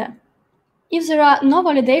saving data? If there are no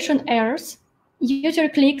validation errors, user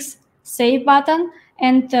clicks Save button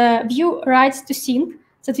and view writes to sync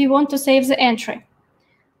that we want to save the entry.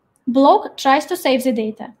 BLoC tries to save the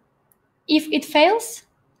data. If it fails,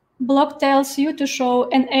 BLoC tells you to show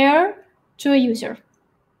an error to a user.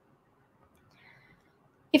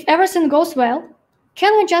 If everything goes well,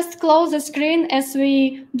 can we just close the screen as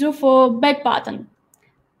we do for back button?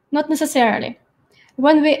 Not necessarily.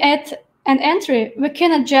 When we add an entry, we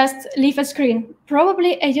cannot just leave a screen.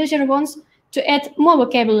 Probably a user wants to add more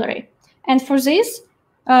vocabulary. And for this,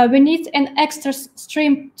 we need an extra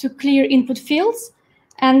stream to clear input fields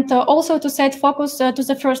and also to set focus to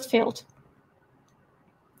the first field.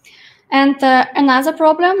 And another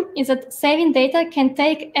problem is that saving data can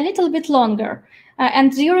take a little bit longer.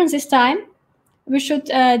 And during this time, we should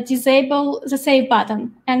disable the save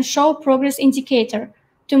button and show progress indicator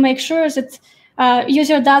to make sure that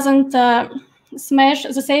user doesn't smash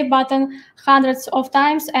the save button hundreds of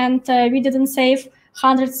times and we didn't save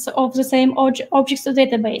hundreds of the same objects to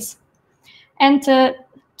database. And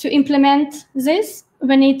to implement this,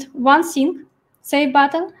 we need one sync, save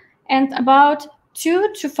button, and about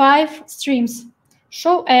 2 to 5 streams.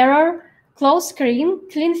 Show error, close screen,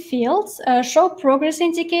 clean fields, show progress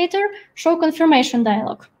indicator, show confirmation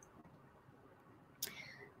dialog.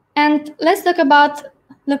 And let's talk about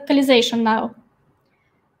localization now.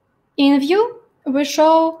 In Vue, we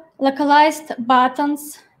show localized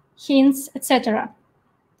buttons, hints, etc.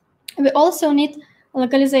 We also need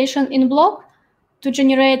localization in BLoC to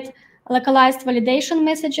generate localized validation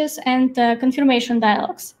messages and confirmation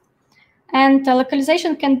dialogues. And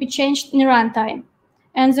localization can be changed in runtime.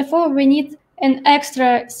 And therefore, we need an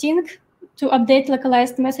extra sync to update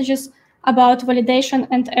localized messages about validation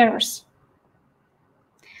and errors.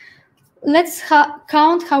 Let's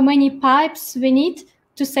count how many pipes we need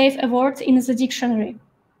to save a word in the dictionary.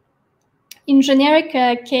 In generic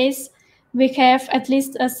case, we have at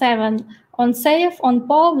least 7. On save, on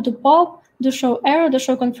pop, do show error, do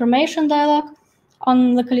show confirmation dialog.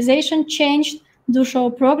 On localization changed, do show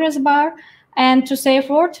progress bar. And to save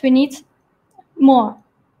word, we need more.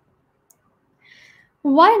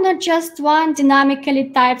 Why not just one dynamically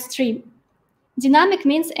typed stream? Dynamic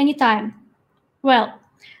means anytime. Well,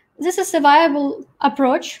 this is a viable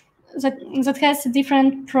approach that has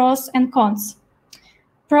different pros and cons.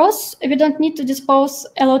 Pros, we don't need to dispose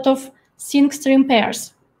a lot of sync stream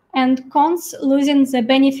pairs. And cons, losing the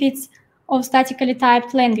benefits of statically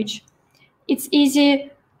typed language. It's easy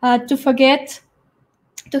to forget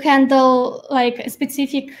to handle like a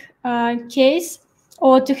specific case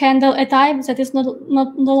or to handle a type that is no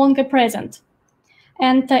longer present.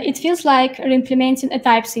 And it feels like re-implementing a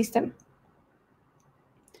type system.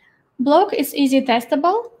 BLoC is easy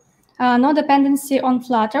testable, no dependency on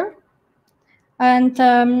Flutter, and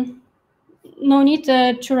no need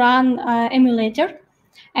to run emulator.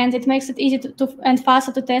 And it makes it easy and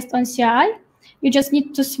faster to test on CI. You just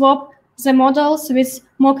need to swap the models with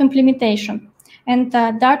mock implementation. And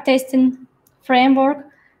Dart testing framework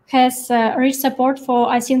has rich support for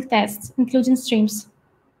async tests, including streams.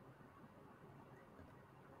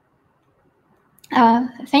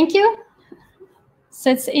 Thank you.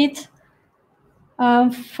 That's it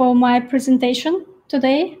for my presentation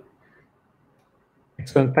today.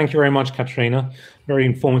 Excellent. Thank you very much, Katarina. Very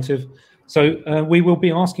informative. So we will be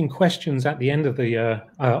asking questions at the end of the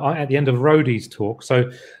Rody's talk. So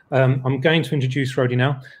I'm going to introduce Rody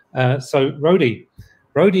now. So Rody,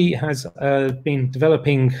 Rody has been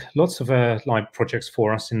developing lots of live projects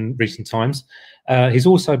for us in recent times. He's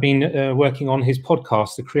also been working on his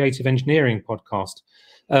podcast, the Creative Engineering Podcast.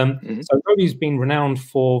 So Rody's been renowned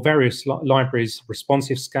for various libraries: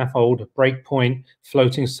 Responsive Scaffold, Breakpoint,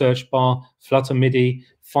 Floating Search Bar, Flutter MIDI,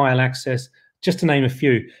 File Access, just to name a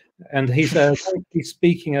few. And he's going to be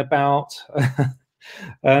speaking about,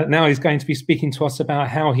 now he's going to be speaking to us about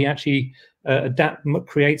how he actually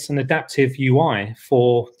creates an adaptive UI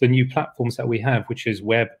for the new platforms that we have, which is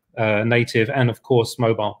web, native, and of course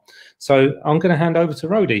mobile. So I'm going to hand over to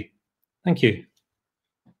Rody. Thank you.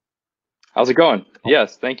 How's it going?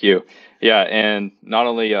 Yes, thank you. Yeah, and not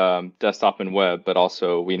only desktop and web, but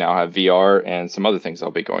also we now have VR and some other things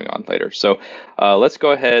that'll be going on later. So let's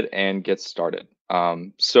go ahead and get started. What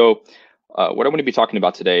I'm going to be talking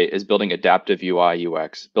about today is building adaptive UI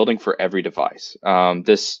UX, building for every device. When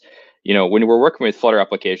we're working with Flutter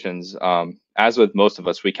applications, as with most of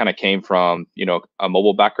us, we kind of came from, a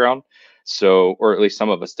mobile background. So, or at least some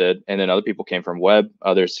of us did. And then other people came from web,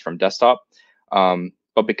 others from desktop.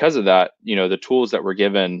 But because of that, the tools that we're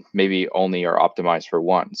given maybe only are optimized for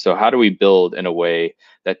one. So how do we build in a way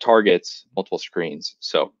that targets multiple screens?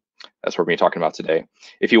 So that's what we're going to be talking about today.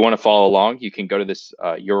 If you want to follow along, you can go to this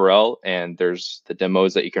URL, and there's the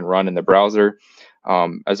demos that you can run in the browser,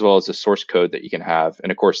 as well as the source code that you can have.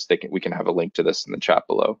 And of course, we can have a link to this in the chat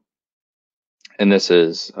below. And this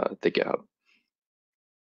is the GitHub.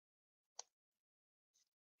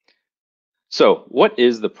 So what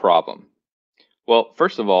is the problem? Well,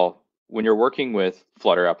 first of all, when you're working with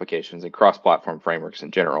Flutter applications and cross-platform frameworks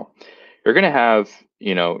in general, you're going to have,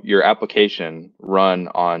 your application run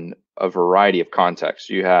on a variety of contexts.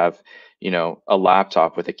 You have, a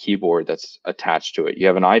laptop with a keyboard that's attached to it. You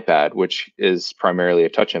have an iPad, which is primarily a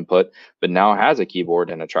touch input, but now has a keyboard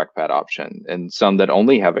and a trackpad option, and some that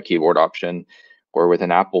only have a keyboard option. Or with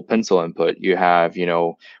an Apple Pencil input, you have,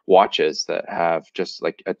 watches that have just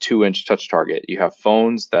like a 2-inch touch target. You have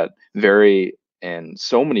phones that vary in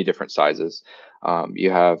so many different sizes.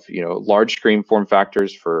 You have, large screen form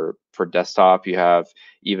factors for desktop. You have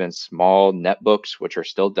even small netbooks, which are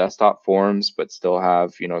still desktop forms, but still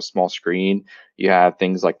have, a small screen. You have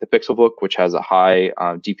things like the Pixelbook, which has a high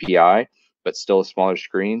DPI, but still a smaller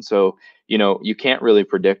screen. So, you can't really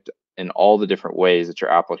predict in all the different ways that your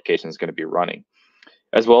application is going to be running.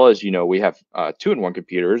 As well as, we have 2-in-1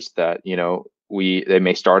 computers that, they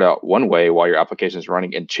may start out one way while your application is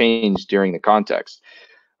running and change during the context.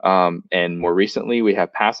 And more recently, we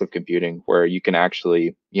have passive computing, where you can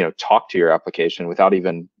actually, talk to your application without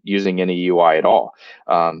even using any UI at all,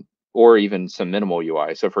 or even some minimal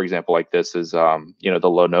UI. So for example, like this is, the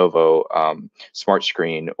Lenovo smart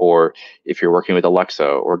screen, or if you're working with Alexa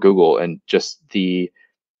or Google, and just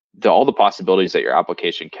all the possibilities that your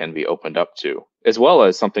application can be opened up to, as well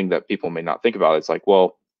as something that people may not think about. It's like,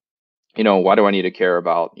 well, why do I need to care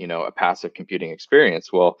about, a passive computing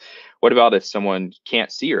experience? Well, what about if someone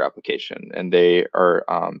can't see your application and they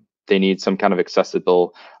need some kind of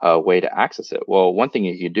accessible way to access it? Well, one thing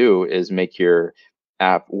you can do is make your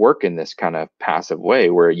app work in this kind of passive way,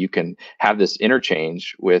 where you can have this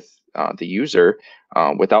interchange with the user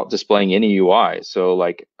without displaying any UI. So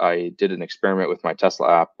like I did an experiment with my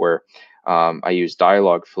Tesla app where I used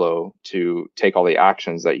Dialogflow to take all the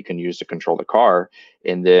actions that you can use to control the car,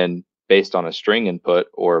 and then based on a string input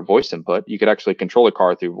or a voice input, you could actually control the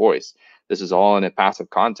car through voice. This is all in a passive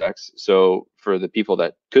context. So for the people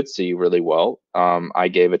that could see really well, I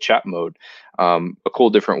gave a chat mode, a cool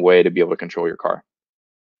different way to be able to control your car.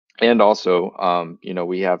 And also,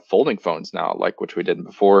 we have folding phones now, like which we didn't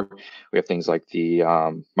before. We have things like the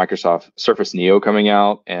Microsoft Surface Neo coming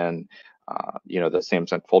out, and the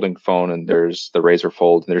Samsung folding phone, and there's the Razer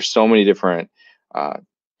Fold. And there's so many different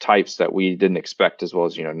types that we didn't expect, as well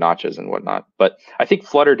as notches and whatnot. But I think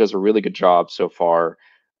Flutter does a really good job so far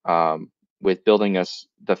with building us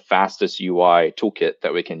the fastest UI toolkit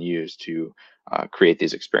that we can use to create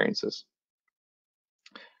these experiences.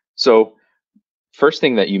 So first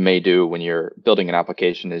thing that you may do when you're building an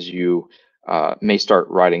application is you may start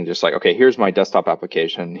writing just like, okay, here's my desktop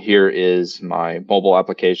application, here is my mobile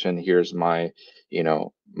application, here's my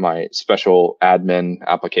my special admin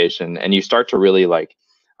application, and you start to really like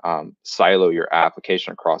silo your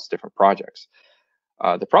application across different projects.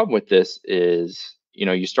 The problem with this is,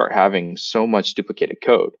 you start having so much duplicated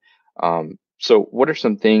code. So what are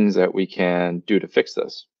some things that we can do to fix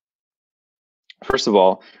this? First of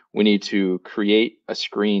all, we need to create a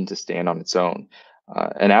screen to stand on its own.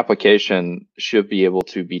 An application should be able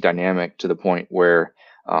to be dynamic to the point where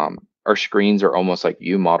our screens are almost like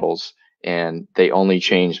view models, and they only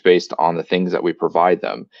change based on the things that we provide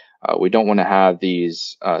them. We don't want to have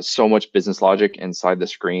these so much business logic inside the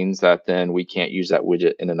screens that then we can't use that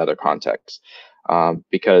widget in another context.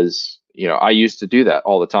 Because I used to do that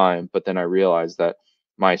all the time, but then I realized that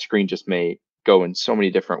my screen just may go in so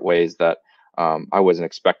many different ways that I wasn't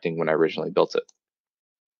expecting when I originally built it.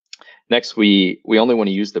 Next, we only want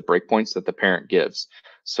to use the breakpoints that the parent gives.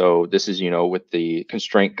 So this is, with the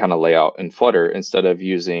constraint kind of layout in Flutter, instead of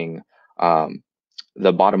using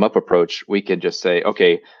the bottom-up approach, we could just say,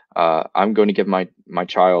 okay, I'm going to give my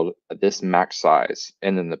child this max size,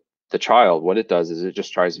 and then the child, what it does is it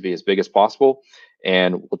just tries to be as big as possible,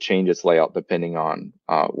 and will change its layout depending on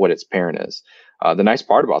what its parent is. The nice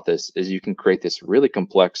part about this is you can create this really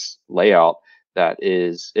complex layout that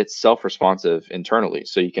it's self-responsive internally.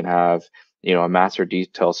 So you can have a master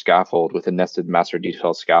detail scaffold with a nested master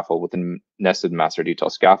detail scaffold with a nested master detail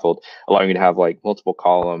scaffold, allowing you to have like multiple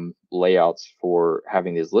column layouts for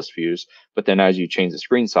having these list views. But then as you change the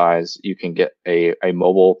screen size, you can get a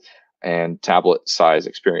mobile and tablet size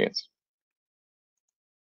experience.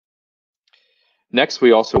 Next,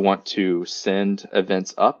 we also want to send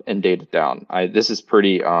events up and data down. This is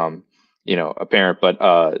pretty apparent,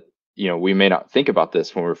 but we may not think about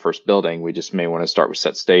this when we're first building. We just may want to start with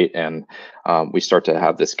set state, and we start to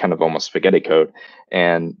have this kind of almost spaghetti code.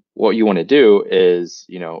 And what you want to do is,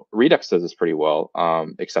 Redux does this pretty well,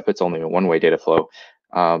 except it's only a one-way data flow.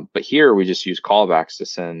 But here we just use callbacks to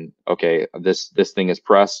send, okay, this thing is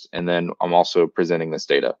pressed, and then I'm also presenting this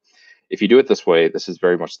data. If you do it this way, this is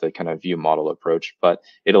very much the kind of view model approach, but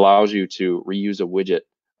it allows you to reuse a widget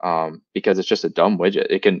because it's just a dumb widget.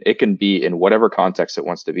 It can be in whatever context it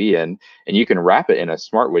wants to be in, and you can wrap it in a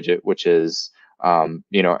smart widget, which is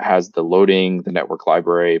has the loading, the network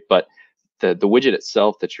library, but the widget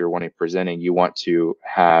itself that you're wanting presenting, you want to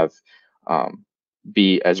have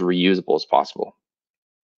be as reusable as possible.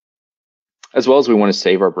 As well as we want to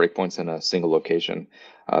save our breakpoints in a single location.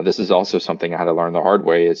 This is also something I had to learn the hard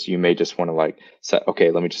way, is you may just want to set,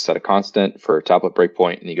 okay, let me just set a constant for a tablet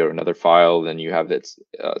breakpoint, and you go to another file, then you have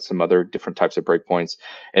some other different types of breakpoints,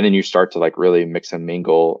 and then you start to really mix and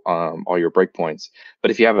mingle all your breakpoints.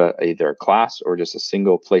 But if you have either a class or just a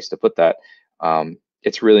single place to put that,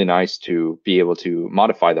 it's really nice to be able to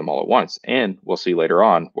modify them all at once. And we'll see later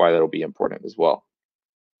on why that'll be important as well.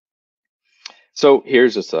 So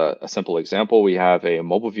here's just a simple example. We have a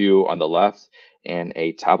mobile view on the left and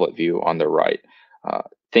a tablet view on the right.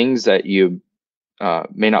 Things that you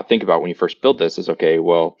may not think about when you first build this is, okay,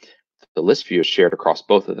 well, the list view is shared across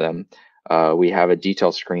both of them. We have a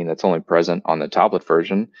detail screen that's only present on the tablet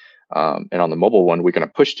version. And on the mobile one, we're going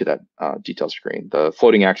to push to that detail screen. The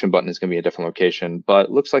floating action button is going to be a different location, but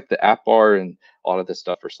it looks like the app bar and all of this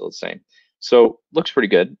stuff are still the same. So looks pretty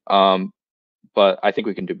good. But I think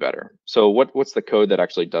we can do better. So what's the code that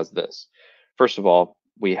actually does this? First of all,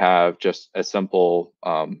 we have just a simple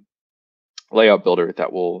layout builder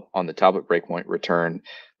that will, on the tablet breakpoint, return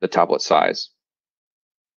the tablet size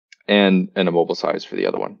and a mobile size for the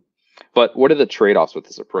other one. But what are the trade-offs with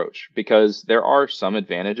this approach? Because there are some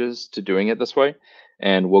advantages to doing it this way,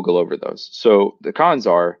 and we'll go over those. So the cons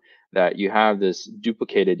are that you have this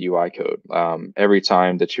duplicated UI code. Every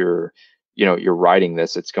time that you're writing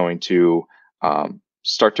this, it's going to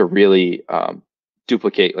start to really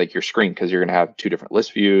duplicate your screen, because you're going to have two different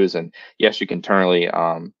list views. And yes, you can internally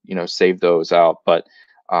save those out, but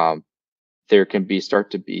there can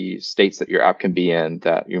start to be states that your app can be in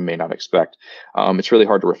that you may not expect. It's really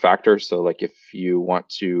hard to refactor. So if you want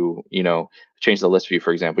to change the list view,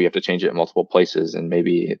 for example, you have to change it in multiple places, and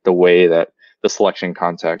maybe the way that the selection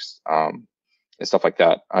context and stuff like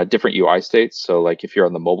that. Different UI states. So if you're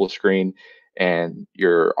on the mobile screen and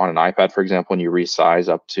you're on an iPad, for example, and you resize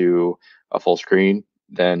up to a full screen,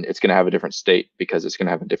 then it's going to have a different state because it's going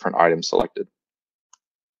to have a different item selected.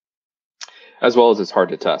 As well as it's hard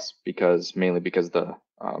to test mainly because of the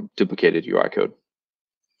duplicated UI code.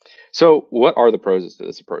 So what are the pros to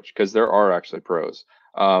this approach? Because there are actually pros.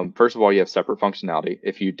 First of all, you have separate functionality.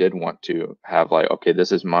 If you did want to have okay,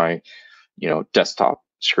 this is my desktop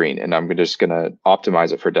screen, and I'm just going to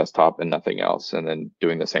optimize it for desktop and nothing else, and then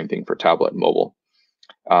doing the same thing for tablet and mobile.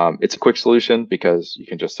 It's a quick solution because you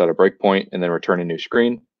can just set a breakpoint and then return a new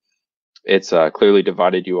screen. It's a clearly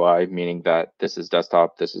divided UI, meaning that this is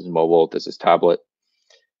desktop, this is mobile, this is tablet.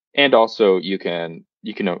 And also you can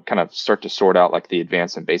kind of start to sort out the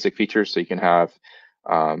advanced and basic features, so you can have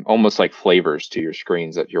almost like flavors to your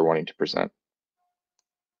screens that you're wanting to present.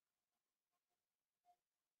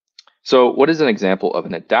 So what is an example of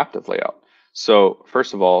an adaptive layout? So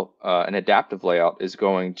first of all, an adaptive layout is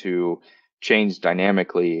going to change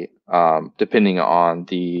dynamically depending on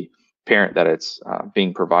the parent that it's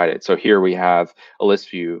being provided. So here we have a list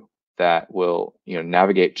view that will,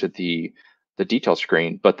 navigate to the detail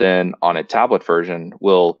screen, but then on a tablet version,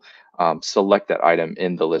 will select that item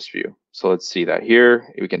in the list view. So let's see that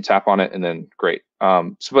here. We can tap on it and then great.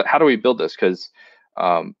 But how do we build this? Because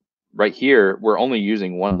right here, we're only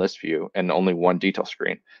using one list view and only one detail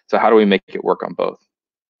screen. So how do we make it work on both?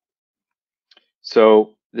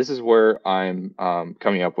 So this is where I'm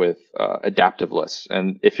coming up with adaptive lists.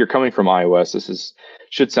 And if you're coming from iOS, this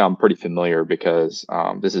should sound pretty familiar because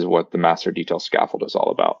this is what the master detail scaffold is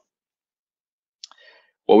all about.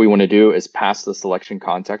 What we want to do is pass the selection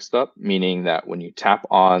context up, meaning that when you tap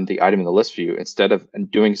on the item in the list view, instead of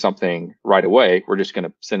doing something right away, we're just going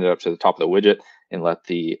to send it up to the top of the widget and let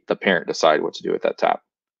the parent decide what to do with that tap.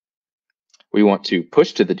 We want to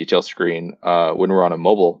push to the detail screen when we're on a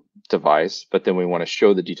mobile device, but then we want to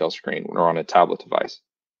show the detail screen when we're on a tablet device.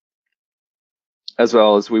 As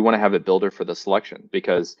well as we want to have a builder for the selection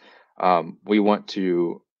because we want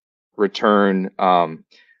to return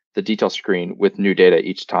the detail screen with new data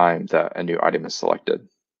each time that a new item is selected.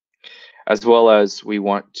 As well as we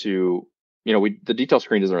want to, the detail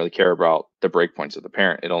screen doesn't really care about the breakpoints of the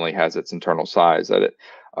parent. It only has its internal size that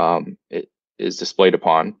it is displayed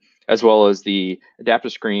upon. As well as the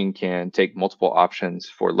adaptive screen can take multiple options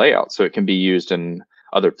for layout, so it can be used in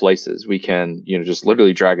other places. We can, just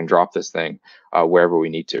literally drag and drop this thing wherever we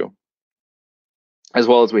need to. As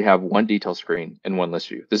well as we have one detail screen and one list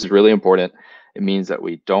view. This is really important. It means that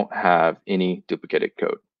we don't have any duplicated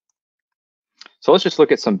code. So let's just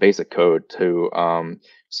look at some basic code to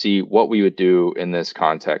see what we would do in this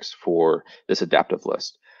context for this adaptive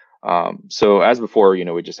list. So as before,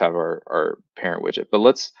 we just have our parent widget, but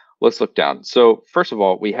let's look down. So first of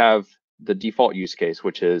all, we have the default use case,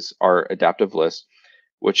 which is our adaptive list,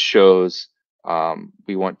 which shows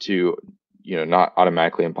we want to, not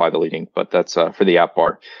automatically imply the leading, but that's for the app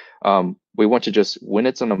bar. We want to just, when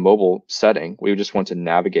it's in a mobile setting, we just want to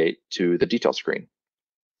navigate to the detail screen.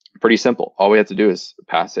 Pretty simple. All we have to do is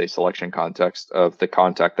pass a selection context of the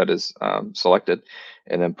contact that is selected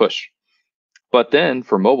and then push. But then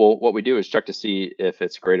for mobile, what we do is check to see if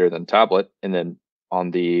it's greater than tablet. And then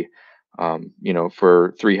on the,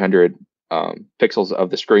 for 300 pixels of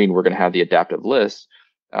the screen, we're going to have the adaptive list,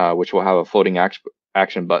 which will have a floating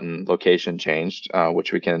action button location changed,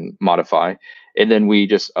 which we can modify. And then we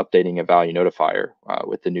just updating a value notifier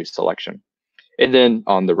with the new selection. And then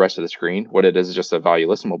on the rest of the screen, what it is just a value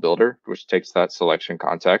listable builder, which takes that selection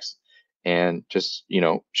context and just,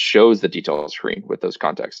 shows the detail screen with those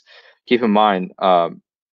contexts. Keep in mind, the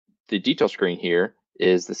detail screen here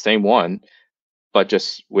is the same one, but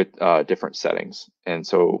just with different settings. And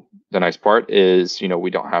so the nice part is, we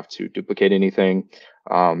don't have to duplicate anything.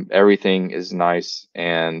 Everything is nice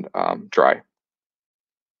and dry.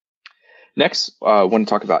 Next, I want to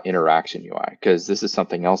talk about interaction UI, because this is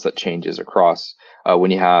something else that changes across when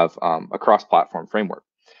you have a cross-platform framework.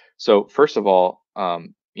 So first of all,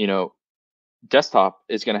 desktop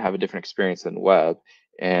is going to have a different experience than web,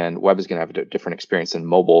 and web is going to have a different experience than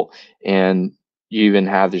mobile. And you even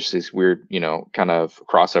have these weird, kind of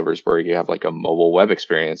crossovers where you have like a mobile web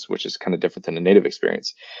experience, which is kind of different than a native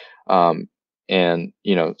experience. And,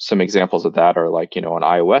 some examples of that are like, on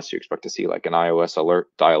iOS, you expect to see like an iOS alert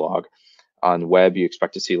dialog. On web, you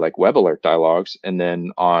expect to see like web alert dialogues. And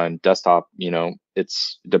then on desktop,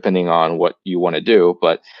 it's depending on what you want to do.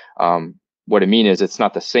 But what I mean is it's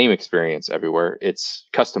not the same experience everywhere. It's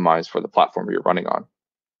customized for the platform you're running on.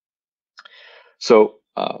 So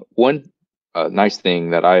one nice thing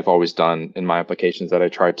that I've always done in my applications that I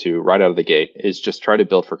try to right out of the gate is just try to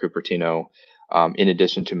build for Cupertino in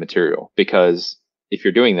addition to Material. Because if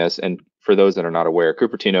you're doing this, and for those that are not aware,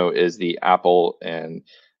 Cupertino is the Apple and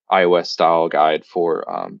iOS style guide for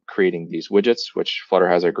creating these widgets, which Flutter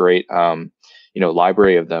has a great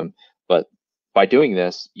library of them. But by doing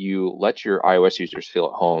this, you let your iOS users feel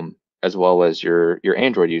at home as well as your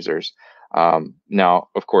Android users. Now,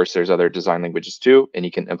 of course, there's other design languages too, and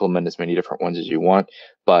you can implement as many different ones as you want.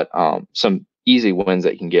 But some easy wins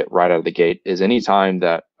that you can get right out of the gate is anytime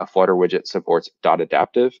that a Flutter widget supports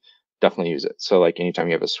 .adaptive, definitely use it. So like anytime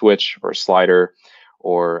you have a switch or a slider,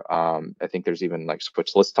 or I think there's even like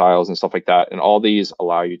switch list tiles and stuff like that. And all these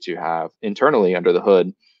allow you to have internally under the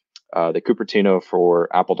hood, the Cupertino for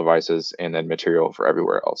Apple devices and then Material for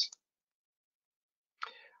everywhere else.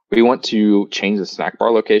 We want to change the snack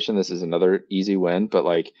bar location. This is another easy win, but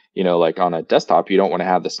like on a desktop, you don't want to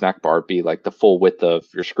have the snack bar be like the full width of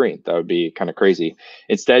your screen. That would be kind of crazy.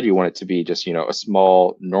 Instead, you want it to be just, a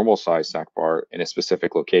small normal size snack bar in a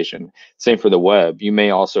specific location. Same for the web. You may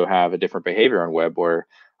also have a different behavior on web where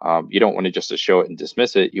you don't want to just to show it and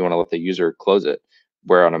dismiss it. You want to let the user close it.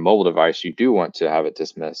 where on a mobile device, you do want to have it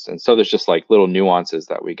dismissed. And so there's just like little nuances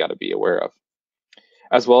that we got to be aware of.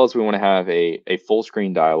 As well as we want to have a full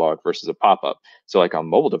screen dialog versus a pop-up. So like on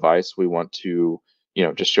mobile device, we want to,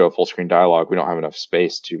 just show a full screen dialog. We don't have enough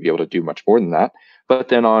space to be able to do much more than that. But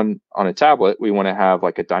then on a tablet, we want to have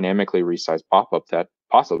like a dynamically resized pop-up that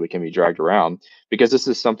possibly can be dragged around, because this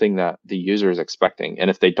is something that the user is expecting. And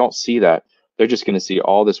if they don't see that, they're just going to see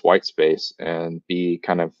all this white space and be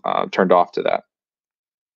kind of turned off to that.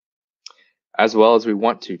 As well as we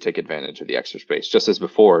want to take advantage of the extra space, just as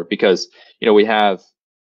before, because we have,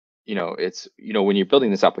 it's when you're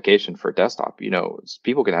building this application for desktop,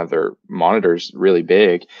 people can have their monitors really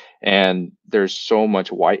big, and there's so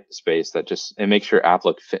much white space that it makes your app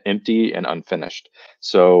look empty and unfinished.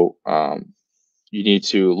 So you need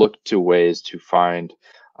to look to ways to find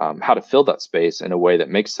how to fill that space in a way that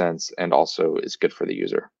makes sense and also is good for the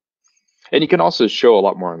user. And you can also show a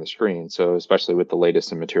lot more on the screen. So especially with the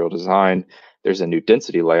latest in material design, there's a new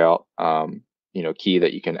density layout key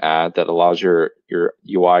that you can add that allows your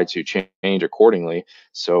UI to change accordingly.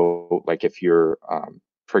 So like if you're,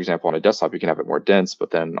 for example, on a desktop, you can have it more dense,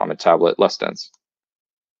 but then on a tablet, less dense.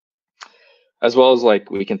 As well as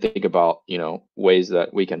like we can think about, ways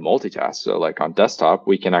that we can multitask. So like on desktop,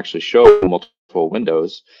 we can actually show multiple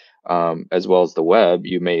windows, as well as the web.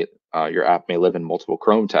 Your app may live in multiple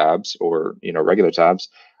Chrome tabs or regular tabs,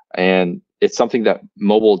 and it's something that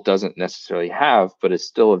mobile doesn't necessarily have, but it's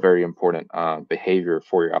still a very important behavior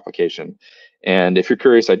for your application. And if you're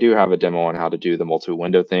curious, I do have a demo on how to do the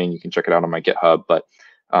multi-window thing. You can check it out on my GitHub, but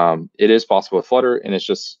it is possible with Flutter, and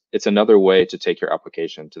it's another way to take your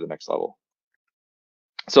application to the next level.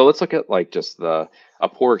 So let's look at like just a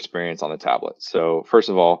poor experience on the tablet. So first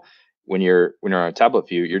of all, when you're on a tablet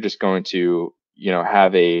view, you're just going to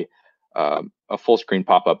have a full screen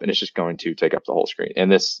pop up, and it's just going to take up the whole screen.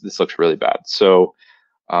 And this looks really bad. So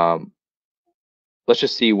let's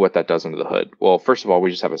just see what that does under the hood. Well, first of all,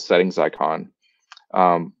 we just have a settings icon,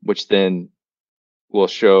 which then will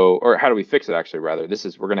show, or how do we fix it actually, rather?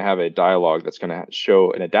 We're going to have a dialog that's going to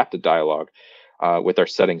show an adapted dialog with our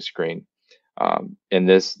settings screen. And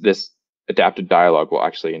this adapted dialog will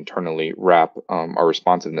actually internally wrap our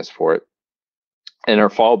responsiveness for it. And our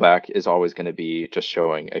fallback is always going to be just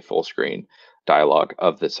showing a full screen dialog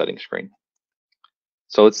of the settings screen.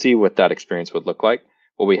 So let's see what that experience would look like.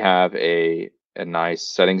 Well, we have a nice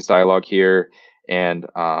settings dialog here. And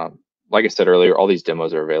like I said earlier, all these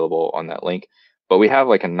demos are available on that link. But we have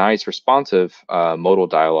like a nice responsive modal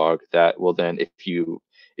dialog that will then, if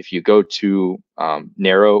you go too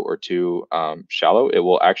narrow or too shallow, it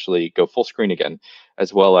will actually go full screen again,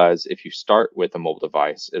 as well as if you start with a mobile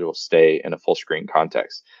device, it will stay in a full screen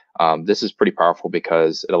context. This is pretty powerful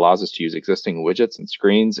because it allows us to use existing widgets and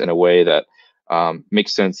screens in a way that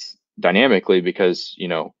makes sense dynamically, because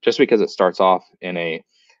just because it starts off in a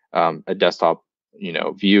desktop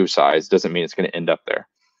view size doesn't mean it's going to end up there.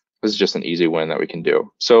 This is just an easy win that we can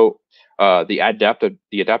do. So the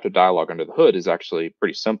adaptive dialog under the hood is actually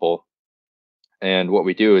pretty simple. And what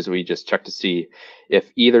we do is we just check to see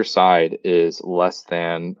if either side is less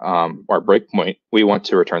than our breakpoint. We want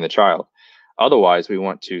to return the child. Otherwise, we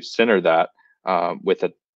want to center that with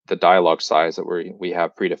the dialog size that we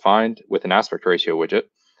have predefined with an aspect ratio widget,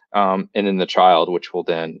 and then the child, which will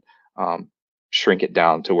then shrink it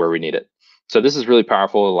down to where we need it. So this is really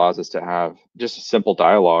powerful. It allows us to have just a simple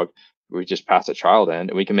dialogue. We just pass a child in,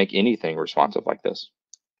 and we can make anything responsive like this.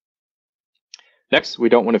 Next, we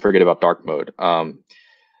don't want to forget about dark mode.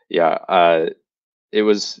 It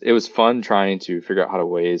was fun trying to figure out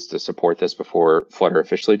ways to support this before Flutter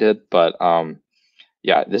officially did. But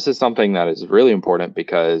yeah, this is something that is really important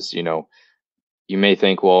because you may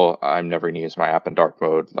think, well, I'm never going to use my app in dark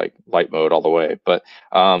mode, like light mode all the way. But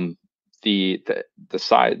the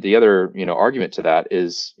other argument to that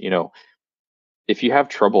is if you have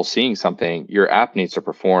trouble seeing something, your app needs to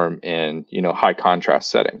perform in high contrast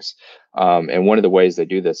settings. And one of the ways they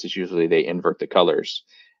do this is usually they invert the colors.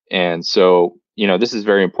 And so this is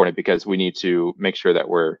very important because we need to make sure that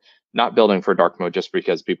we're not building for dark mode just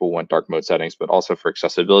because people want dark mode settings, but also for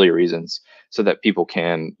accessibility reasons, so that people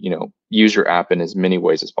can use your app in as many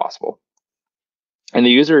ways as possible. And the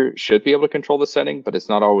user should be able to control the setting, but it's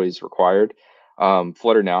not always required.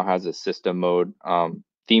 Flutter now has a system mode,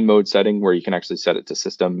 theme mode setting where you can actually set it to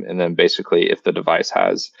system. And then basically if the device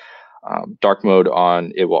has dark mode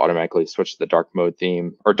on, it will automatically switch to the dark mode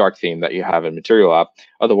theme or dark theme that you have in Material app.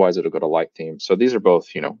 Otherwise, it'll go to light theme. So these are both,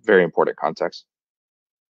 very important contexts.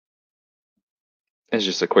 It's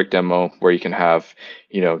just a quick demo where you can have,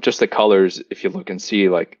 just the colors. If you look and see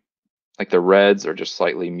like the reds are just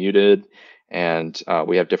slightly muted, and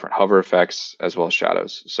we have different hover effects as well as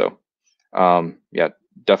shadows. So yeah,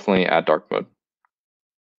 definitely add dark mode.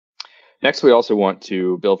 Next, we also want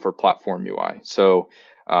to build for platform UI. So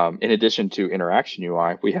in addition to interaction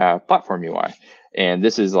UI, we have platform UI. And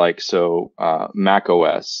this is like, so Mac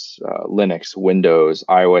OS, Linux, Windows,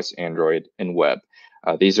 iOS, Android, and web.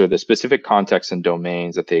 These are the specific contexts and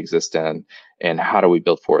domains that they exist in, and how do we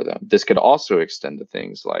build for them? This could also extend to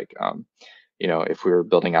things like, you know, if we were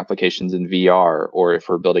building applications in VR, or if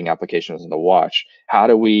we're building applications in the watch, how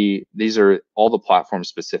do we, these are all the platform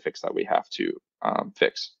specifics that we have to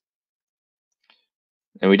fix.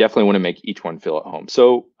 And we definitely want to make each one feel at home.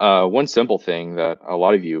 So one simple thing that a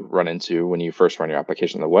lot of you run into when you first run your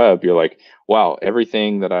application on the web, you're like, wow,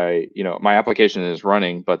 everything that you know, my application is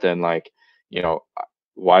running, but then like, you know,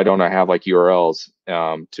 why don't I have like URLs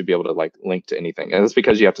to be able to like link to anything? And that's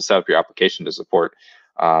because you have to set up your application to support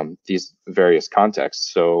these various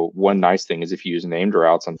contexts. So one nice thing is if you use named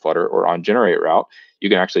routes on Flutter or on generate route, you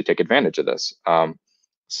can actually take advantage of this.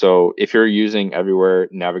 So if you're using everywhere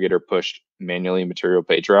navigator pushed manually material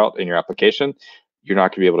page route in your application, you're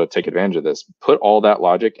not going to be able to take advantage of this. Put all that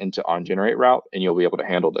logic into on generate route, and you'll be able to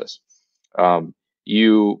handle this.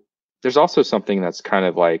 There's also something that's kind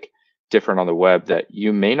of like different on the web, that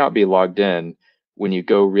you may not be logged in when you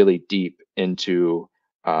go really deep into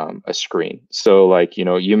a screen. So like, you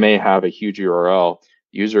know, you may have a huge URL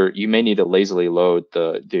user, you may need to lazily load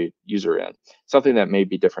the user in, something that may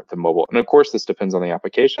be different than mobile. And of course, this depends on the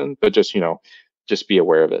application, but just, you know, just be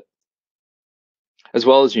aware of it. As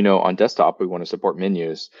well as, you know, on desktop, we want to support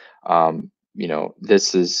menus. You know,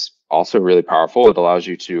 this is also really powerful. It allows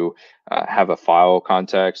you to have a file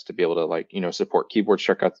context to be able to, like, you know, support keyboard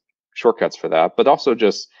shortcuts for that, but also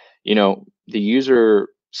just, you know, the user,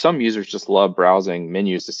 some users just love browsing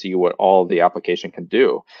menus to see what all the application can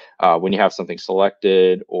do when you have something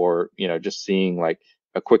selected, or, you know, just seeing like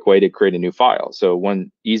a quick way to create a new file. So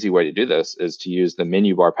one easy way to do this is to use the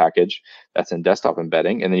menu bar package that's in desktop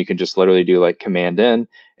embedding, and then you can just literally do like command in,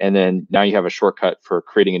 and then now you have a shortcut for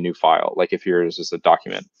creating a new file, like if yours is a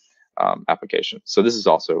document application. So this is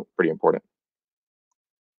also pretty important.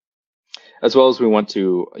 As well as we want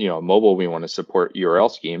to, you know, mobile, we want to support URL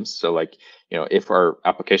schemes. So like, you know, if our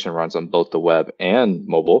application runs on both the web and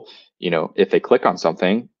mobile, you know, if they click on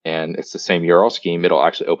something and it's the same URL scheme, it'll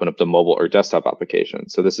actually open up the mobile or desktop application.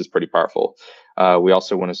 So this is pretty powerful. We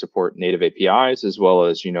also want to support native APIs, as well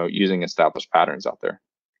as, you know, using established patterns out there.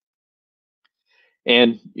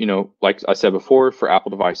 And, you know, like I said before, for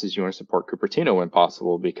Apple devices, you want to support Cupertino when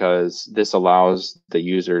possible, because this allows the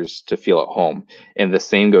users to feel at home. And the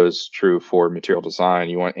same goes true for material design.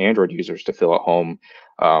 You want Android users to feel at home,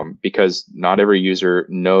 because not every user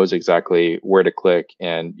knows exactly where to click.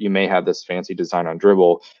 And you may have this fancy design on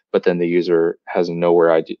Dribble, but then the user has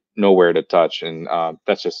nowhere to touch. And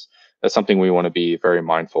that's something we want to be very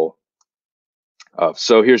mindful of.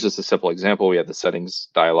 So here's just a simple example. We have the settings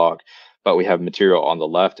dialog, but we have material on the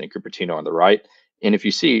left and Cupertino on the right. And if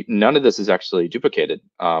you see, none of this is actually duplicated.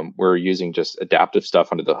 We're using just adaptive stuff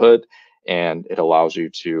under the hood, and it allows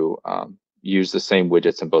you to use the same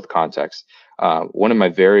widgets in both contexts. One of my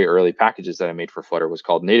very early packages that I made for Flutter was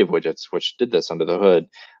called Native Widgets, which did this under the hood.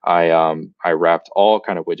 I wrapped all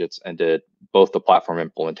kind of widgets and did both the platform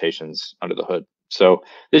implementations under the hood. So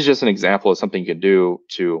this is just an example of something you can do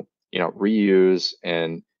to, you know, reuse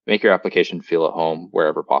and make your application feel at home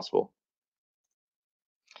wherever possible.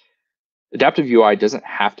 Adaptive UI doesn't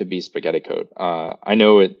have to be spaghetti code. I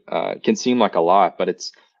know it can seem like a lot, but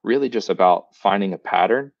it's really just about finding a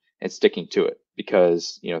pattern and sticking to it,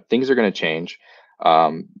 because, you know, things are going to change.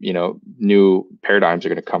 You know, new paradigms are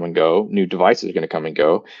going to come and go, new devices are going to come and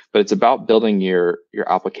go, but it's about building your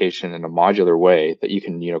application in a modular way that you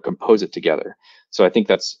can, you know, compose it together. So I think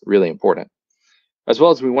that's really important. As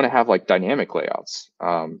well as we want to have like dynamic layouts.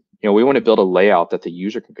 You know, we want to build a layout that the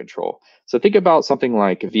user can control. So think about something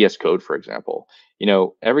like VS Code, for example. You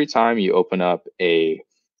know, every time you open up a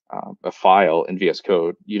file in VS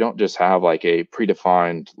Code, you don't just have like a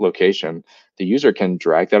predefined location. The user can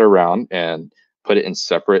drag that around and put it in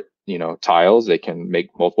separate, you know, tiles. They can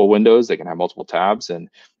make multiple windows. They can have multiple tabs, and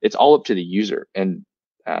it's all up to the user. And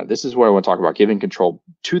this is where I want to talk about giving control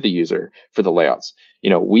to the user for the layouts. You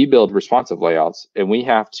know, we build responsive layouts, and we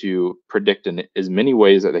have to predict in as many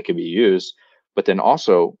ways that they can be used, but then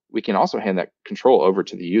also we can also hand that control over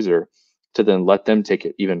to the user to then let them take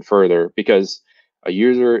it even further, because a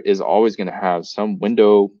user is always going to have some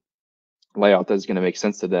window layout that's going to make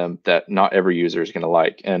sense to them that not every user is going to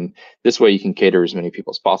like. And this way you can cater as many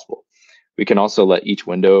people as possible. We can also let each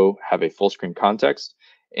window have a full screen context.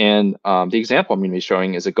 And the example I'm going to be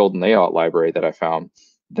showing is a golden layout library that I found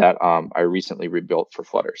that I recently rebuilt for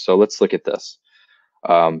Flutter. So let's look at this.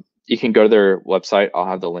 You can go to their website. I'll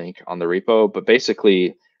have the link on the repo. But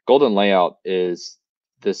basically, Golden Layout is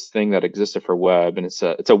this thing that existed for web, and it's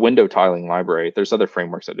a window tiling library. There's other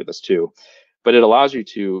frameworks that do this too, but it allows you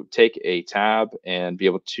to take a tab and be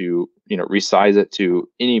able to resize it to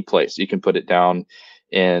any place. You can put it down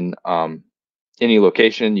in any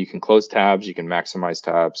location. You can close tabs. You can maximize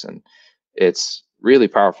tabs, and it's really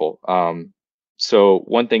powerful. So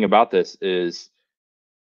one thing about this is,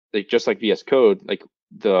 like, just like VS Code, like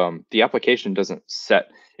the application doesn't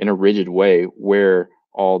set in a rigid way where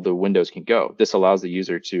all the windows can go. This allows the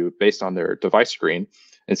user to, based on their device screen,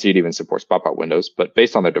 and see, it even supports pop-out windows, but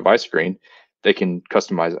based on their device screen, they can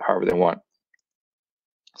customize it however they want.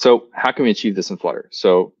 So how can we achieve this in Flutter?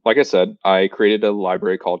 So like I said, I created a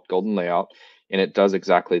library called Golden Layout, and it does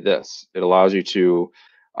exactly this. It allows you to,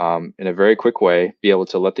 in a very quick way, be able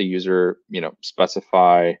to let the user,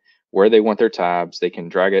 specify where they want their tabs. They can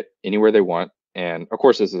drag it anywhere they want. And of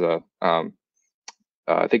course, this is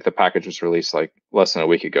I think the package was released like less than a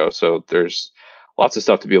week ago, so there's lots of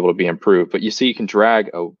stuff to be able to be improved. But you see, you can drag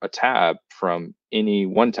a tab from any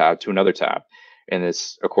one tab to another tab, and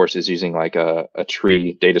this, of course, is using like a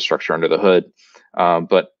tree data structure under the hood.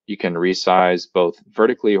 But you can resize both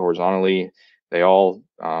vertically, horizontally. They all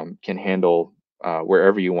can handle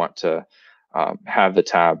wherever you want to have the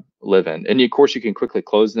tab live in. And of course, you can quickly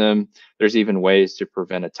close them. There's even ways to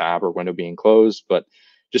prevent a tab or window being closed, but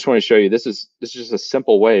just want to show you, this is just a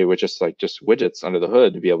simple way with just widgets under the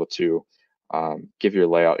hood to be able to give your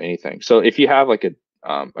layout anything. So if you have like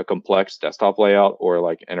a complex desktop layout or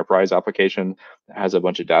like enterprise application that has a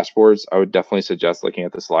bunch of dashboards, I would definitely suggest looking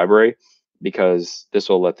at this library, because this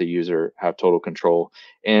will let the user have total control.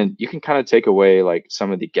 And you can kind of take away like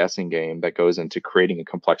some of the guessing game that goes into creating a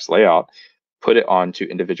complex layout, put it onto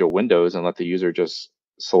individual windows, and let the user just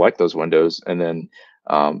select those windows. And then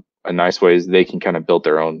a nice way is they can kind of build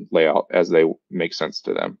their own layout as they make sense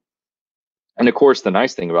to them. And of course, the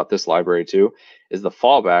nice thing about this library too is the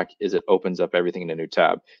fallback is it opens up everything in a new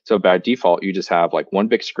tab. So by default, you just have like one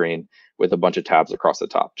big screen with a bunch of tabs across the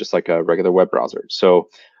top, just like a regular web browser. So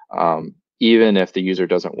even if the user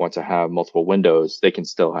doesn't want to have multiple windows, they can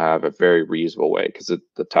still have a very reusable way, because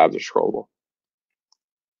the tabs are scrollable.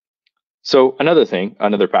 So another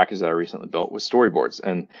package that I recently built was storyboards.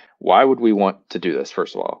 And why would we want to do this,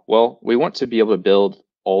 first of all? Well, we want to be able to build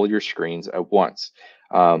all your screens at once.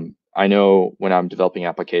 I know when I'm developing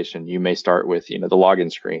application, you may start with the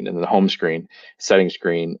login screen, and then the home screen, settings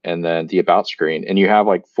screen, and then the about screen. And you have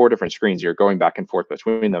like 4 different screens. You're going back and forth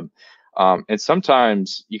between them. And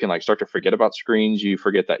sometimes you can like start to forget about screens. You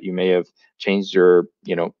forget that you may have changed your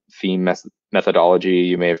theme methodology.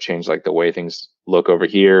 You may have changed like the way things look over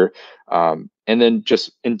here. And then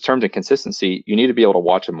just in terms of consistency, you need to be able to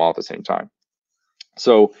watch them all at the same time.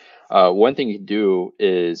 So one thing you can do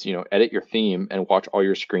is edit your theme and watch all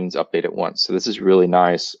your screens update at once. So this is really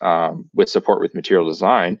nice. With support with material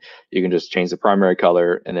design, you can just change the primary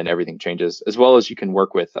color and then everything changes, as well as you can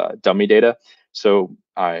work with dummy data. So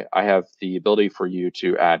I have the ability for you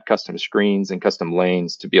to add custom screens and custom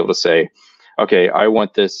lanes to be able to say, okay, I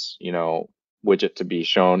want this widget to be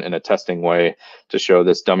shown in a testing way to show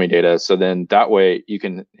this dummy data. So then that way you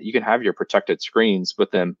can have your protected screens,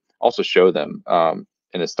 but then also show them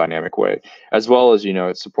in this dynamic way, as well as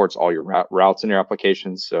it supports all your routes in your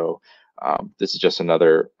application. So this is just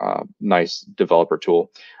another nice developer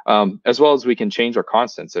tool, as well as we can change our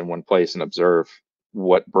constants in one place and observe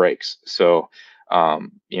what breaks. So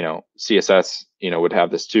CSS would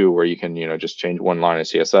have this too, where you can just change one line of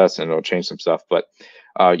CSS and it'll change some stuff. But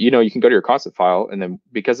you can go to your constant file, and then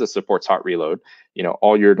because it supports hot reload,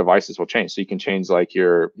 all your devices will change. So you can change like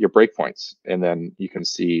your breakpoints, and then you can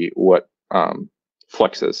see what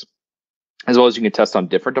flexes, as well as you can test on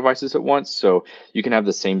different devices at once. So you can have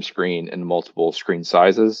the same screen in multiple screen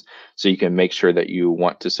sizes. So you can make sure that you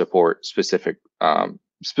want to support specific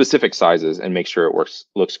sizes and make sure it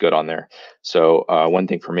looks good on there. So one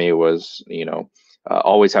thing for me was,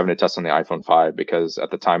 always having to test on the iPhone 5, because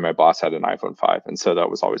at the time my boss had an iPhone 5, and so that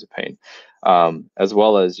was always a pain. As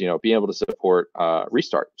well as being able to support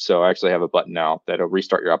restart. So I actually have a button now that'll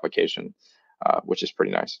restart your application, which is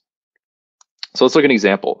pretty nice. So let's look at an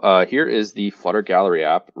example. Here is the Flutter Gallery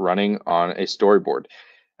app running on a storyboard.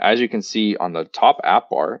 As you can see on the top app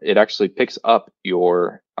bar, it actually picks up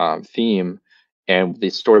your theme, and the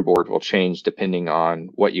storyboard will change depending on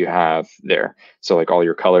what you have there. So like all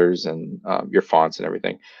your colors and your fonts and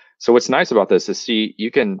everything. So what's nice about this is, see, you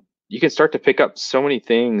can you can start to pick up so many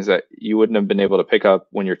things that you wouldn't have been able to pick up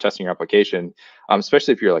when you're testing your application,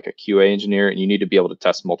 especially if you're like a QA engineer and you need to be able to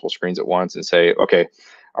test multiple screens at once and say, okay,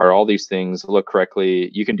 are all these things look correctly?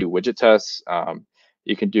 You can do widget tests.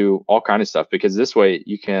 You can do all kinds of stuff, because this way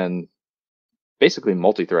you can basically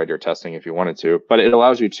multi-thread your testing if you wanted to, but it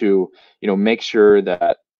allows you to, make sure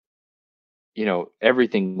that,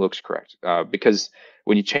 everything looks correct. Because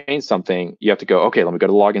when you change something, you have to go, okay, let me go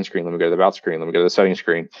to the login screen, let me go to the about screen, let me go to the settings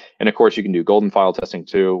screen. And of course you can do golden file testing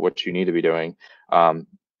too, which you need to be doing,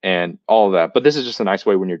 and all of that. But this is just a nice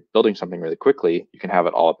way when you're building something really quickly, you can have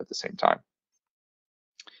it all up at the same time.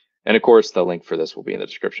 And of course, the link for this will be in the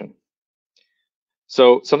description.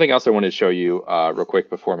 So something else I wanted to show you real quick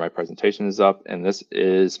before my presentation is up, and this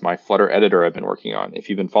is my Flutter editor I've been working on. If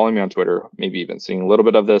you've been following me on Twitter, maybe you've been seeing a little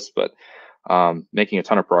bit of this, but making a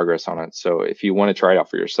ton of progress on it. So if you want to try it out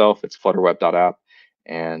for yourself, it's flutterweb.app,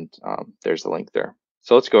 and there's the link there.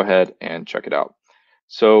 So let's go ahead and check it out.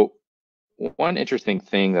 So one interesting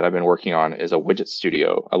thing that I've been working on is a widget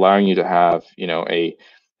studio, allowing you to have,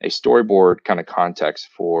 a storyboard kind of context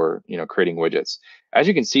for, creating widgets. As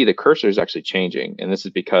you can see, the cursor is actually changing, and this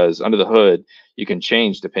is because under the hood, you can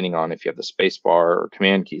change depending on if you have the space bar or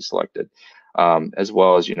command key selected, as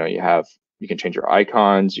well as, you can change your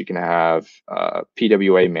icons, you can have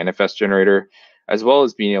PWA manifest generator, as well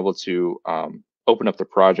as being able to open up the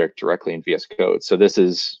project directly in VS Code. So this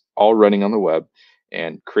is all running on the web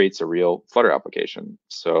and creates a real Flutter application.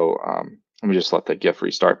 So let me just let the GIF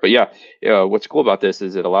restart. But yeah, what's cool about this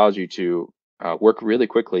is it allows you to work really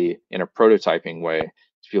quickly in a prototyping way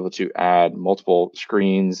to be able to add multiple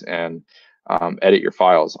screens and edit your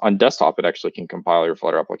files. On desktop, it actually can compile your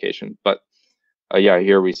Flutter application. But yeah,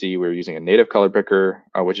 here we see we're using a native color picker,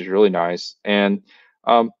 which is really nice. And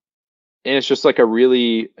it's just like a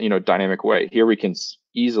really, dynamic way. Here we can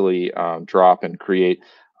easily drop and create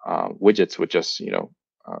widgets with just,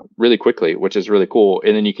 really quickly, which is really cool.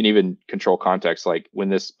 And then you can even control context, like when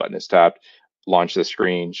this button is tapped, launch the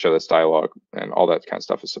screen, show this dialog, and all that kind of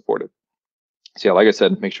stuff is supported. So yeah, like I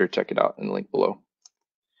said, make sure to check it out in the link below.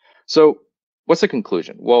 So what's the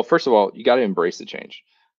conclusion? Well, first of all, you got to embrace the change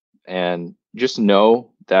and just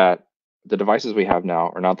know that the devices we have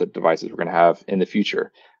now are not the devices we're going to have in the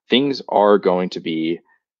future. Things are going to be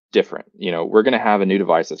different. We're going to have a new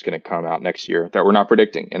device that's going to come out next year that we're not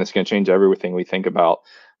predicting, and it's going to change everything we think about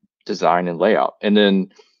design and layout. And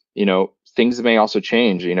then, things may also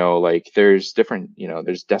change. Like there's different,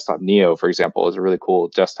 there's Desktop Neo, for example, is a really cool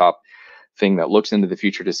desktop thing that looks into the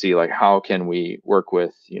future to see like how can we work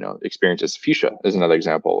with, experiences. Fuchsia is another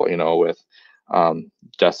example, with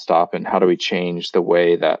desktop, and how do we change the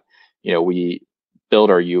way that we build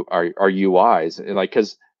our UIs, like,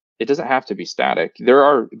 because it doesn't have to be static.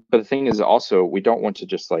 But the thing is also, we don't want to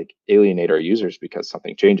just like alienate our users because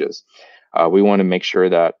something changes. We want to make sure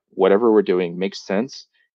that whatever we're doing makes sense,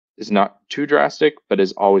 is not too drastic, but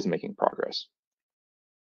is always making progress.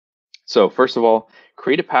 So first of all,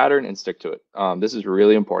 create a pattern and stick to it. This is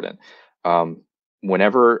really important.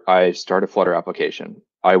 Whenever I start a Flutter application,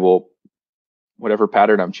 I will, whatever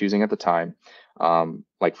pattern I'm choosing at the time,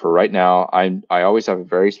 like for right now, I always have a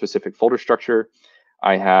very specific folder structure.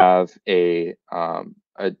 I have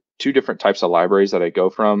two different types of libraries that I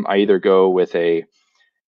go from. I either go with a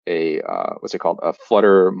what's it called, a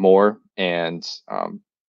Flutter more and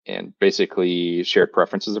basically shared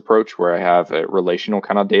preferences approach, where I have a relational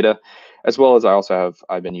kind of data, as well as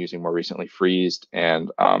I've been using more recently Freezed and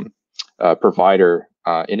Provider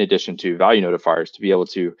in addition to value notifiers to be able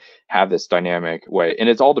to have this dynamic way. And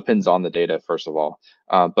it all depends on the data, first of all.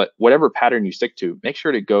 But whatever pattern you stick to, make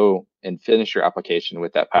sure to go and finish your application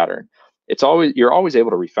with that pattern. You're always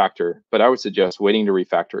able to refactor, but I would suggest waiting to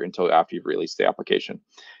refactor until after you've released the application.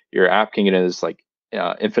 Your app can get into this like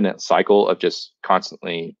infinite cycle of just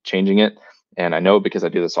constantly changing it. And I know because I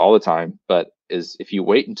do this all the time, but if you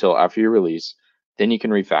wait until after you release, then you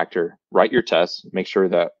can refactor, write your tests, make sure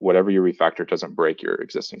that whatever you refactor doesn't break your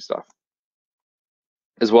existing stuff.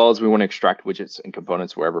 As well as we want to extract widgets and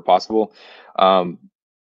components wherever possible.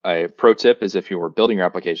 A pro tip is if you were building your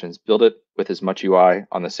applications, build it with as much UI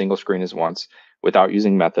on the single screen as once without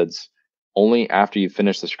using methods. Only after you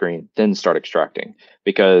finish the screen, then start extracting,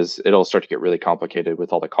 because it'll start to get really complicated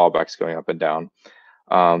with all the callbacks going up and down.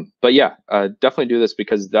 But yeah, definitely do this,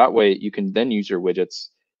 because that way you can then use your widgets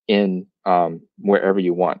in wherever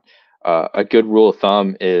you want. A good rule of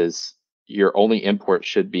thumb is your only import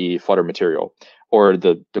should be Flutter material or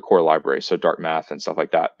the core library, so Dart Math and stuff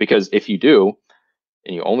like that. Because if you do,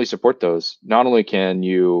 and you only support those, not only can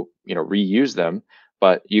you reuse them,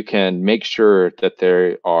 but you can make sure that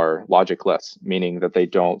they are logicless, meaning that they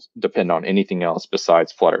don't depend on anything else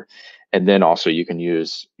besides Flutter. And then also you can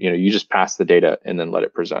use, you just pass the data and then let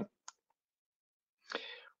it present.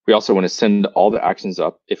 We also want to send all the actions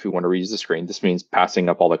up if we want to reuse the screen. This means passing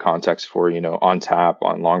up all the context for, on tap,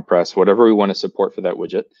 on long press, whatever we want to support for that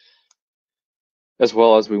widget, as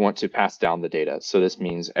well as we want to pass down the data. So this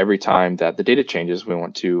means every time that the data changes, we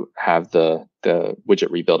want to have the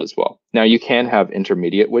widget rebuild as well. Now you can have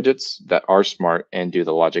intermediate widgets that are smart and do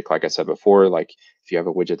the logic, like I said before, like if you have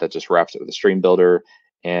a widget that just wraps it with a stream builder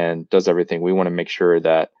and does everything, we want to make sure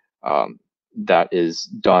that that is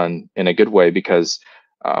done in a good way, because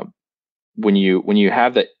when you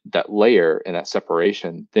have that layer and that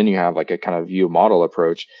separation, then you have like a kind of view model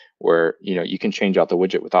approach where you can change out the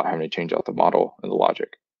widget without having to change out the model and the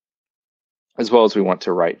logic. As well as we want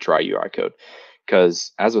to write dry UI code,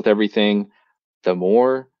 because as with everything, the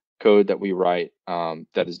more code that we write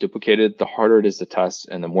that is duplicated, the harder it is to test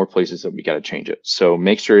and the more places that we got to change it. So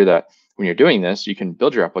make sure that when you're doing this, you can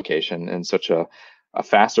build your application in such a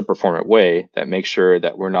faster performant way that makes sure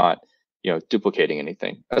that we're not duplicating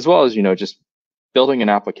anything, as well as just building an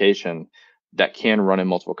application that can run in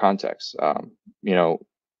multiple contexts.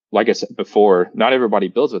 Like I said before, not everybody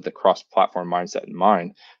builds with the cross-platform mindset in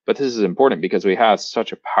mind, but this is important because we have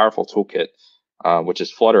such a powerful toolkit, which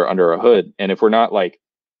is Flutter under a hood. And if we're not like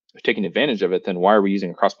taking advantage of it, then why are we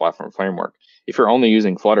using a cross-platform framework? If you're only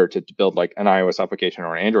using Flutter to build like an iOS application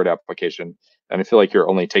or an Android application, then I feel like you're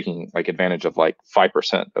only taking like advantage of like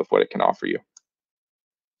 5% of what it can offer you.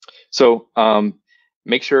 So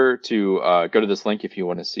make sure to go to this link if you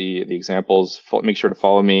want to see the examples. Make sure to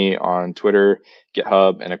follow me on Twitter,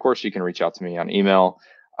 GitHub, and of course you can reach out to me on email.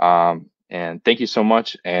 And thank you so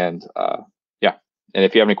much. And yeah, and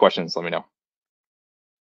if you have any questions, let me know.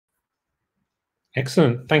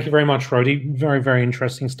 Excellent. Thank you very much, Rody. Very, very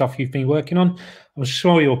interesting stuff you've been working on. I'm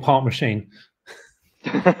sure you're part machine.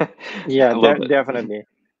 Yeah, definitely.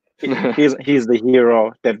 He's the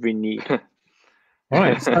hero that we need. All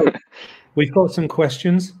right, so we've got some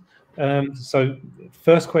questions. So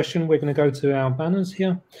first question, we're going to go to our banners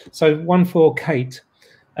here. So one for Kate.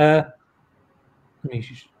 Hang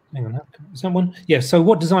on, is that one? Yeah, so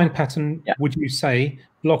what design pattern would you say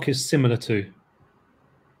BLoC is similar to?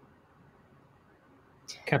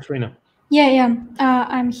 Katarina. Yeah,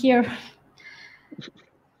 I'm here.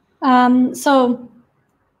 So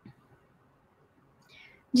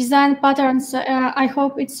design patterns, I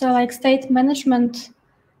hope it's like state management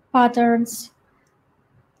patterns.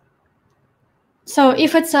 So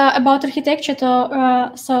if it's about architecture,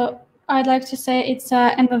 so I'd like to say it's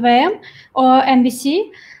MVVM or MVC.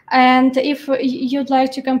 And if you'd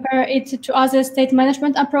like to compare it to other state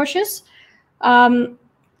management approaches,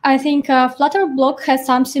 I think Flutter BLoC has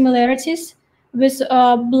some similarities with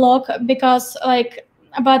BLoC because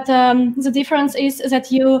but the difference is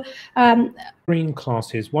that you green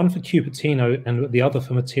classes, one for Cupertino and the other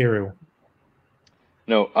for material.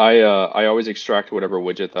 No, I always extract whatever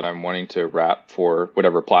widget that I'm wanting to wrap for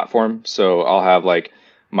whatever platform. So I'll have like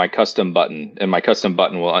my custom button, and my custom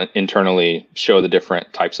button will internally show the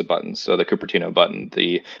different types of buttons. So the Cupertino button,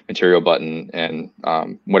 the material button, and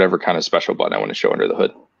whatever kind of special button I want to show under the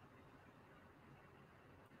hood.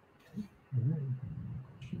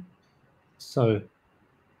 So,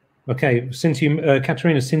 okay, since you,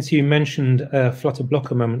 Katarina, since you mentioned Flutter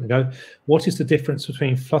BLoC a moment ago, what is the difference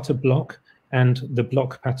between Flutter BLoC and the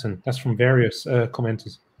BLoC pattern? That's from various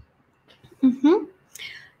commenters. Mm-hmm.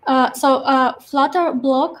 So Flutter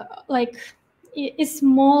BLoC is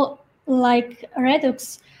more like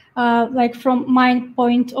Redux, from my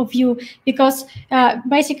point of view, because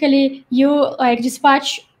basically you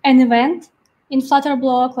dispatch an event in Flutter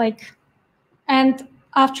BLoC, and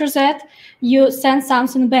after that you send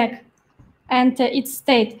something back, and it's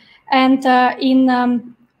state. And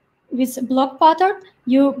with BLoC pattern,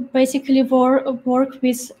 you basically work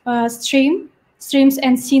with streams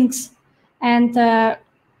and sinks, and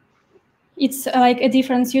it's a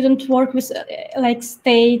difference. You don't work with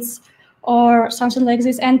states or something like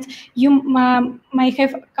this, and you might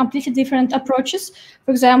have completely different approaches.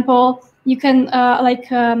 For example, you can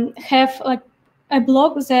have a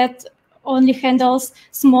BLoC that only handles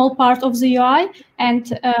small part of the UI and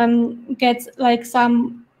gets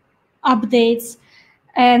some updates,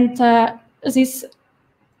 and these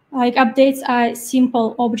updates are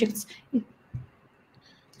simple objects.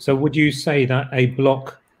 So would you say that a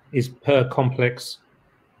BLoC is per complex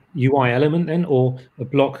UI element then, or a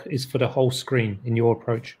BLoC is for the whole screen in your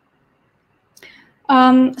approach?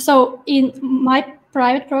 So in my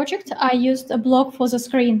private project, I used a BLoC for the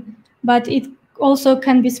screen, but it also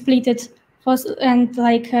can be splitted and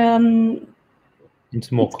like into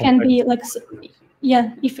more it can be like,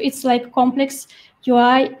 yeah, if it's like complex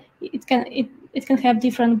UI, it can have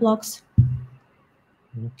different blocks.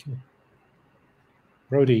 Okay.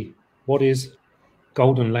 Rody, what is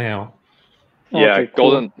golden layout? Yeah, Okay,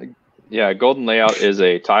 cool. Golden Layout is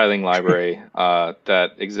a tiling library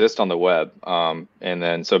that exists on the web. And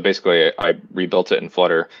then so basically I rebuilt it in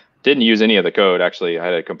Flutter. Didn't use any of the code. Actually, I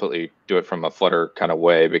had to completely do it from a Flutter kind of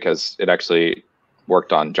way because it actually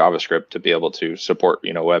worked on JavaScript to be able to support,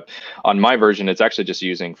 web. On my version, it's actually just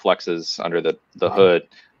using flexes under the hood,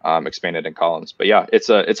 expanded in columns. But yeah, it's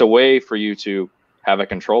a way for you to have a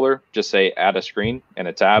controller, just say add a screen and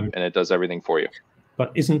a tab, and it does everything for you.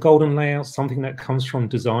 But isn't golden layout something that comes from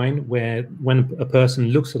design, where when a person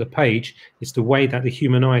looks at a page, it's the way that the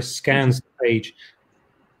human eye scans the page?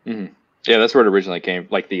 Mm-hmm. Yeah, that's where it originally came.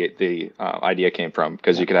 Like the idea came from,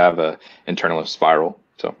 because you could have a internal spiral.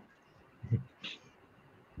 So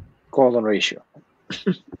Golden ratio.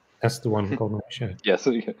 That's the one, golden ratio. Yes.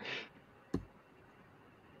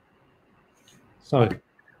 So,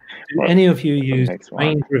 do any of you use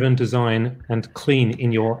domain-driven design and clean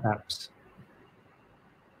in your apps?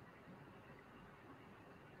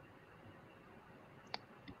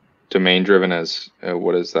 Domain-driven as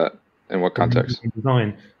what is that? In what context?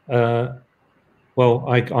 Design. Well,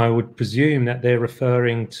 I would presume that they're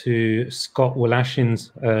referring to Scott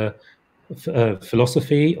Wolashin's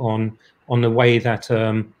philosophy on the way that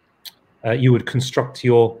you would construct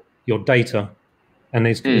your data, and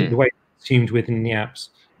there's the way it's assumed within the apps.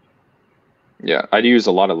 Yeah, I do use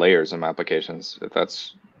a lot of layers in my applications, if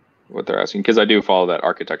that's what they're asking, because I do follow that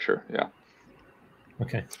architecture. Yeah.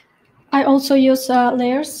 Okay. I also use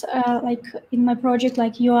layers like in my project,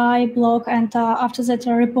 like UI, BLoC, and after that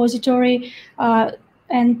a repository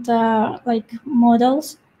and like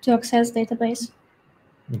models to access database.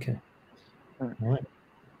 Okay. All right.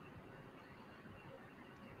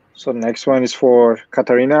 So next one is for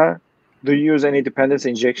Katarina. Do you use any dependency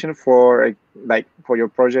injection for for your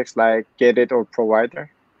projects, like Get It or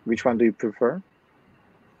Provider? Which one do you prefer?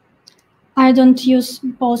 I don't use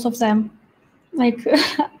both of them. Like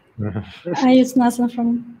I use nothing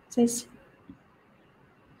from this.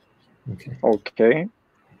 Okay. Okay.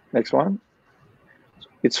 Next one.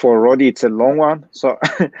 It's for Rody. It's a long one. So,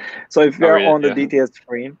 so if you're on the details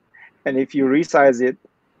screen, and if you resize it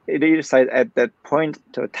resize at that point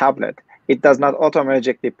to a tablet, it does not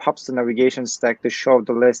automatically pops the navigation stack to show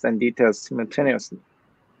the list and details simultaneously.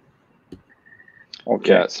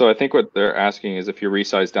 Okay. Yeah. So I think what they're asking is if you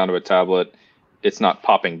resize down to a tablet, it's not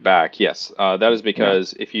popping back. Yes, that is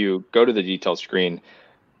because if you go to the detail screen,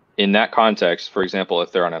 in that context, for example,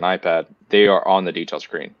 if they're on an iPad, they are on the detail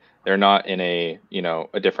screen. They're not in a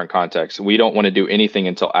a different context. We don't want to do anything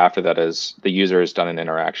until after that is the user has done an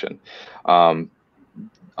interaction.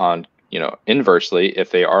 Inversely, if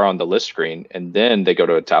they are on the list screen and then they go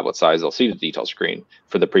to a tablet size, they'll see the detail screen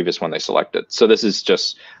for the previous one they selected. So this is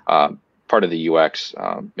just part of the UX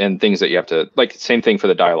and things that you have to, like, same thing for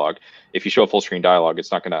the dialogue. If you show a full screen dialogue,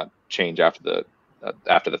 it's not going to change after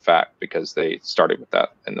the fact because they started with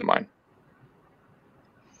that in the mind.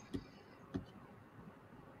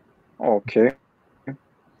 Okay.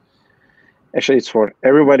 Actually, it's for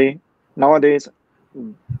everybody nowadays.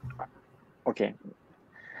 Okay.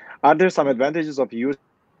 Are there some advantages of using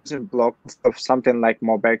BLoC of something like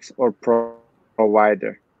MobX or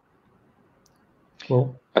Provider?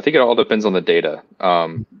 Well, I think it all depends on the data.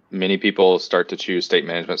 Many people start to choose state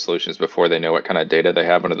management solutions before they know what kind of data they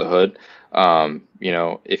have under the hood.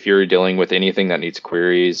 If you're dealing with anything that needs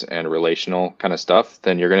queries and relational kind of stuff,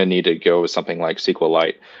 then you're going to need to go with something like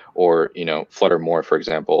SQLite or Flutter more, for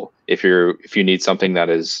example. If you need something that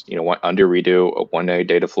is under redo, a one-way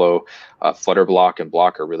data flow, Flutter BLoC and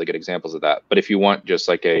BLoC are really good examples of that. But if you want just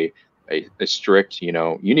like a strict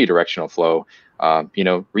unidirectional flow,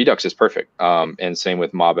 Redux is perfect. And same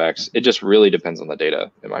with MobX. It just really depends on the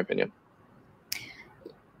data, in my opinion.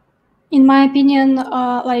 In my opinion,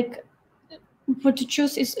 like what to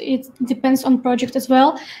choose it depends on project as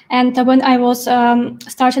well. And when I was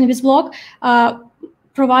starting with BLoC,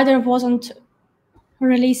 Provider wasn't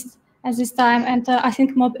released at this time, and I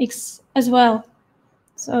think MobX as well.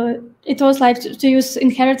 So it was like to use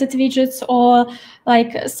inherited widgets or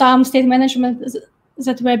like some state management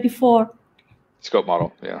that were before. Scope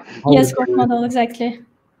model, yeah. Yes, scope model, exactly.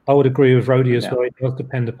 I would agree with Rody as well. It does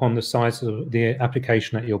depend upon the size of the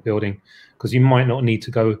application that you're building, because you might not need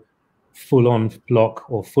to go full-on BLoC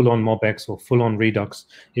or full-on MobX or full-on Redux.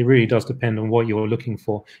 It really does depend on what you're looking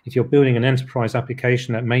for. If you're building an enterprise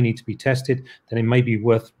application that may need to be tested, then it may be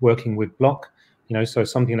worth working with BLoC. So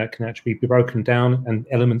something that can actually be broken down and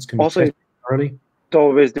elements can be tested Rody? It's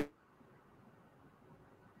always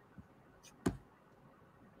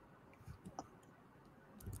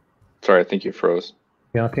Sorry, I think you froze.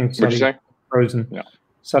 Yeah, I think What'd you Salih say? frozen. Yeah.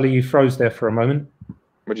 Salih, you froze there for a moment.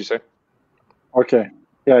 What'd you say? okay.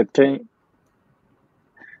 Yeah, can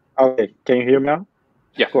you hear me now?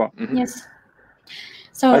 Yeah. Cool. Mhm. Yes.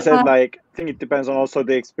 So I said like I think it depends on also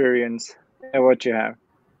the experience and what you have.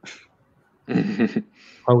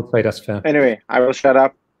 I would say that's fair. Anyway, I will shut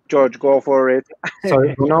up. George, go for it. So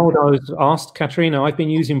Ronaldo's asked, Katarina, I've been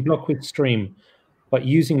using BLoC with Stream, but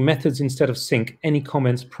using methods instead of sync. Any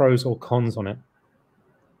comments, pros or cons on it?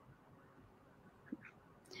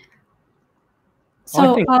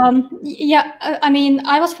 So, think- yeah, I mean,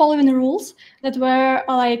 I was following the rules that were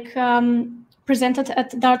like presented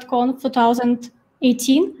at DartCon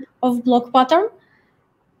 2018 of BLoC pattern.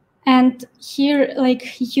 And here, like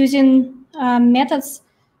using methods,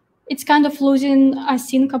 it's kind of losing a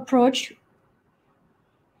sync approach.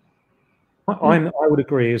 I would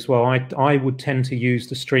agree as well. I would tend to use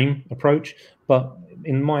the stream approach, but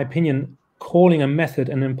in my opinion, calling a method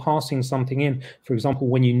and then passing something in, for example,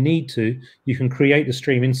 when you need to, you can create the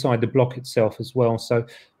stream inside the BLoC itself as well. So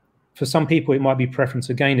for some people, it might be preference.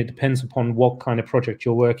 Again, it depends upon what kind of project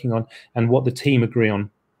you're working on and what the team agree on.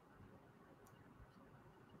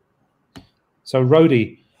 So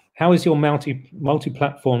Rody, how is your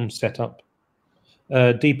multi-platform setup?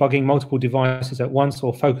 Debugging multiple devices at once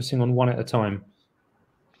or focusing on one at a time?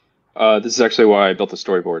 This is actually why I built the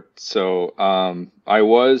storyboard. So I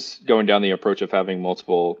was going down the approach of having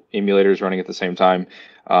multiple emulators running at the same time,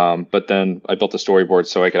 but then I built a storyboard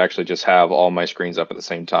so I could actually just have all my screens up at the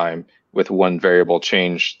same time with one variable,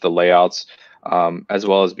 change the layouts, as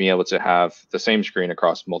well as being able to have the same screen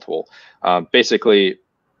across multiple. Basically,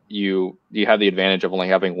 you have the advantage of only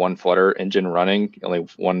having one Flutter engine running, only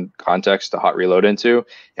one context to hot reload into,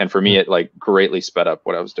 and for me, it like greatly sped up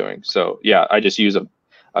what I was doing. So yeah, I just use a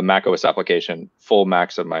macOS application, full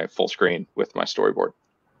max of my full screen with my storyboard.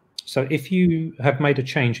 So if you have made a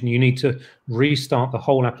change and you need to restart the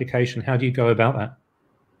whole application, how do you go about that?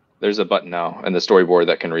 There's a button now in the storyboard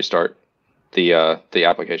that can restart the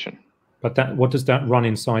application. But what does that run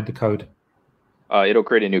inside the code? It'll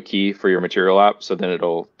create a new key for your material app, so then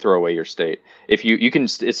it'll throw away your state. If you can,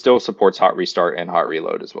 it still supports hot restart and hot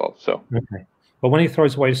reload as well. So okay. But when it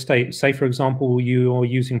throws away the state, say for example, you are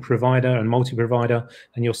using provider and multi-provider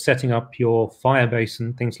and you're setting up your Firebase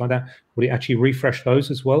and things like that, would it actually refresh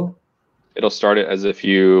those as well? It'll start it as if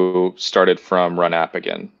you started from run app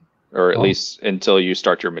again, or at least until you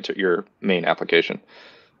start your main application.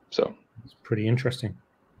 So it's pretty interesting.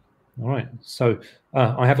 All right. So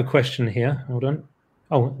I have a question here. Hold on.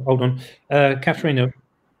 Oh, hold on. Katarina,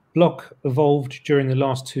 BLoC evolved during the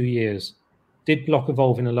last 2 years. Did BLoC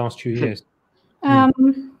evolve in the last 2 years?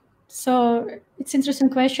 So it's an interesting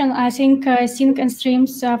question. I think sync and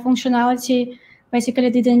streams functionality basically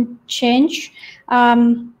didn't change.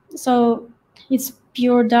 So it's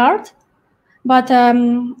pure Dart, but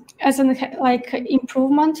as an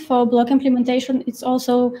improvement for BLoC implementation, it's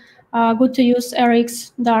also good to use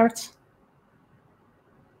RX Dart.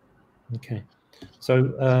 Okay.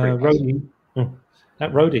 So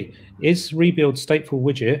Rody, is rebuild stateful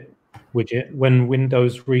widget when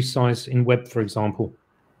Windows resized in web, for example?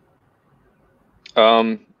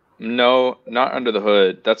 No, not under the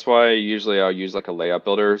hood. That's why usually I'll use like a layout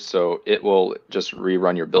builder, so it will just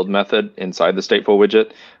rerun your build method inside the stateful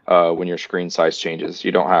widget when your screen size changes.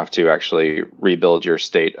 You don't have to actually rebuild your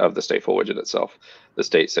state of the stateful widget itself. The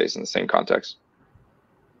state stays in the same context.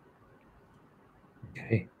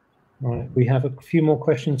 Okay. All right. We have a few more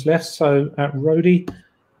questions left. So at Rody,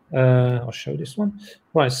 I'll show this one.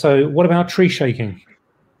 Right. So what about tree shaking?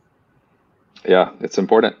 Yeah, it's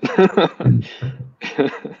important.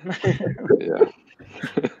 Yeah.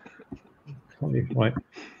 Right.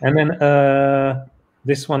 And then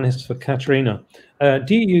this one is for Katarina.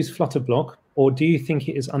 Do you use Flutter BLoC, or do you think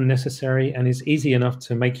it is unnecessary and is easy enough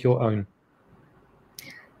to make your own?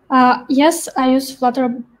 Yes, I use Flutter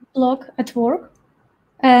BLoC at work,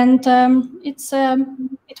 and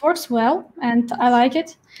it works well, and I like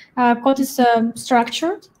it. Code is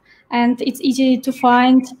structured, and it's easy to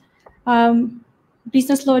find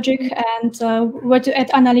business logic and where to add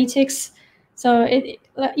analytics. So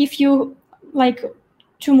if you like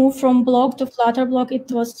to move from BLoC to Flutter BLoC,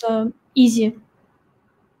 it was easy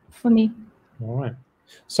for me. All right.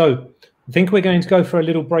 So I think we're going to go for a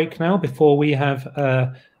little break now before we have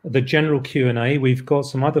the general Q&A. We've got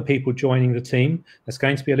some other people joining the team. That's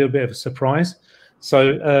going to be a little bit of a surprise.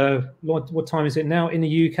 So what time is it now? In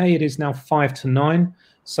the UK, it is now 8:55.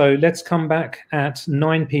 So let's come back at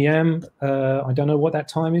 9 p.m. I don't know what that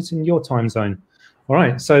time is in your time zone. All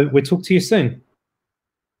right, so we'll talk to you soon.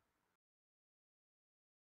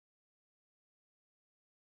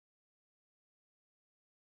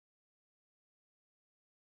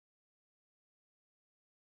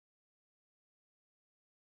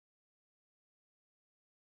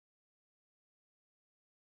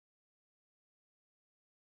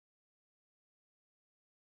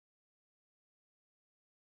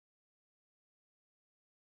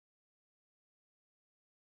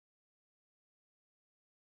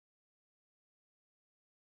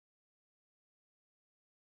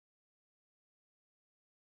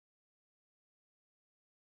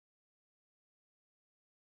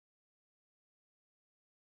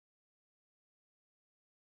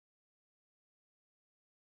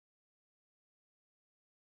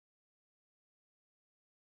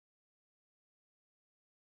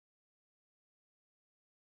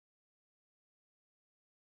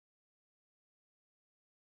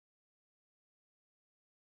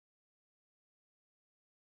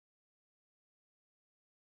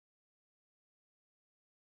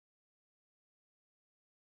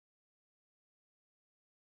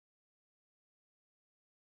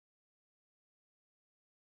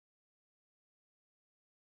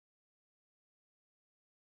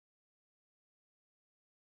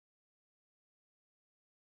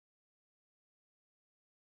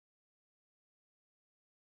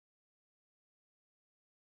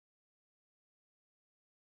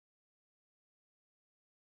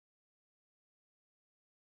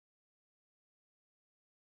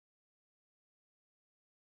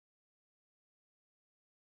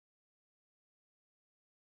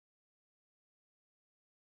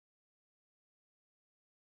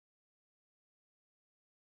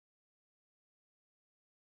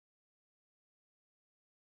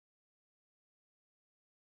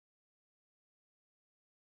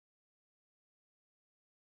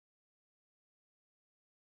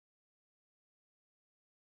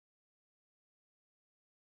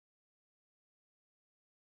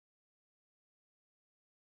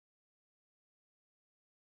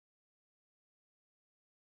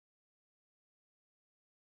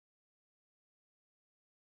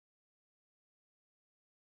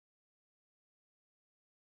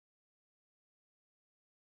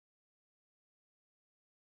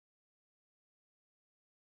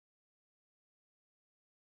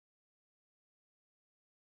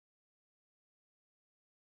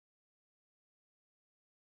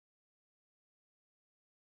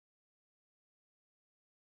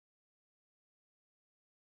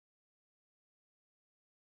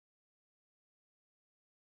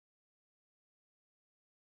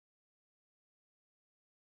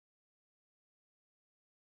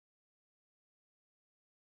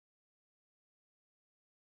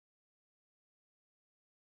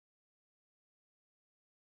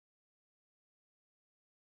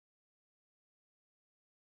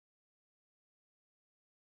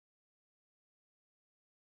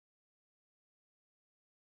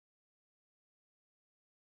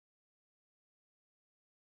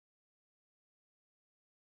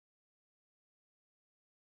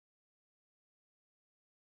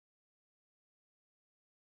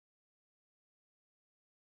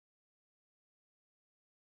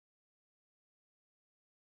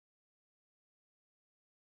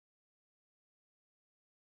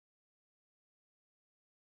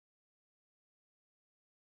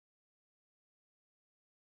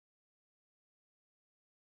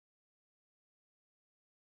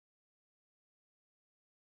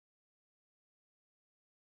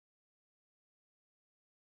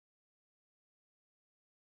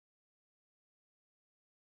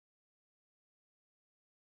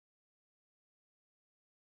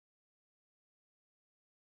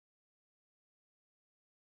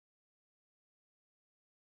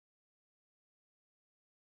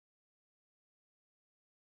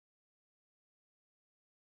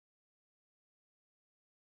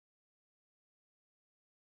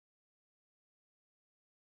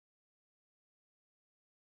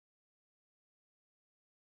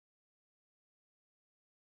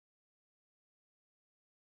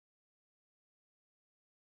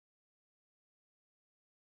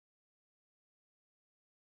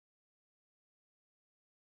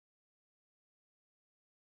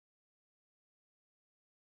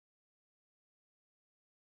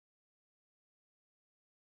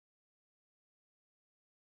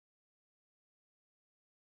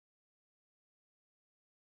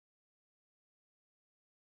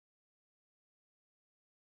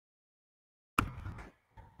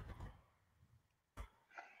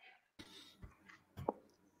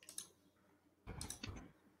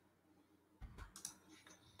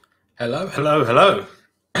 Hello, hello, hello.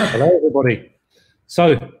 Hello, everybody.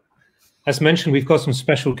 So, as mentioned, we've got some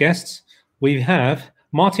special guests. We have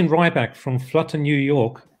Martin Ryback from Flutter New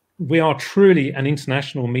York. We are truly an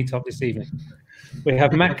international meetup this evening. We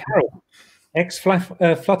have Matt Carroll,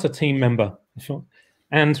 ex-Flutter team member.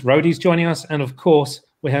 And Rody's joining us. And of course,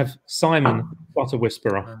 we have Simon, Flutter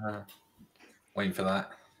Whisperer. Waiting for that.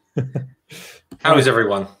 How is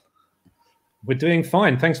everyone? We're doing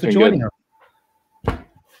fine. Thanks for joining us.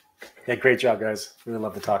 Yeah, great job, guys. Really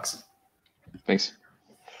love the talks. Thanks.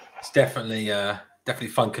 It's definitely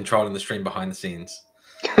fun controlling the stream behind the scenes.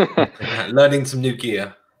 Learning some new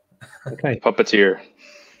gear. Okay. Puppeteer.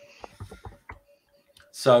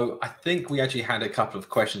 So I think we actually had a couple of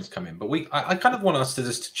questions come in, but I kind of want us to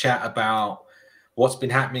just chat about what's been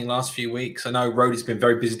happening last few weeks. I know Rody's been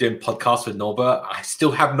very busy doing podcasts with Norbert. I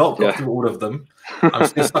still have not got through all of them. I'm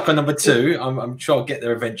still stuck on number 2. I'm sure I'll get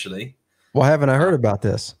there eventually. Well, haven't I heard about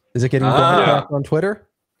this? Is it getting broadcast on Twitter?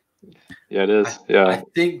 Yeah, it is. Yeah. I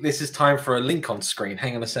think this is time for a link on screen.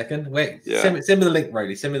 Hang on a second. Wait, Yeah. send me the link,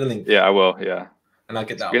 Rody. Send me the link. Yeah, I will. Yeah. And I'll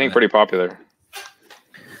get that. It's getting pretty popular.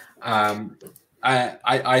 I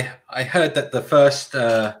heard that the first.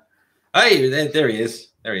 Hey, there he is.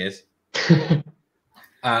 There he is.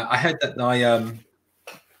 I heard that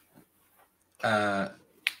oh,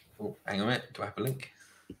 hang on a minute. Do I have a link?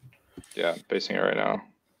 Yeah, I'm pasting it right now.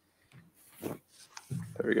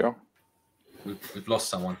 There we go. We've lost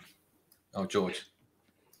someone. Oh, George.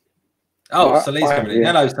 Oh, Salih's coming in.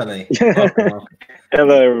 Hello, Salih. Welcome.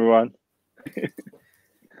 Hello, everyone.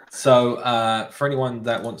 So, for anyone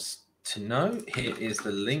that wants to know, here is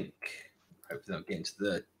the link. Hopefully, I'll get into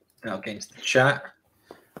the chat,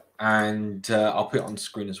 and I'll put it on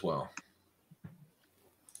screen as well.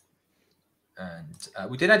 And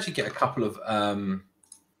we did actually get a couple of.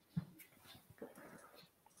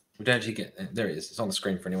 We don't actually get. There it is. It's on the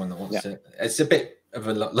screen for anyone that wants it. It's a bit of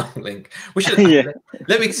a long link. We should.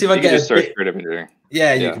 Let me see if I get. Just search creative engineering.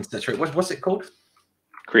 Yeah, you can search it. What's it called?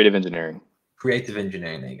 Creative engineering. Creative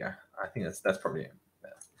engineering. There you go. I think that's probably it.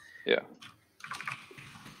 Yeah.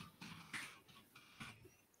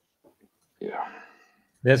 Yeah.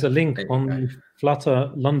 There's a link on the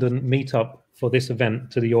Flutter London meetup for this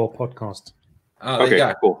event to your podcast. Oh, there you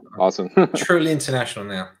go. Cool. Awesome. Truly international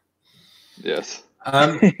now. Yes.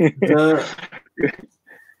 So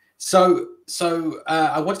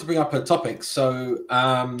I wanted to bring up a topic. So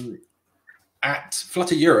at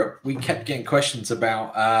Flutter Europe, we kept getting questions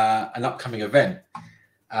about an upcoming event.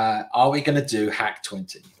 Are we going to do Hack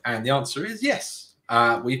 20? And the answer is yes.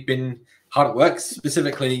 We've been hard at work.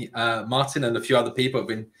 Specifically, Martin and a few other people have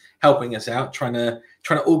been helping us out, trying to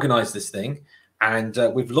organize this thing. And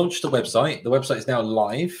we've launched a website. The website is now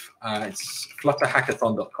live. It's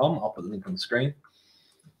flutterhackathon.com. I'll put the link on the screen.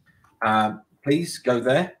 Please go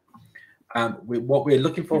there. What we're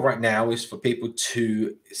looking for right now is for people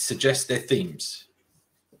to suggest their themes.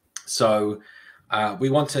 So we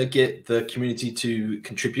want to get the community to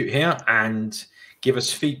contribute here and give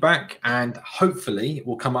us feedback, and hopefully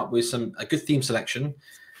we'll come up with a good theme selection,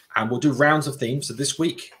 and we'll do rounds of themes. So this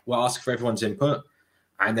week we'll ask for everyone's input,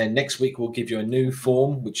 and then next week we'll give you a new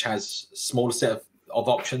form which has a smaller set of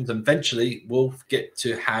options, and eventually we'll get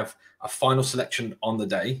to have a final selection on the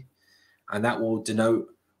day, and that will denote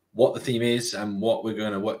what the theme is and what we're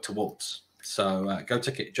going to work towards. So go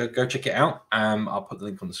check it out. I'll put the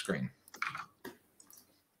link on the screen.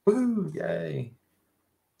 Woo! Yay!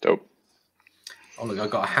 Dope. Oh look, I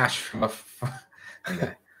got a hash from a. There you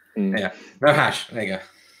go. Yeah, no hash. There you go.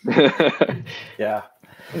 Yeah.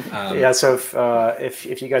 Yeah. So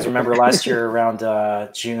if you guys remember last year around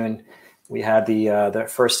June, we had the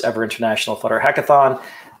first ever international Flutter Hackathon.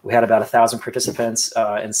 We had about 1,000 participants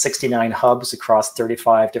in 69 hubs across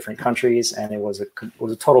 35 different countries, and it was a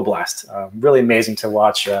total blast. Really amazing to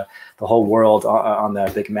watch the whole world on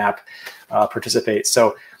that big map participate.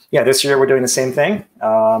 So yeah, this year we're doing the same thing,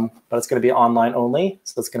 but it's going to be online only.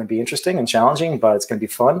 So it's going to be interesting and challenging, but it's going to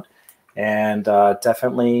be fun. And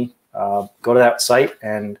definitely go to that site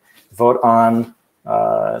and vote on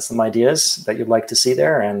some ideas that you'd like to see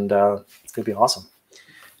there, and it's going to be awesome.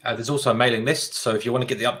 There's also a mailing list, so if you want to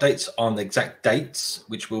get the updates on the exact dates,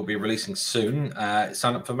 which we'll be releasing soon,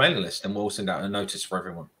 sign up for the mailing list, and we'll send out a notice for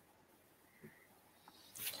everyone.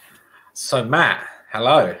 So Matt,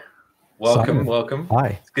 hello. Welcome, Simon. welcome.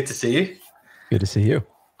 Hi. It's good to see you. Good to see you.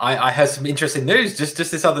 I heard some interesting news just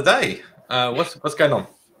this other day. What's going on?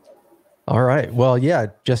 All right. Well, yeah,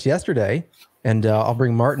 just yesterday, and I'll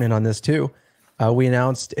bring Martin in on this too. We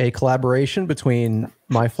announced a collaboration between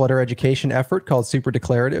my Flutter education effort called Super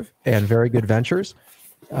Declarative and Very Good Ventures.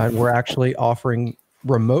 We're actually offering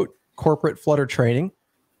remote corporate Flutter training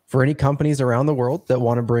for any companies around the world that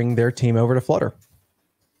want to bring their team over to Flutter.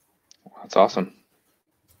 That's awesome.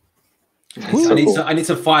 I need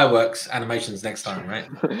some fireworks animations next time, right?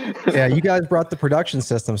 Yeah, you guys brought the production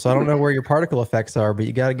system, so I don't know where your particle effects are, but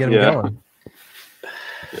you got to get them going.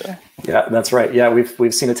 Yeah, that's right. Yeah,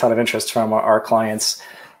 we've seen a ton of interest from our clients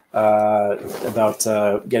about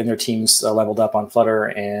getting their teams leveled up on Flutter,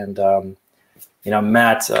 and you know,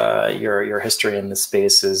 Matt, your history in this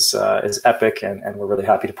space is epic, and we're really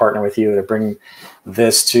happy to partner with you to bring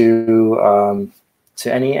this to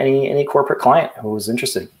any corporate client who's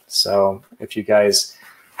interested. So if you guys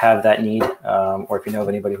have that need, or if you know of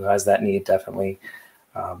anybody who has that need, definitely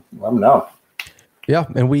let them know. Yeah,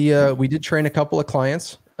 and we did train a couple of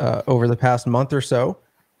clients over the past month or so,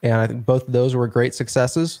 and I think both of those were great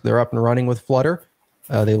successes. They're up and running with Flutter.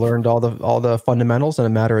 They learned all the fundamentals in a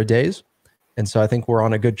matter of days, and so I think we're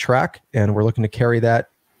on a good track, and we're looking to carry that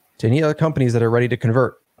to any other companies that are ready to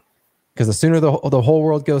convert. Because the sooner the whole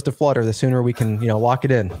world goes to Flutter, the sooner we can lock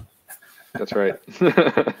it in. That's right.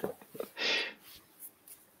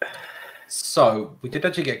 So we did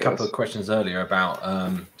actually get a couple of questions earlier about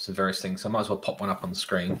some various things. So I might as well pop one up on the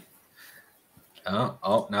screen.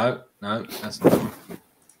 Oh no, that's not.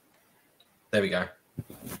 There we go.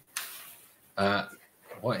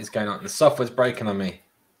 What is going on? The software's breaking on me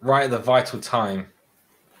right at the vital time.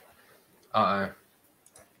 Uh-oh.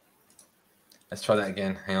 Let's try that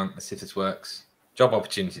again. Hang on. Let's see if this works. Job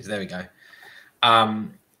opportunities. There we go.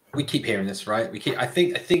 We keep hearing this, right? I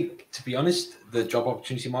think to be honest, the job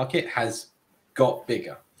opportunity market has got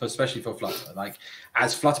bigger, especially for Flutter. Like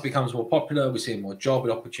as Flutter becomes more popular, we're seeing more job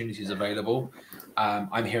opportunities available.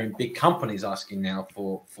 I'm hearing big companies asking now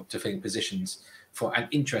to fill positions for an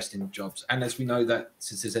interest in jobs. And as we know that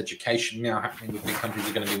since there's education now happening, with big companies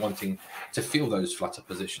are going to be wanting to fill those Flutter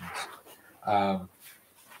positions.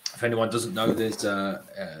 If anyone doesn't know, there's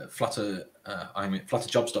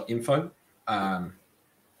flutterjobs.info.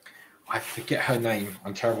 I forget her name.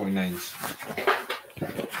 I'm terrible with names.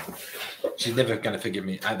 She's never going to forgive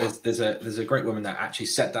me. There's a great woman that actually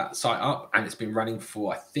set that site up, and it's been running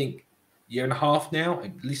for I think a year and a half now,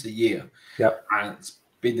 at least a year. Yep. And it's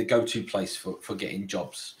been the go-to place for getting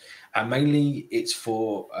jobs. And mainly it's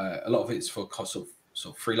for a lot of it's for sort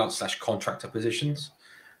of freelance / contractor positions.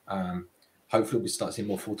 Hopefully, we start seeing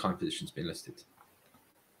more full-time positions being listed.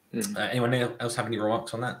 Anyone else have any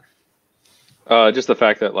remarks on that? Just the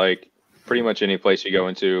fact that like pretty much any place you go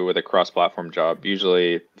into with a cross-platform job,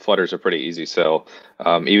 usually Flutter's a pretty easy sell.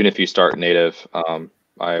 Even if you start native,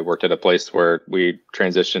 I worked at a place where we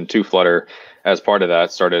transitioned to Flutter. As part of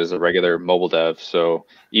that, started as a regular mobile dev. So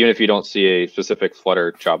even if you don't see a specific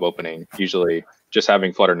Flutter job opening, usually just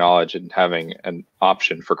having Flutter knowledge and having an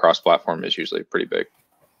option for cross-platform is usually pretty big.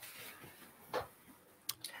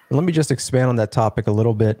 Let me just expand on that topic a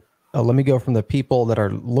little bit. Let me go from the people that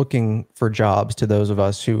are looking for jobs to those of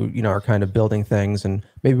us who are kind of building things, and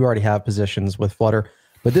maybe we already have positions with Flutter.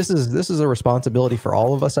 But this is a responsibility for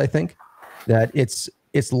all of us. I think that it's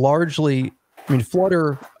largely, I mean,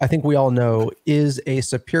 Flutter, I think we all know, is a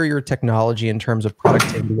superior technology in terms of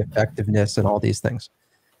productivity, effectiveness, and all these things.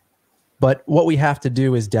 But what we have to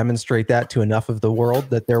do is demonstrate that to enough of the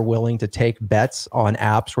world that they're willing to take bets on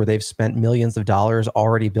apps where they've spent millions of dollars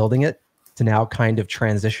already building it to now kind of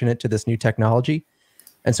transition it to this new technology.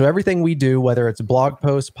 And so everything we do, whether it's blog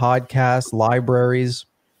posts, podcasts, libraries,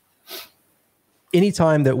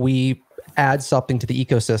 anytime that we add something to the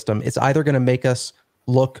ecosystem, it's either going to make us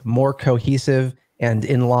look more cohesive and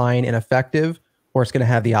in line and effective, or it's going to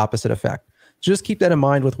have the opposite effect. Just keep that in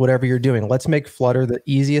mind with whatever you're doing. Let's make Flutter the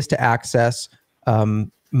easiest to access,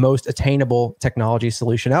 most attainable technology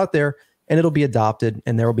solution out there, and it'll be adopted,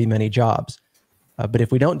 and there will be many jobs. But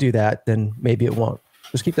if we don't do that, then maybe it won't.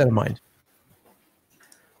 Just keep that in mind.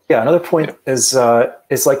 Yeah, another point is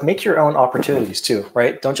like make your own opportunities too,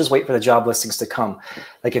 right? Don't just wait for the job listings to come.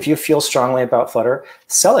 Like if you feel strongly about Flutter,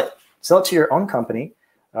 sell it. Sell it to your own company,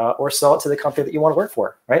 or sell it to the company that you want to work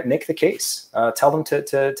for, right? Make the case. Tell them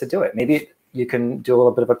to do it. Maybe you can do a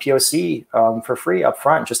little bit of a POC for free up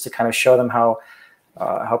front, just to kind of show them how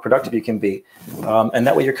productive you can be, and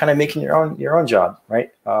that way you're kind of making your own job,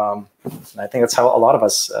 right? And I think that's how a lot of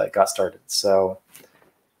us got started. So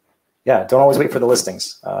yeah, don't always wait for the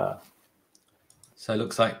listings. So it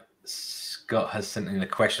looks like Scott has sent in a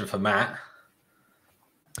question for Matt.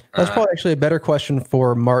 That's probably actually a better question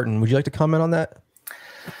for Martin. Would you like to comment on that?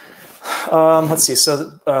 Let's see.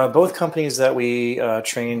 So both companies that we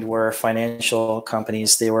trained were financial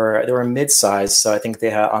companies. They were mid-sized, so I think they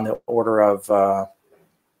had on the order of on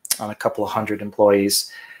a couple of hundred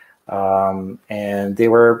employees. and they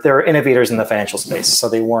were innovators in the financial space, so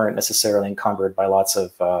they weren't necessarily encumbered by lots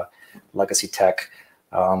of legacy tech.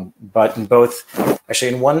 But in both,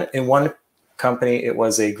 actually, in one company, it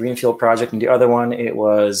was a greenfield project, and the other one, it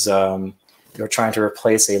was they were trying to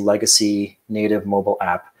replace a legacy native mobile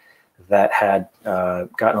app that had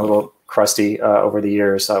gotten a little crusty over the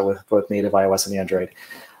years with both native iOS and Android.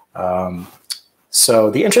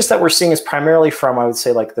 So the interest that we're seeing is primarily from, I would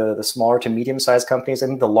say, like the smaller to medium-sized companies. I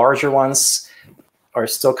think the larger ones are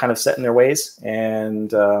still kind of set in their ways,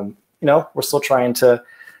 and you know, we're still trying to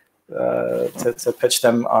pitch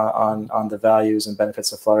them on the values and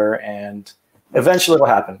benefits of Flutter, and eventually it'll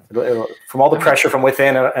happen. It'll, from all the pressure from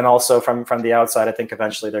within and also from the outside, I think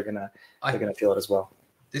eventually they're gonna feel it as well.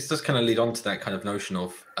 This does kind of lead on to that kind of notion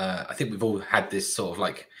of I think we've all had this sort of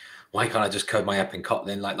like, why can't I just code my app in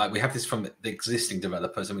Kotlin? Like we have this from the existing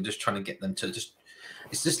developers, and we're just trying to get them to it's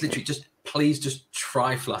just literally please just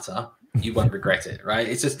try Flutter. You won't regret it, right?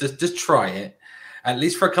 It's just try it, at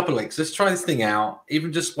least for a couple of weeks. Just try this thing out,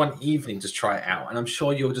 even just one evening, just try it out. And I'm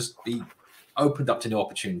sure you'll just be opened up to new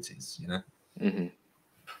opportunities, you know? Mm-hmm.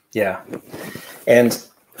 Yeah. And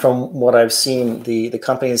from what I've seen, the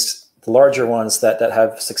companies, the larger ones that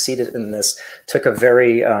have succeeded in this took a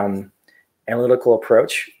very analytical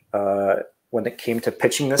approach when it came to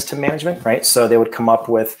pitching this to management, right? So they would come up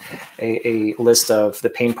with a list of the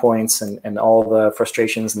pain points and all the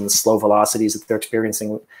frustrations and the slow velocities that they're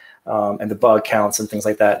experiencing, and the bug counts and things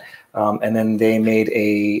like that. And then they made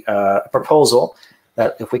a proposal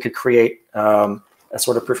that if we could create a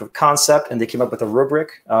sort of proof of concept, and they came up with a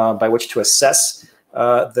rubric by which to assess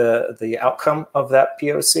the outcome of that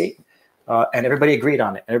POC. And everybody agreed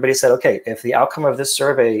on it. Everybody said, okay, if the outcome of this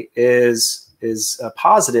survey is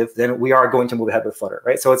positive, then we are going to move ahead with Flutter,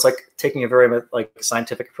 right? So it's like taking a very like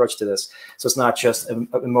scientific approach to this. So it's not just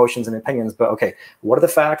emotions and opinions, but okay, what are the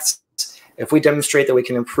facts? If we demonstrate that we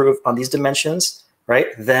can improve on these dimensions, right,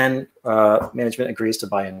 then management agrees to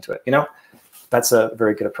buy into it. You know, that's a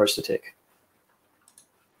very good approach to take.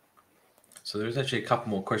 So there's actually a couple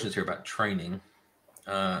more questions here about training.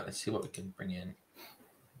 Let's see what we can bring in.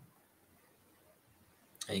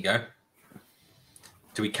 There you go.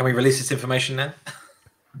 Can we release this information then?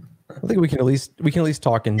 I think we can at least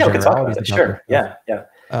talk in general. general. We can talk about it. Sure. Yeah.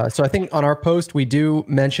 So I think on our post we do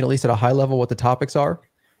mention, at least at a high level, what the topics are.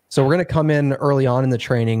 So we're going to come in early on in the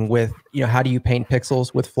training with, you know, how do you paint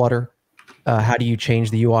pixels with Flutter? How do you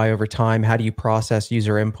change the UI over time? How do you process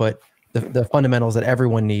user input? The fundamentals that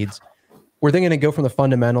everyone needs. We're then going to go from the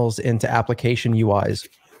fundamentals into application UIs.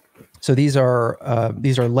 So these are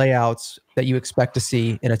layouts that you expect to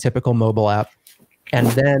see in a typical mobile app. And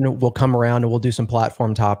then we'll come around and we'll do some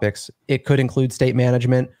platform topics. It could include state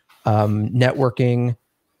management, networking,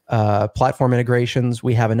 platform integrations.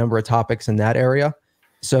 We have a number of topics in that area.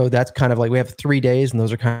 So that's kind of like, we have 3 days, and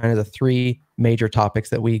those are kind of the three major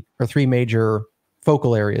topics or three major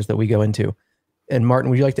focal areas that we go into. And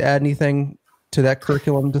Martin, would you like to add anything to that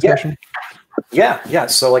curriculum discussion? Yeah.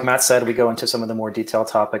 So like Matt said, we go into some of the more detailed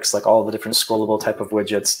topics, like all the different scrollable type of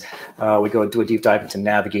widgets. We go and do a deep dive into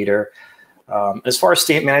Navigator. As far as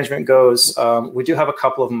state management goes, we do have a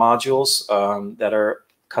couple of modules that are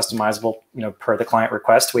customizable, you know, per the client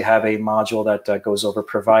request. We have a module that goes over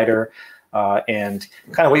provider and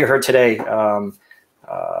kind of what you heard today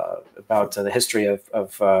about the history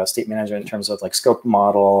of state management in terms of like scope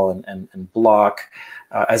model and BLoC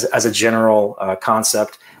as a general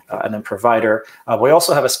concept. And then provider. We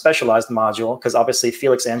also have a specialized module because obviously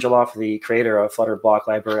Felix Angelov, the creator of Flutter BLoC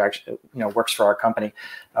library, actually works for our company.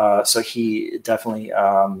 So he definitely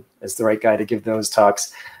is the right guy to give those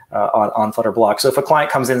talks on Flutter BLoC. So if a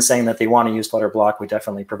client comes in saying that they want to use Flutter BLoC, we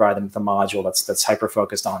definitely provide them with a module that's hyper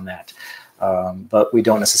focused on that. But we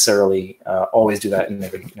don't necessarily always do that in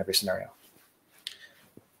every scenario.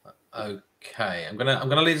 Okay, I'm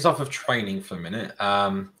gonna lead us off of training for a minute.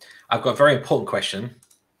 I've got a very important question.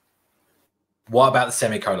 What about the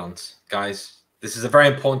semicolons, guys? This is a very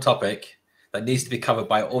important topic that needs to be covered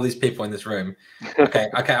by all these people in this room. Okay.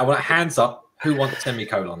 I want hands up. Who wants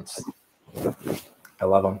semicolons? I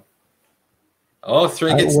love them. Oh,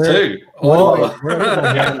 3 gets 2.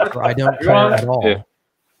 I don't care at all.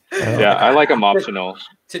 Yeah, I like them optional.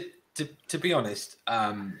 To be honest,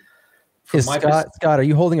 Scott, are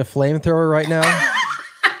you holding a flamethrower right now?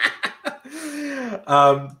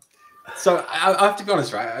 So I have to be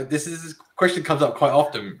honest, right? This question comes up quite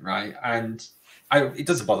often, right? And it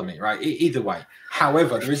doesn't bother me, right? Either way.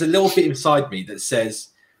 However, there is a little bit inside me that says,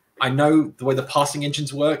 I know the way the parsing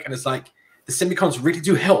engines work, and it's like the semicolons really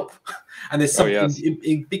do help. And there's some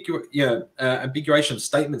ambiguation of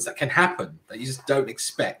statements that can happen that you just don't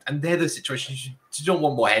expect. And they're the situations do not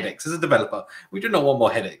want more headaches. As a developer, we do not want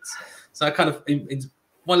more headaches. So I kind of, in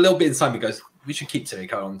one little bit inside me goes, we should keep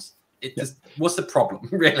semicolons. What's the problem,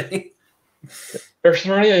 really?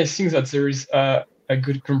 Personally, I think that there is a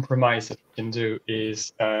good compromise that we can do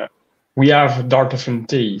is we have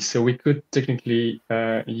Dart-FMT, so we could technically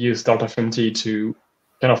use Dart-FMT to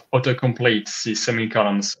kind of autocomplete the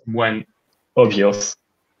semicolons when obvious,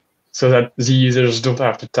 so that the users don't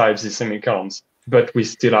have to type the semicolons, but we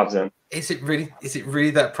still have them. Is it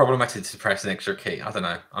really that problematic to press an extra key? I don't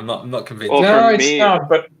know. I'm not convinced. Well, no, it's not.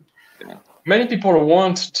 But many people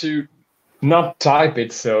want to not type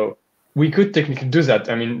it, so we could technically do that.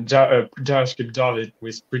 I mean, JavaScript does it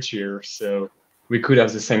with prettier, so we could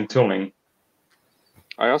have the same tooling.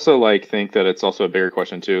 I also think that it's also a bigger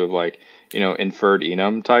question too of inferred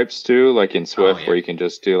enum types too, like in Swift, where you can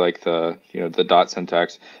just do the dot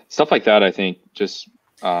syntax, stuff like that. I think just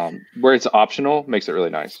where it's optional makes it really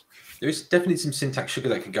nice. There's definitely some syntax sugar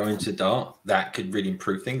that could go into Dart that could really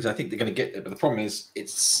improve things. I think they're going to get there, but the problem is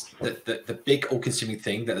it's the big all-consuming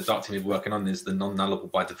thing that the Dart team is working on is the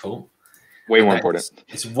non-nullable by default. Way more important.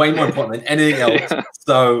 It's way more important than anything else.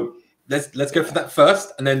 So let's go for that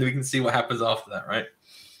first, and then we can see what happens after that, right?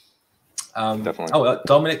 Definitely. Oh,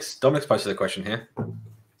 Dominik's posted a question here.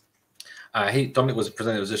 Dominik was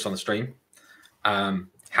presented this on the stream.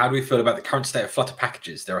 How do we feel about the current state of Flutter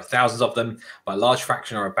packages? There are thousands of them, but a large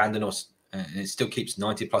fraction are abandoned, and it still keeps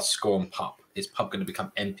 90+ score on pub. Is pub going to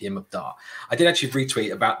become NPM of Dart? I did actually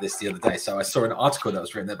retweet about this the other day. So I saw an article that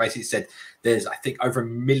was written that basically said there's, I think, over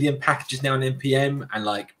 1 million packages now in NPM,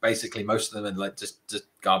 and basically most of them are just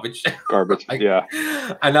garbage. Garbage, yeah.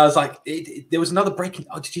 And I was like, there was another breaking.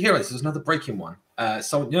 Oh, did you hear this? There was another breaking one.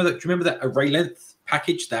 So do you remember that array length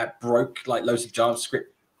package that broke loads of JavaScript?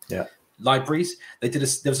 Yeah. Libraries. There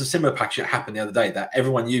was a similar package that happened the other day that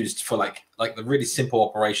everyone used for like the really simple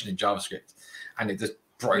operation in JavaScript, and it just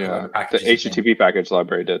broke a load of packages. The HTTP package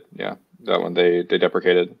library did, that one they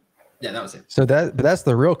deprecated. Yeah, that was it. So that's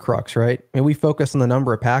the real crux, right? I mean, we focus on the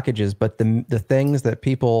number of packages, but the things that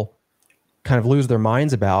people kind of lose their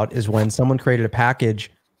minds about is when someone created a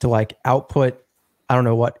package to output, I don't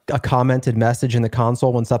know what, a commented message in the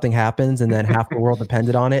console when something happens, and then half the world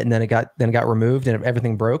depended on it, and then it got removed and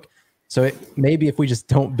everything broke. So maybe if we just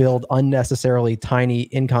don't build unnecessarily tiny,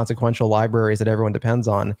 inconsequential libraries that everyone depends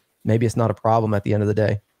on, maybe it's not a problem at the end of the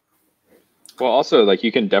day. Well, also,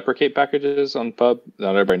 you can deprecate packages on pub that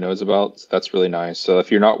everybody knows about. So that's really nice. So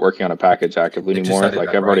if you're not working on a package actively anymore,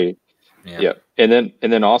 everybody, yeah. And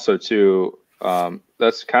then also too,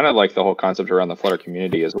 that's kind of the whole concept around the Flutter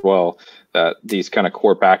community as well. That these kind of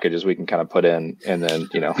core packages we can kind of put in, and then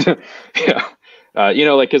yeah.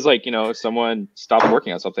 Because if someone stopped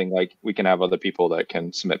working on something, we can have other people that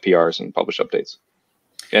can submit PRs and publish updates,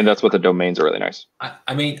 and that's what the domains are really nice.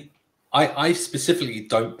 I mean, I specifically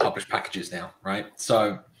don't publish packages now, right?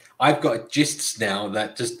 So I've got gists now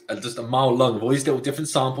that just a mile long of all these little different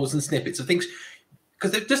samples and snippets of things,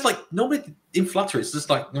 because they're just normally in Flutter it's just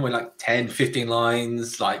normally 10, 15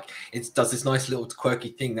 lines. It does this nice little quirky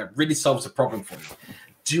thing that really solves a problem for you.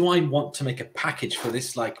 Do I want to make a package for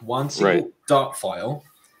this one single Dart file,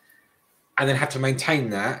 and then have to maintain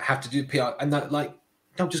that, have to do PR, and that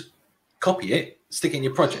don't just copy it, stick it in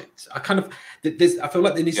your project? I feel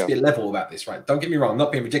like there needs to be a level about this, right? Don't get me wrong, I'm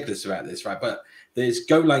not being ridiculous about this, right? But there's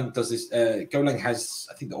Golang does this. Golang has,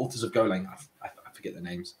 I think the authors of Golang, I forget their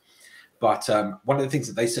names, but one of the things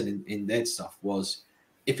that they said in their stuff was,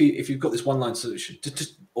 if you've got this one-line solution,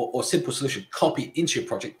 or simple solution, copy it into your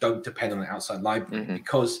project. Don't depend on an outside library,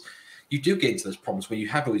 because you do get into those problems where you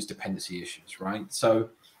have all these dependency issues, right? So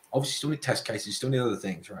obviously, you still need test cases, you still need other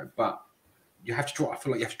things, right? But you have to draw. I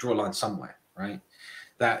feel like you have to draw a line somewhere, right?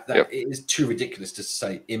 That it is too ridiculous to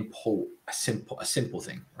say import a simple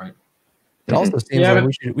thing, right? It also seems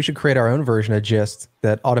like we should create our own version of Gist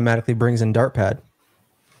that automatically brings in Dartpad.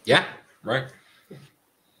 Yeah, right.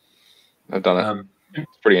 I've done it.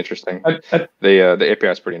 It's pretty interesting. The API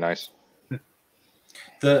is pretty nice.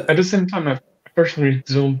 At the same time, I personally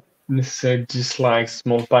don't necessarily dislike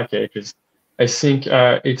small packages. I think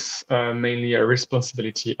it's mainly a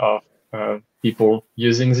responsibility of people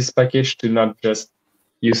using this package to not just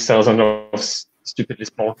use thousands of stupidly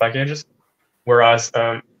small packages. Whereas,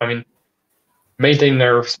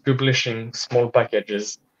 maintainers publishing small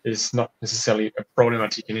packages is not necessarily a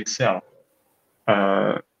problematic in itself,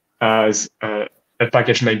 as a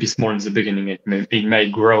package may be small in the beginning, it may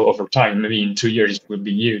grow over time. Maybe in 2 years it will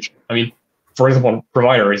be huge. For example,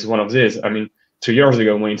 Provider is one of these. 2 years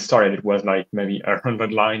ago when it started, it was maybe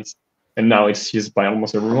 100 lines, and now it's used by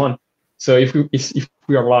almost everyone. So if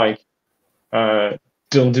we are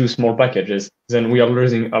don't do small packages, then we are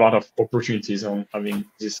losing a lot of opportunities on having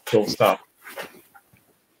this cool stuff.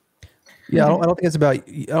 Yeah, I don't think it's about.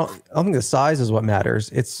 I don't think the size is what matters.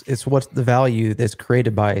 It's what's the value that's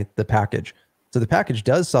created by the package. So the package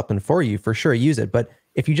does something for you, for sure. Use it. But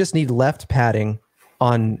if you just need left padding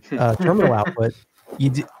on terminal output,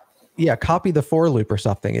 copy the for loop or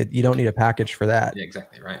something. You don't need a package for that. Yeah,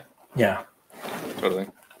 exactly right. Yeah, totally.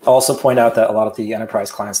 I'll also point out that a lot of the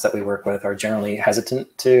enterprise clients that we work with are generally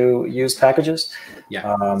hesitant to use packages.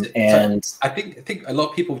 Yeah, and so I think a lot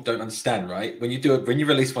of people don't understand, right? When you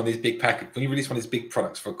release one of these big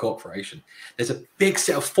products for a corporation, there's a big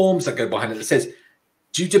set of forms that go behind it that says,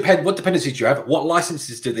 what dependencies do you have? What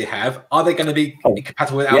licenses do they have? Are they going to be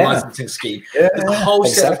compatible with our licensing scheme? There's a whole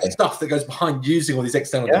set of stuff that goes behind using all these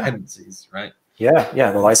external dependencies, right?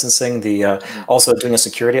 Yeah, the licensing, the also doing a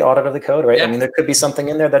security audit of the code, right? I mean, there could be something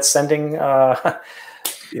in there that's sending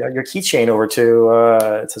your keychain over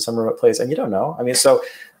to some remote place, and you don't know. I mean, so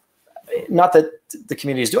not that the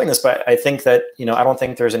community is doing this, but I think that I don't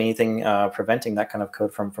think there's anything preventing that kind of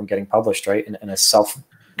code from getting published, right, in a self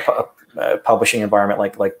publishing environment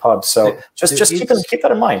like Pub. So just keep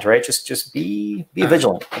that in mind, right? Just be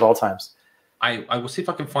vigilant at all times. I will see if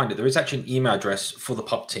I can find it. There is actually an email address for the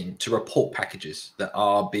pub team to report packages that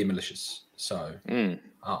are being malicious. So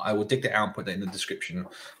I will dig that out and put that in the description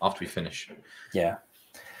after we finish. Yeah,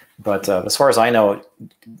 but as far as I know,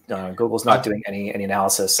 Google's not doing any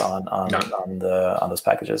analysis on those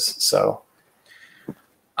packages. So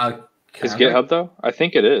is GitHub though? I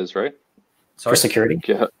think it is, right? For security.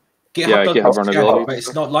 GitHub vulnerability, but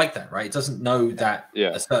it's not like that, right? It doesn't know that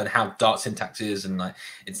a certain how Dart syntax is, and like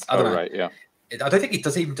it's I don't know. Right, yeah. I don't think it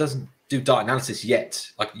doesn't do Dart analysis yet.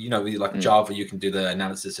 Like like Java, you can do the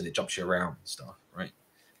analysis and it jumps you around and stuff, right?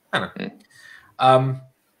 I don't know.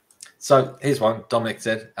 So here's one. Dominik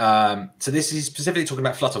said. So this is specifically talking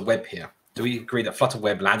about Flutter Web here. Do we agree that Flutter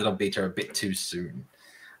Web landed on beta a bit too soon?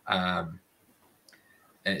 And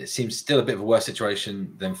it seems still a bit of a worse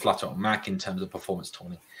situation than Flutter on Mac in terms of performance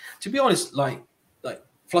tuning. To be honest, like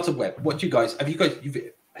Flutter Web,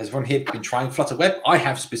 has everyone here been trying Flutter Web? I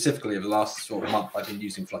have specifically over the last sort of month. I've been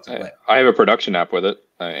using Flutter Web. I have a production app with it.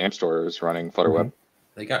 AmpStore is running Flutter Web.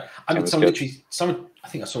 There you go. I mean, I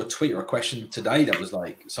think I saw a tweet or a question today that was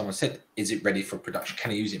like, someone said, "Is it ready for production?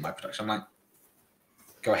 Can I use it in my production?" I'm like,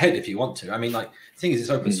 go ahead if you want to. I mean, like, the thing is, it's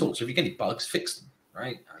open source. So if you get any bugs, fix them,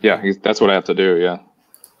 right? That's what I have to do. Yeah.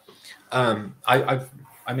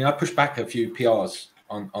 I pushed back a few PRs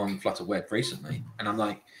on Flutter Web recently, and I'm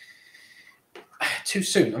like, too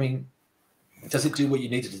soon. I mean, does it do what you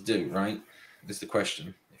need it to do, right? That's the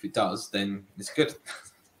question. If it does, then it's good.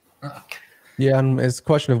 Yeah, and it's a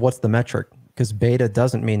question of what's the metric, because beta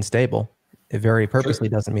doesn't mean stable. It very purposely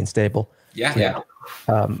doesn't mean stable. Yeah.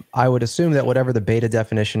 I would assume that whatever the beta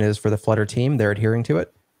definition is for the Flutter team, they're adhering to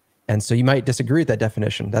it. And so you might disagree with that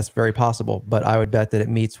definition. That's very possible. But I would bet that it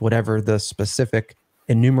meets whatever the specific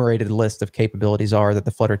enumerated list of capabilities are that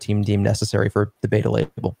the Flutter team deemed necessary for the beta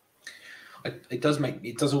label. It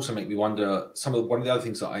does also make me wonder. One of the other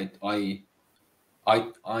things that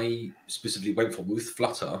I specifically went for with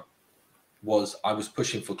Flutter was I was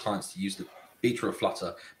pushing for clients to use the beta of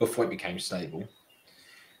Flutter before it became stable.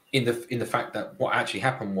 In the fact that what actually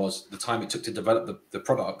happened was the time it took to develop the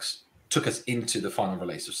products took us into the final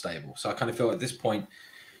release of stable. So I kind of feel at this point,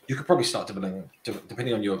 you could probably start developing,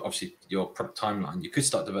 depending on your product timeline, you could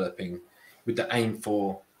start developing with the aim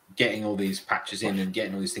for getting all these patches in and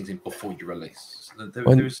getting all these things in before you release. So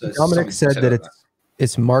Dominik said that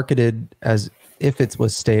it's marketed as if it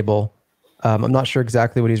was stable. I'm not sure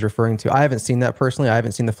exactly what he's referring to. I haven't seen that personally. I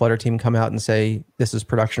haven't seen the Flutter team come out and say this is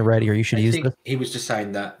production ready or you should use this. He was just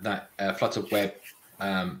saying that Flutter Web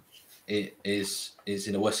it is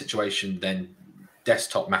in a worse situation than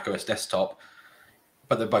desktop, macOS desktop,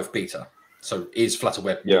 but they're both beta. So is Flutter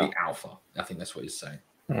Web really alpha? I think that's what he's saying.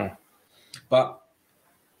 But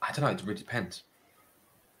I don't know. It really depends.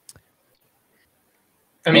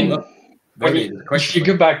 I mean, if you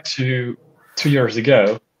go back to 2 years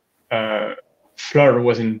ago, Flutter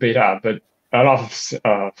was in beta, but a lot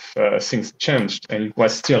of things changed, and it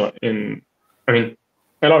was still in. I mean,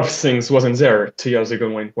 a lot of things wasn't there 2 years ago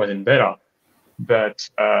when it was in beta, but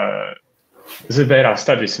the beta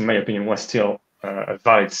status, in my opinion, was still a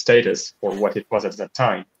valid status for what it was at that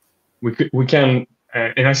time. We can,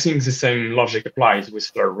 and I think the same logic applies with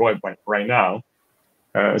Flutter Web right now.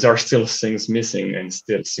 There are still things missing and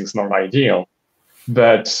still things not ideal,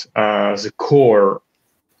 but the core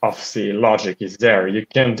of the logic is there. You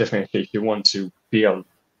can definitely, if you want to build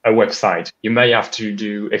a website, you may have to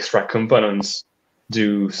do extra components,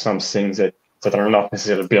 do some things that are not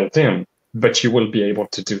necessarily built in, but you will be able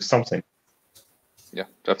to do something. Yeah,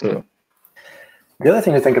 definitely. The other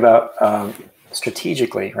thing to think about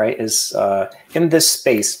strategically, right, is in this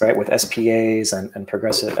space, right, with SPAs and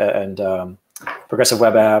progressive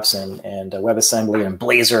web apps and WebAssembly and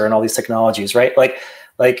Blazor and all these technologies, right? Like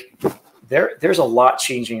there's a lot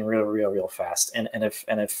changing real fast. And if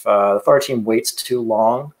the Flutter team waits too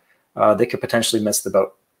long, they could potentially miss the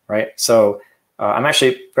boat, right? So I'm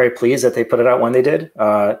actually very pleased that they put it out when they did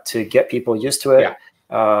to get people used to it.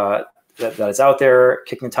 Yeah. That it's out there,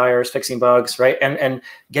 kicking tires, fixing bugs, right? And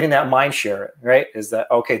getting that mind share, right? Is that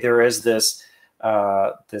okay? There is this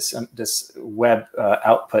this web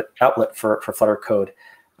outlet for Flutter code,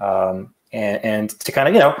 and to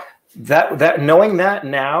kind of that knowing that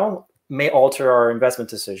now may alter our investment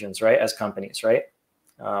decisions, right? As companies, right?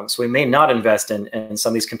 So we may not invest in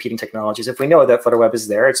some of these competing technologies if we know that Flutter Web is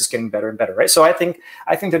there. It's just getting better and better, right? So I think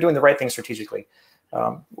they're doing the right thing strategically.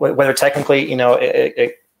 Whether technically,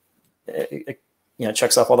 it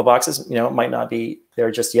checks off all the boxes, it might not be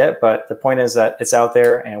there just yet, but the point is that it's out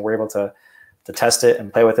there and we're able to test it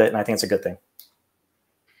and play with it, and I think it's a good thing.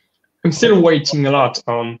 I'm still waiting a lot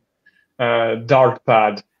on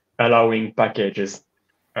darkpad allowing packages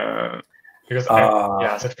because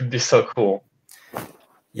that would be so cool.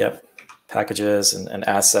 Yep, packages and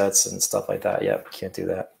assets and stuff like that. Yep, can't do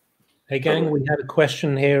that. Hey gang, we had a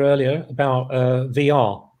question here earlier about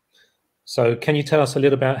VR. So can you tell us a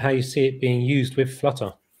little about how you see it being used with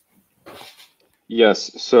Flutter?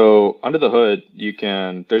 Yes, so under the hood,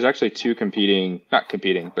 there's actually two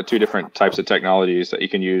different types of technologies that you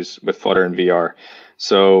can use with Flutter and VR.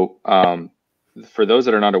 So for those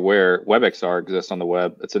that are not aware, WebXR exists on the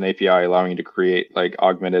web. It's an API allowing you to create like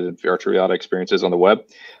augmented and virtual reality experiences on the web.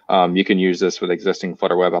 You can use this with existing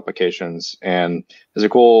Flutter web applications. And there's a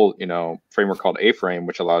cool, framework called A-Frame,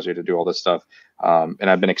 which allows you to do all this stuff. And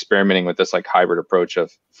I've been experimenting with this like hybrid approach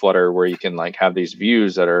of Flutter where you can like have these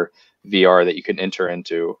views that are VR that you can enter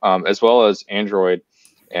into, as well as Android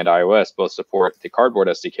and iOS both support the Cardboard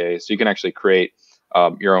SDK. So you can actually create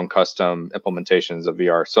your own custom implementations of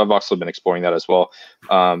VR. So I've also been exploring that as well.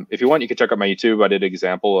 If you want, you can check out my YouTube. I did an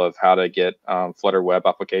example of how to get Flutter web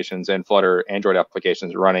applications and Flutter Android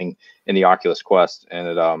applications running in the Oculus Quest, and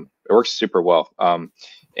it works super well.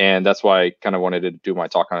 And that's why I kind of wanted to do my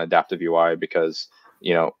talk on adaptive UI, because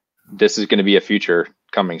this is going to be a feature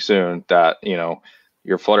coming soon that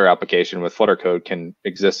your Flutter application with Flutter code can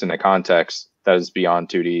exist in a context that is beyond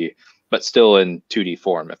 2D, but still in 2D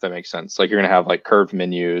form, if that makes sense. Like you're going to have like curved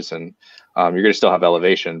menus, and you're going to still have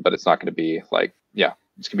elevation, but it's not going to be like, it's going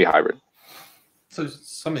to be hybrid. So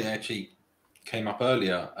something actually came up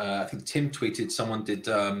earlier. I think Tim tweeted someone did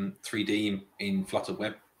 3D in Flutter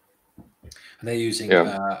Web, and they're using,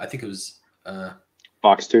 I think it was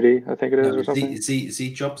Box 2D, I think it is, or something.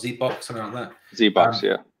 ZBox, something like that.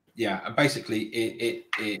 ZBox, yeah, and basically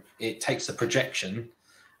it takes the projection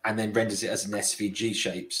and then renders it as an SVG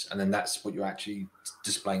shapes, and then that's what you're actually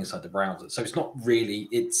displaying inside the browser. So it's not really,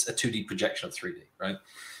 it's a 2D projection of 3D, right?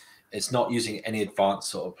 It's not using any advanced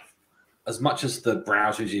sort of, as much as the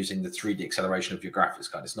browser is using the 3D acceleration of your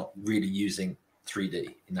graphics card, it's not really using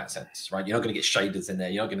 3D in that sense, right? You're not going to get shaders in there.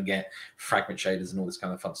 You're not going to get fragment shaders and all this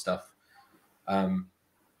kind of fun stuff. But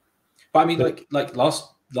I mean, like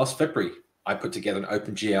last February, I put together an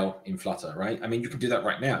OpenGL in Flutter, right? I mean, you can do that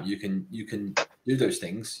right now. You can do those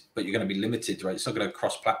things, but you're going to be limited, right? It's not going to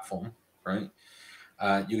cross-platform, right?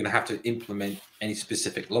 You're going to have to implement any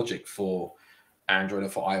specific logic for Android or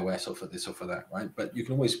for iOS or for this or for that, right? But you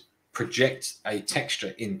can always project a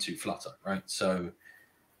texture into Flutter, right? So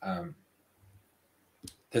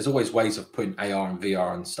there's always ways of putting AR and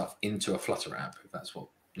VR and stuff into a Flutter app, if that's what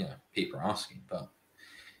people are asking. But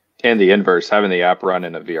and the inverse, having the app run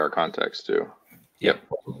in a VR context too. Yep.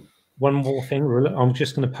 One more thing, I'm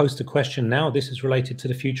just going to post a question now. This is related to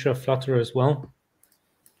the future of Flutter as well.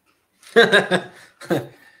 It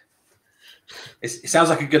sounds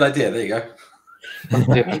like a good idea. There you go.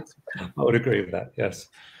 I would agree with that, yes.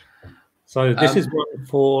 So this is one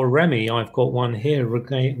for Remi. I've got one here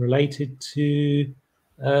related to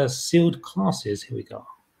sealed classes. Here we go.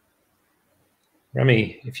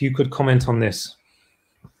 Remi, if you could comment on this.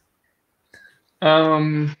 I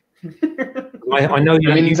know.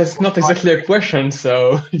 I mean, that's not exactly a question,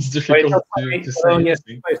 so it's difficult to say. Yes,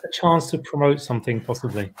 it's a chance to promote something,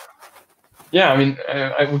 possibly. Yeah, I mean,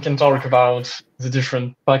 we can talk about the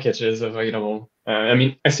different packages available. I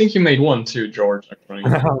mean, I think you made one too, George. Actually, I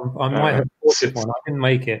might have thought one. I didn't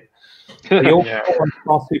make it. Your one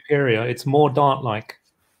far superior. It's more Dart-like.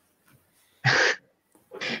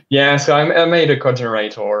 Yeah, so I made a code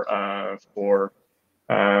generator for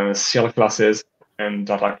seal classes. and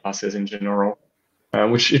data classes in general,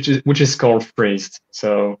 which is called phrased.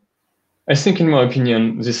 So I think, in my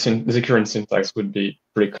opinion, the current syntax would be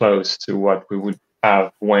pretty close to what we would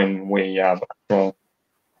have when we have actual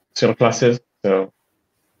SEAL classes. So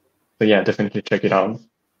yeah, definitely check it out.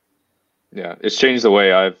 Yeah, it's changed the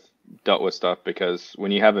way I've dealt with stuff, because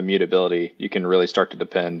when you have immutability, you can really start to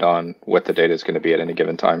depend on what the data is going to be at any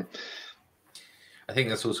given time. I think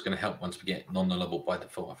that's also going to help once we get non-nullable by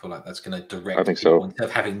default. I feel like that's going to direct. I think so. Instead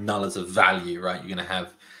of having null as a value, right? You're going to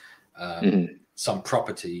have some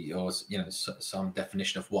property, or some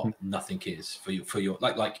definition of what nothing is for your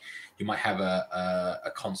like you might have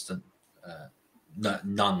a constant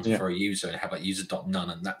none for a user, and have like user.none,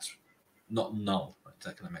 and that's not null. Right?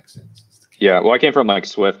 That kind of makes sense. Yeah, well, I came from like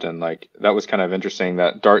Swift, and like that was kind of interesting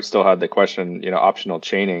that Dart still had the question, optional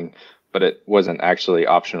chaining, but it wasn't actually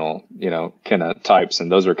optional, kind of types,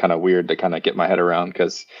 and those are kind of weird to kind of get my head around,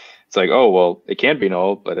 because it's like, oh well, it can be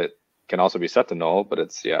null, but it can also be set to null, but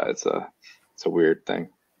it's a weird thing,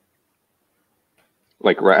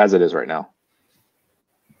 like as it is right now.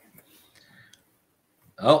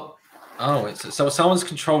 So someone's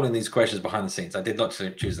controlling these questions behind the scenes. I did not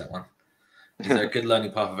choose that one. Is there a good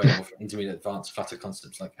learning path available for intermediate advanced Flutter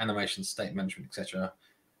concepts like animation, state management, etc.?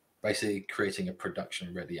 Basically creating a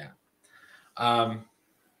production-ready app.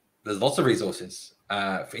 There's lots of resources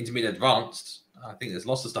for intermediate advanced. I think there's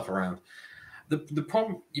lots of stuff around. The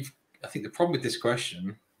problem, I think the problem with this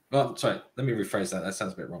question. Well, sorry, let me rephrase that. That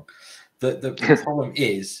sounds a bit wrong. The problem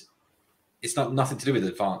is, it's nothing to do with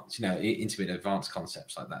advanced, intermediate advanced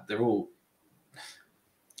concepts like that. They're all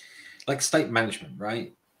like state management,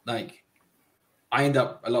 right? Like, I end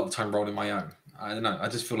up a lot of the time rolling my own. I don't know. I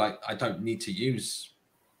just feel like I don't need to use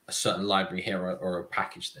a certain library here or a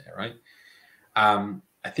package there, right?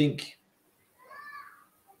 I think,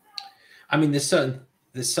 there's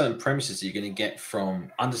certain premises that you're going to get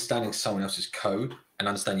from understanding someone else's code and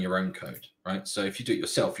understanding your own code, right? So if you do it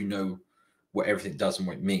yourself, you know what everything does and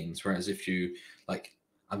what it means. Whereas if you, like,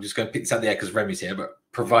 I'm just going to pick this out of the air because Remi's here, but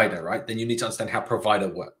provider, right? Then you need to understand how provider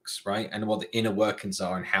works, right? And what the inner workings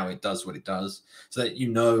are and how it does what it does, so that you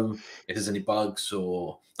know if there's any bugs,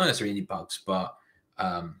 or not necessarily any bugs, but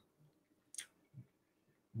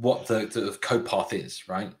what the code path is,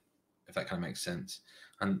 right? If that kind of makes sense.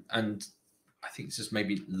 And I think it's just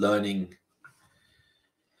maybe learning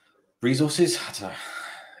resources. I don't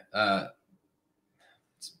know.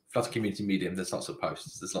 Flutter Community Medium, there's lots of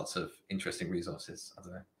posts. There's lots of interesting resources. I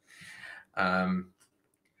don't know.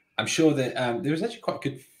 I'm sure that there was actually quite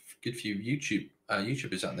a good few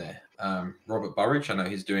YouTubers out there. Robert Burridge, I know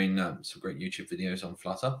he's doing some great YouTube videos on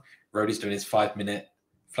Flutter. Rody's doing his 5-minute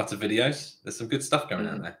Flutter videos. There's some good stuff going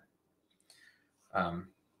on there.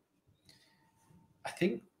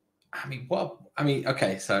 Okay,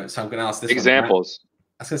 so I'm going to ask this examples.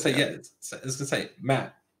 I was going to say, I was going to say,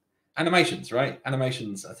 Matt, animations, right?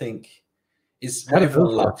 Animations, I think, is what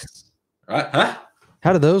everyone loves, right? Huh?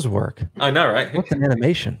 How do those work? I know, right? What's an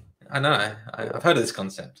animation? I know. I've heard of this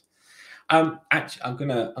concept. Actually, I'm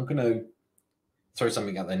gonna throw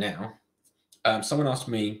something out there now. Someone asked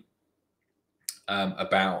me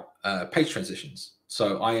about page transitions,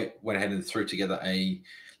 so I went ahead and threw together a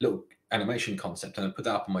little animation concept, and I put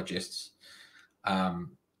that up on my gists, on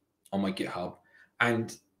my GitHub,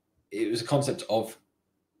 and it was a concept of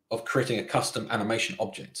creating a custom animation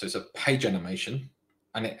object. So it's a page animation,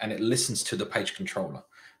 and it listens to the page controller.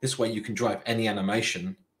 This way, you can drive any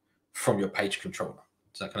animation from your page controller.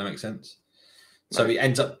 Does that kind of make sense? Right. So it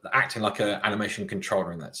ends up acting like an animation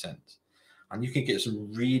controller in that sense. And you can get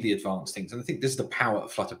some really advanced things. And I think this is the power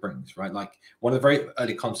that Flutter brings, right? Like, one of the very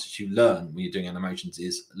early concepts you learn when you're doing animations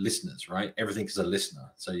is listeners, right? Everything is a listener.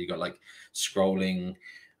 So you got like scrolling,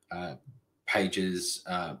 pages.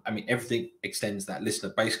 Everything extends that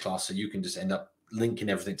listener base class, so you can just end up linking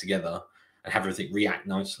everything together and have everything react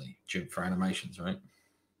nicely for animations, right?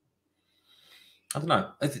 I don't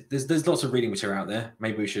know. There's lots of reading material out there.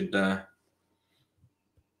 Maybe we should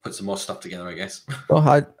put some more stuff together, I guess.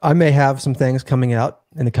 Well, I may have some things coming out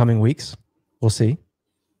in the coming weeks. We'll see.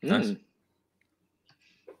 Nice.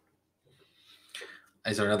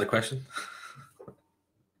 Is there another question?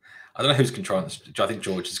 I don't know who's controlling this. I think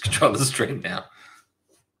George is controlling the stream now.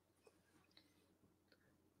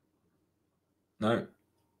 No.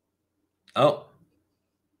 Oh.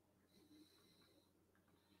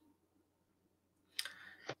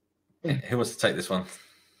 Who wants to take this one?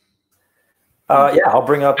 Yeah, I'll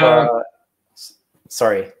bring up.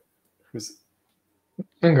 Sorry.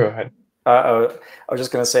 Go ahead. I was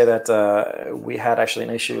just going to say that we had actually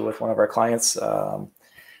an issue with one of our clients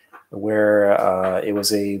where it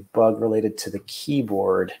was a bug related to the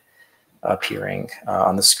keyboard. appearing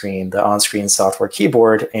on the screen, the on-screen software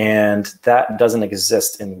keyboard, and that doesn't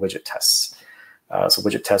exist in widget tests. So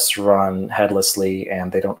widget tests run headlessly,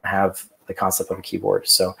 and they don't have the concept of a keyboard.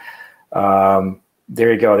 So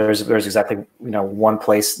there you go. There's exactly one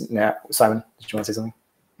place. Now, Simon, did you want to say something?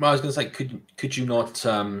 Well, I was going to say, could you not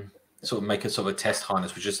sort of make a sort of a test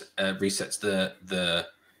harness which just resets the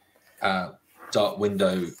dark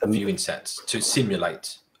window viewing sets to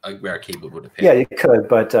simulate where a keyboard would appear? Yeah, you could,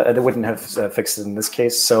 but they wouldn't have fixed it in this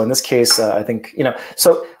case. So in this case, I think,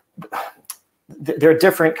 so there are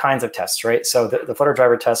different kinds of tests, right? So the Flutter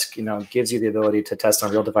driver test, gives you the ability to test on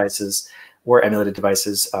real devices or emulated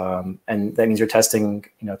devices. And that means you're testing,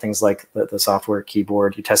 things like the software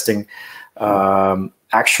keyboard, you're testing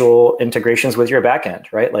actual integrations with your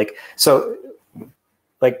backend, right?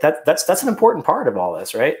 That's an important part of all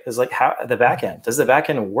this, right? Is like how the backend, does the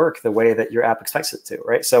backend work the way that your app expects it to,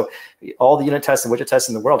 right? So all the unit tests and widget tests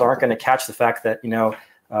in the world aren't going to catch the fact that,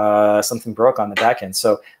 something broke on the backend.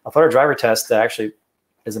 So a Flutter driver test that actually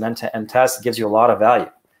is an end-to-end test gives you a lot of value.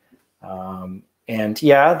 And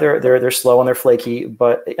yeah, they're slow and they're flaky,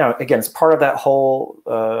 but again, it's part of that whole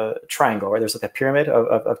triangle, right? There's like a pyramid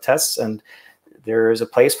of tests, and there's a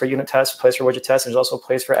place for unit tests, a place for widget tests, and there's also a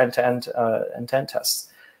place for end-to-end tests.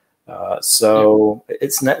 So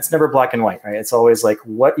it's never black and white, right? It's always like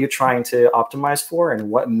what you're trying to optimize for and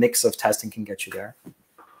what mix of testing can get you there.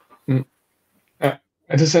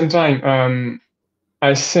 At the same time,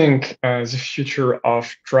 I think the future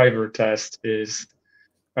of driver test is,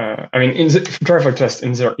 in the driver test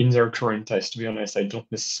in their current test, to be honest, I don't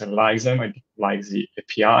necessarily like them. I like the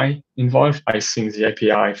API involved. I think the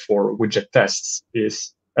API for widget tests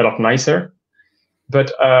is a lot nicer.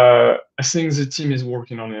 But I think the team is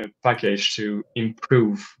working on a package to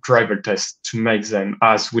improve driver tests to make them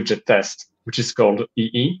as widget tests, which is called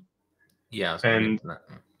EE. Yeah.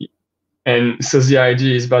 And so the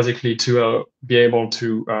idea is basically to be able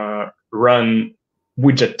to run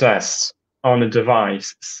widget tests on a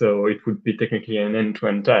device. So it would be technically an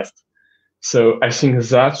end-to-end test. So I think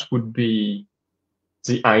that would be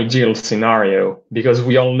the ideal scenario, because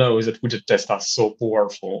we all know that widget tests are so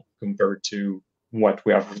powerful compared to what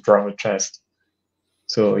we have with driver test.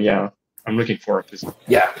 So yeah, I'm looking forward to this.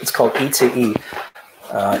 Yeah, it's called E to E.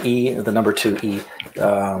 E, the number 2 E.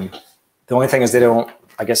 The only thing is they don't,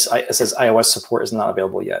 I guess it says iOS support is not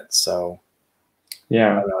available yet. So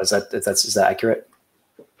yeah, I don't know, is that accurate?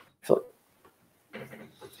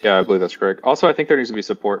 Yeah, I believe that's correct. Also, I think there needs to be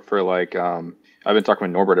support for I've been talking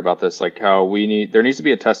with Norbert about this, like how there needs to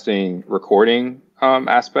be a testing recording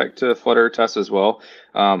aspect to Flutter tests as well.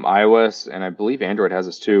 iOS and I believe Android has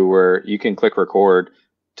this too, where you can click record,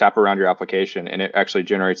 tap around your application, and it actually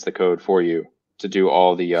generates the code for you to do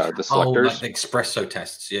all the selectors. Oh, like the espresso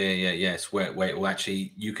tests. Yes. Where it will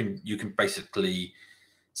actually, you can basically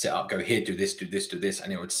set up, go here, do this,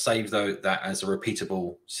 and it would save that as a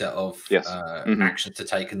repeatable set of actions to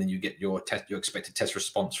take, and then you get your expected test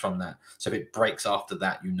response from that. So if it breaks after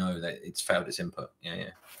that, that it's failed its input.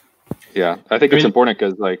 Yeah, I think it's important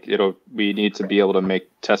because we need to be able to make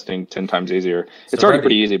testing 10 times easier. It's already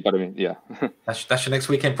pretty easy, but yeah. That's your next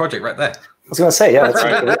weekend project right there. I was going to say, yeah,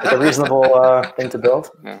 that's a reasonable thing to build.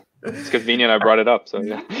 Yeah. It's convenient I brought it up, so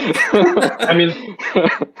yeah.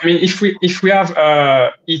 if we have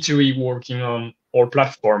E2E working on all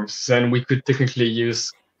platforms, then we could technically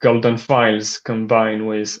use golden files combined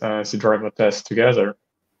with the driver test together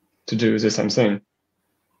to do the same thing.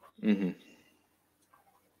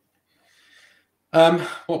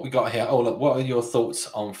 What we got here? Oh, look, what are your thoughts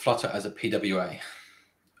on Flutter as a PWA?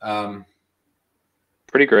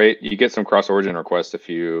 Pretty great. You get some cross-origin requests if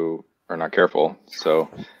you are not careful. So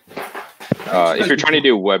if you're trying to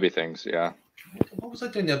do webby things, yeah. What was I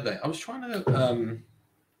doing the other day? I was trying to,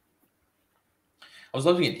 I was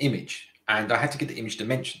loading an image and I had to get the image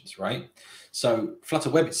dimensions, right? So Flutter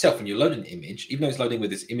Web itself, when you load an image, even though it's loading with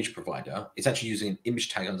this image provider, it's actually using an image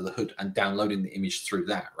tag under the hood and downloading the image through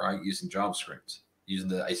that, right? Using JavaScript, using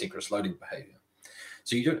the asynchronous loading behavior.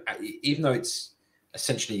 So you don't, even though it's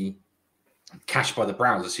essentially cached by the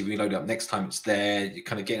browser, so when you load it up next time it's there, you're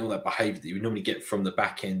kind of getting all that behavior that you would normally get from the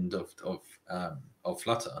back end of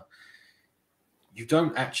Flutter. You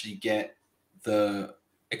don't actually get the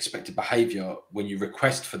expected behavior when you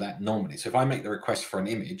request for that normally. So if I make the request for an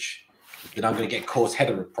image, then I'm going to get cause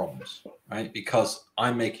header problems, right? Because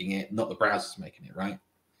I'm making it, not the browser's making it, right?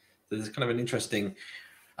 So there's kind of an interesting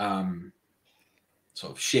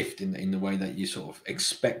sort of shift in the way that you sort of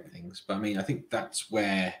expect things. But I mean, I think that's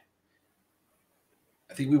where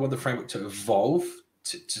I think we want the framework to evolve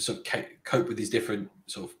to sort of cope with these different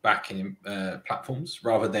sort of backend platforms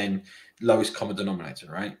rather than lowest common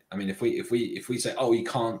denominator, right? I mean, if we say, oh, you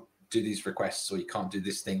can't do these requests or you can't do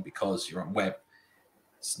this thing because you're on web,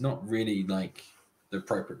 it's not really like the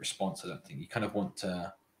appropriate response. I don't think. You kind of want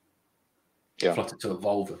Flutter to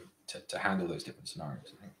evolve to handle those different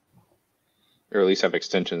scenarios, I think. Or at least have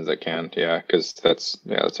extensions that can, because that's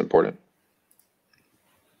important.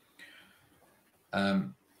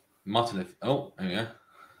 Martin, there we go.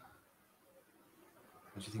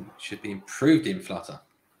 What do you think should be improved in Flutter?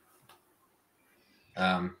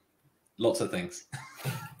 Lots of things.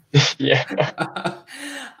 Yeah.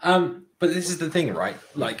 But this is the thing, right?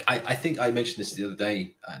 Like, I think I mentioned this the other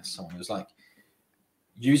day to someone. It was like,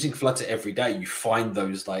 using Flutter every day, you find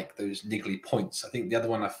those niggly points. I think the other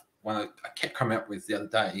one I kept coming up with the other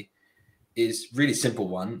day is really simple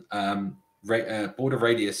one. Border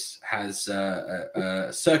radius has a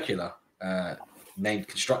circular named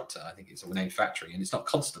constructor. I think it's a named factory, and it's not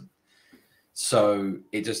constant. So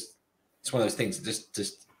it's one of those things.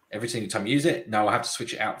 Just every single time you use it, no, I have to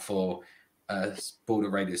switch it out for border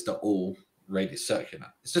radius.all radius circular.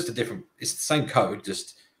 It's just it's the same code,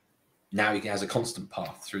 just now it has a constant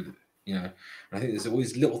path through the, and I think there's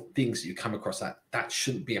always little things that you come across that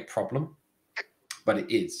shouldn't be a problem, but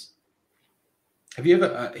it is. Have you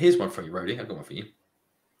ever, here's one for you, Rody, I've got one for you.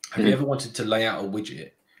 Have you ever wanted to lay out a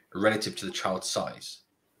widget relative to the child's size?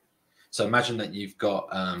 So imagine that you've got,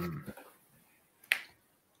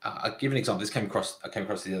 I'll give an example. I came across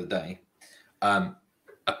the other day. I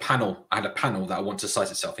had a panel that I want to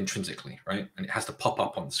size itself intrinsically, right? And it has to pop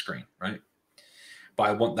up on the screen, right? But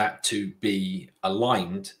I want that to be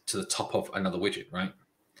aligned to the top of another widget, right?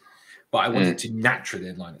 But I want it to naturally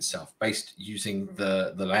align itself based using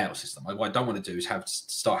the layout system. What I don't want to do is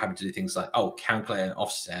start having to do things like, calculate an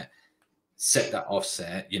offset, set that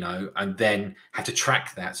offset, and then have to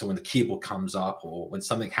track that. So when the keyboard comes up or when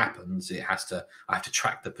something happens, I have to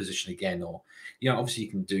track the position again. Or, obviously you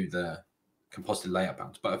can do the composited layout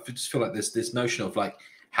bounds, but I just feel like this notion of like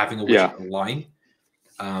having a widget align.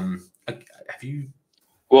 Have you?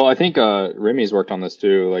 Well, I think Remi's worked on this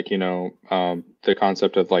too. Like, the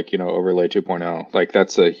concept of like, overlay 2.0, like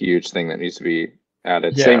that's a huge thing that needs to be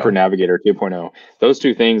added. Yeah. Same for Navigator 2.0. Those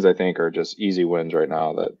two things I think are just easy wins right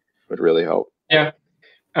now that would really help. Yeah.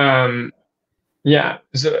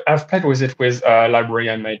 So I've played with it with a library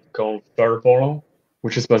I made called Flutter Berlin,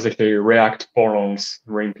 which is basically React portals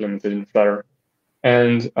re-implemented in Flutter.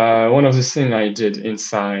 And one of the things I did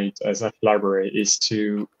inside that library is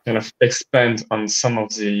to kind of expand on some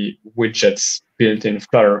of the widgets built in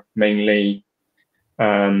Flutter, mainly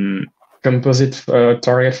composite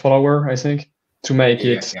target follower, I think, to make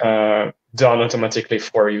it done automatically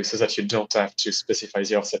for you so that you don't have to specify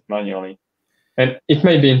the offset manually. And it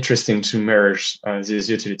may be interesting to merge these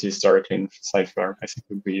utilities directly inside Flutter. I think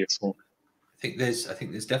it would be useful. I think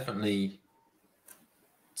there's definitely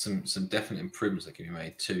some definite improvements that can be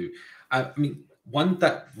made too. I mean, one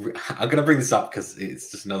that I'm going to bring this up because it's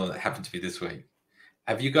just another one that happened to me this week.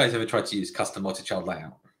 Have you guys ever tried to use custom multi-child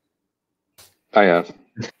layout? I have,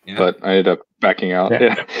 but I ended up backing out.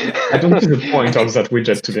 Yeah. I don't see the point of that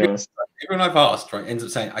widget, to be honest. Everyone I've asked, right, ends up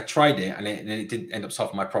saying I tried it and it didn't end up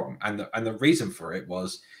solving my problem. And the reason for it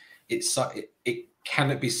was it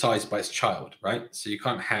cannot be sized by its child, right? So you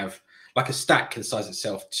can't have, like a stack can size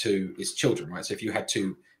itself to its children, right? So if you had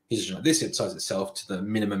two positions like this, it size itself to the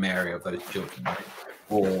minimum area of those children, right?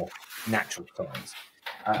 Or natural size.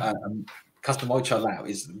 Custom multi-child layout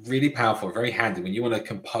is really powerful, very handy when you want to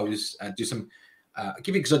compose and do some. I'll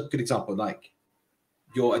give you a good example, like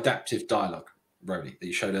your adaptive dialogue, Rody, that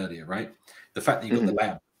you showed earlier, right? The fact that you've got the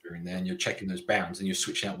layout in there and you're checking those bounds and you're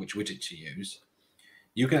switching out which widget to use,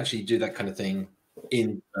 you can actually do that kind of thing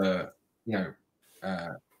in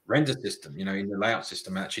render system, in the layout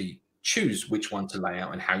system, actually choose which one to lay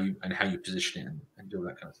out and how you position it and do all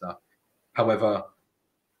that kind of stuff. However,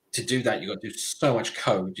 to do that, you've got to do so much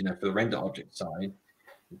code, for the render object side.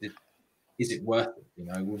 Is it worth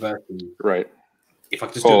it? Right. If I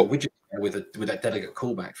could just do a widget with that delegate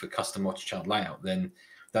callback for custom multi-child layout, then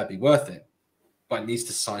that'd be worth it. But it needs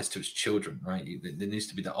to size to its children, right? There needs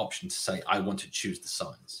to be the option to say, I want to choose the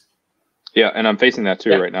size. Yeah, and I'm facing that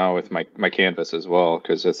too right now with my canvas as well,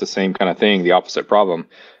 because it's the same kind of thing, the opposite problem.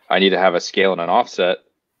 I need to have a scale and an offset,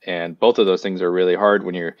 and both of those things are really hard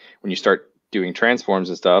when you start doing transforms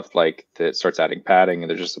and stuff, like it starts adding padding, and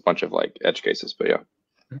there's just a bunch of like edge cases. But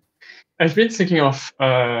yeah, I've been thinking of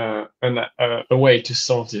a way to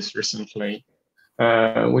solve this recently,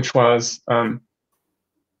 which was the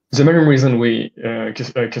main reason we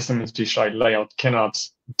custom multi-child layout cannot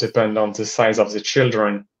depend on the size of the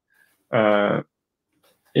children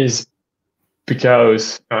is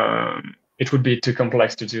because it would be too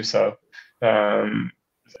complex to do so.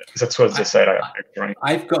 That's what they said.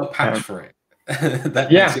 I've got a patch for it.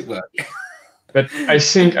 That makes it work. But I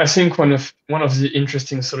think one of the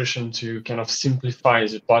interesting solutions to kind of simplify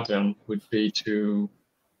the pattern would be to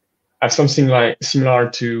have something like similar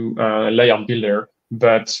to layout builder,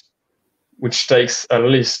 but which takes a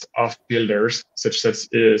list of builders such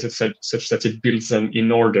that it builds them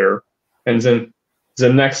in order, and then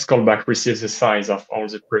the next callback receives the size of all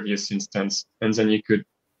the previous instance, and then you could,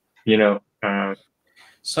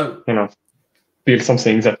 build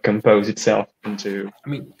something that composes itself into. I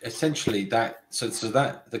mean, essentially that. So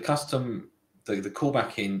that the custom, the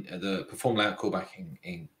callback in the perform layout callback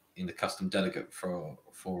in the custom delegate for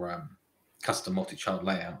custom multi-child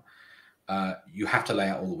layout, you have to lay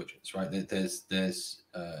out all the widgets, right?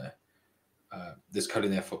 There's code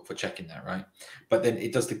in there for checking that, right? But then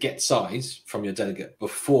it does the get size from your delegate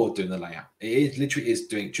before doing the layout. It literally is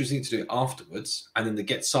choosing to do it afterwards, and then the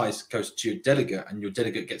get size goes to your delegate, and your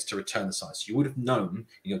delegate gets to return the size. So you would have known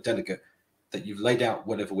in your delegate that you've laid out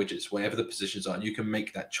whatever widgets, wherever the positions are, and you can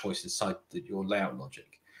make that choice inside your layout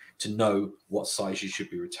logic to know what size you should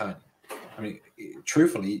be returning. I mean,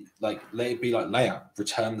 truthfully, like let it be like layout.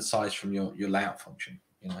 Return the size from your layout function.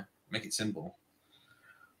 Make it simple.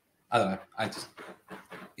 I don't know.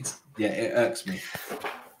 It irks me.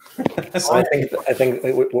 So I think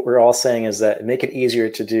what we're all saying is that make it easier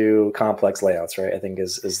to do complex layouts, right? I think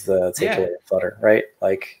is the takeaway of Flutter, right?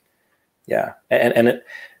 Like, yeah, and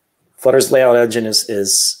Flutter's layout engine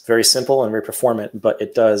is very simple and very performant, but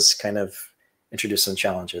it does kind of introduce some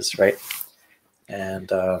challenges, right?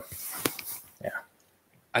 And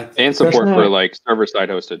and support for like server-side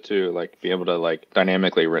hosted too, like be able to like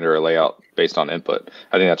dynamically render a layout based on input.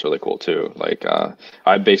 I think that's really cool too. Like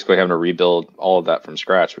I'm basically having to rebuild all of that from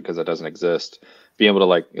scratch because it doesn't exist. Being able to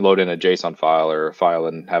like load in a JSON file or a file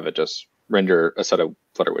and have it just render a set of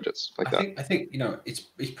Flutter widgets like that. I think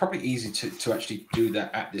it's probably easy to actually do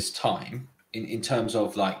that at this time in terms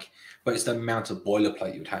of like, but it's the amount of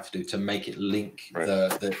boilerplate you would have to do to make it link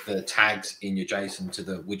the tags in your JSON to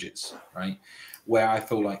the widgets, right? Where I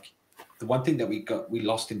feel like the one thing that we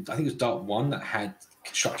lost in, I think it was Dart 1 that had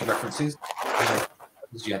constructor references.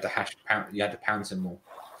 You had the pound symbol,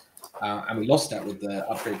 and we lost that with the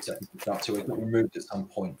upgrade setting for Dart 2. It got removed at some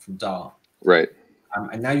point from Dart, right?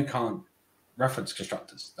 And now you can't reference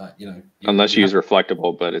constructors. Unless you use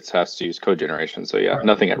reflectable, but it has to use code generation. So yeah,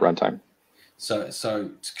 nothing at runtime. So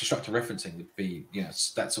constructor referencing would be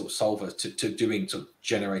that sort of solver to doing sort of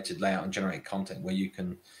generated layout and generated content where you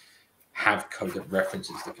can have code that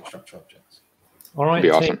references the constructor objects. All right,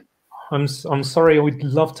 awesome. I'm sorry, we'd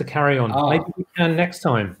love to carry on. Maybe we can next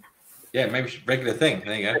time. Yeah, maybe regular thing.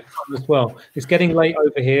 There you go. As well, it's getting late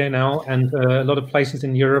over here now, and a lot of places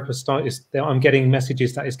in Europe I'm getting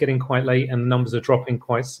messages that it's getting quite late, and the numbers are dropping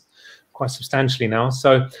quite substantially now.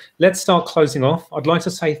 So let's start closing off. I'd like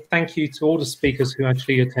to say thank you to all the speakers who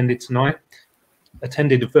actually attended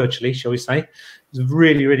virtually, shall we say. It was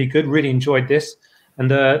really, really good. Really enjoyed this. And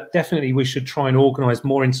definitely we should try and organize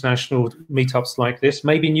more international meetups like this.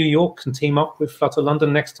 Maybe New York can team up with Flutter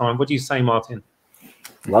London next time. What do you say, Martin?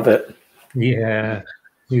 Love it. Yeah,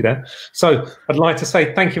 do that. So I'd like to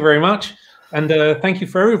say thank you very much. And thank you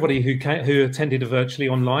for everybody who attended virtually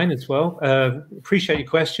online as well. Appreciate your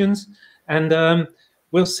questions. And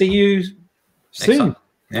we'll see you soon.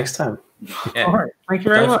 Next time. Yeah. All right. Thank you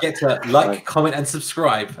very much. Don't forget to like, comment, and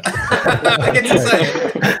subscribe. I get to say it.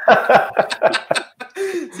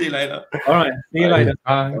 See you later. All right. See you later.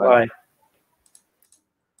 Bye. Bye.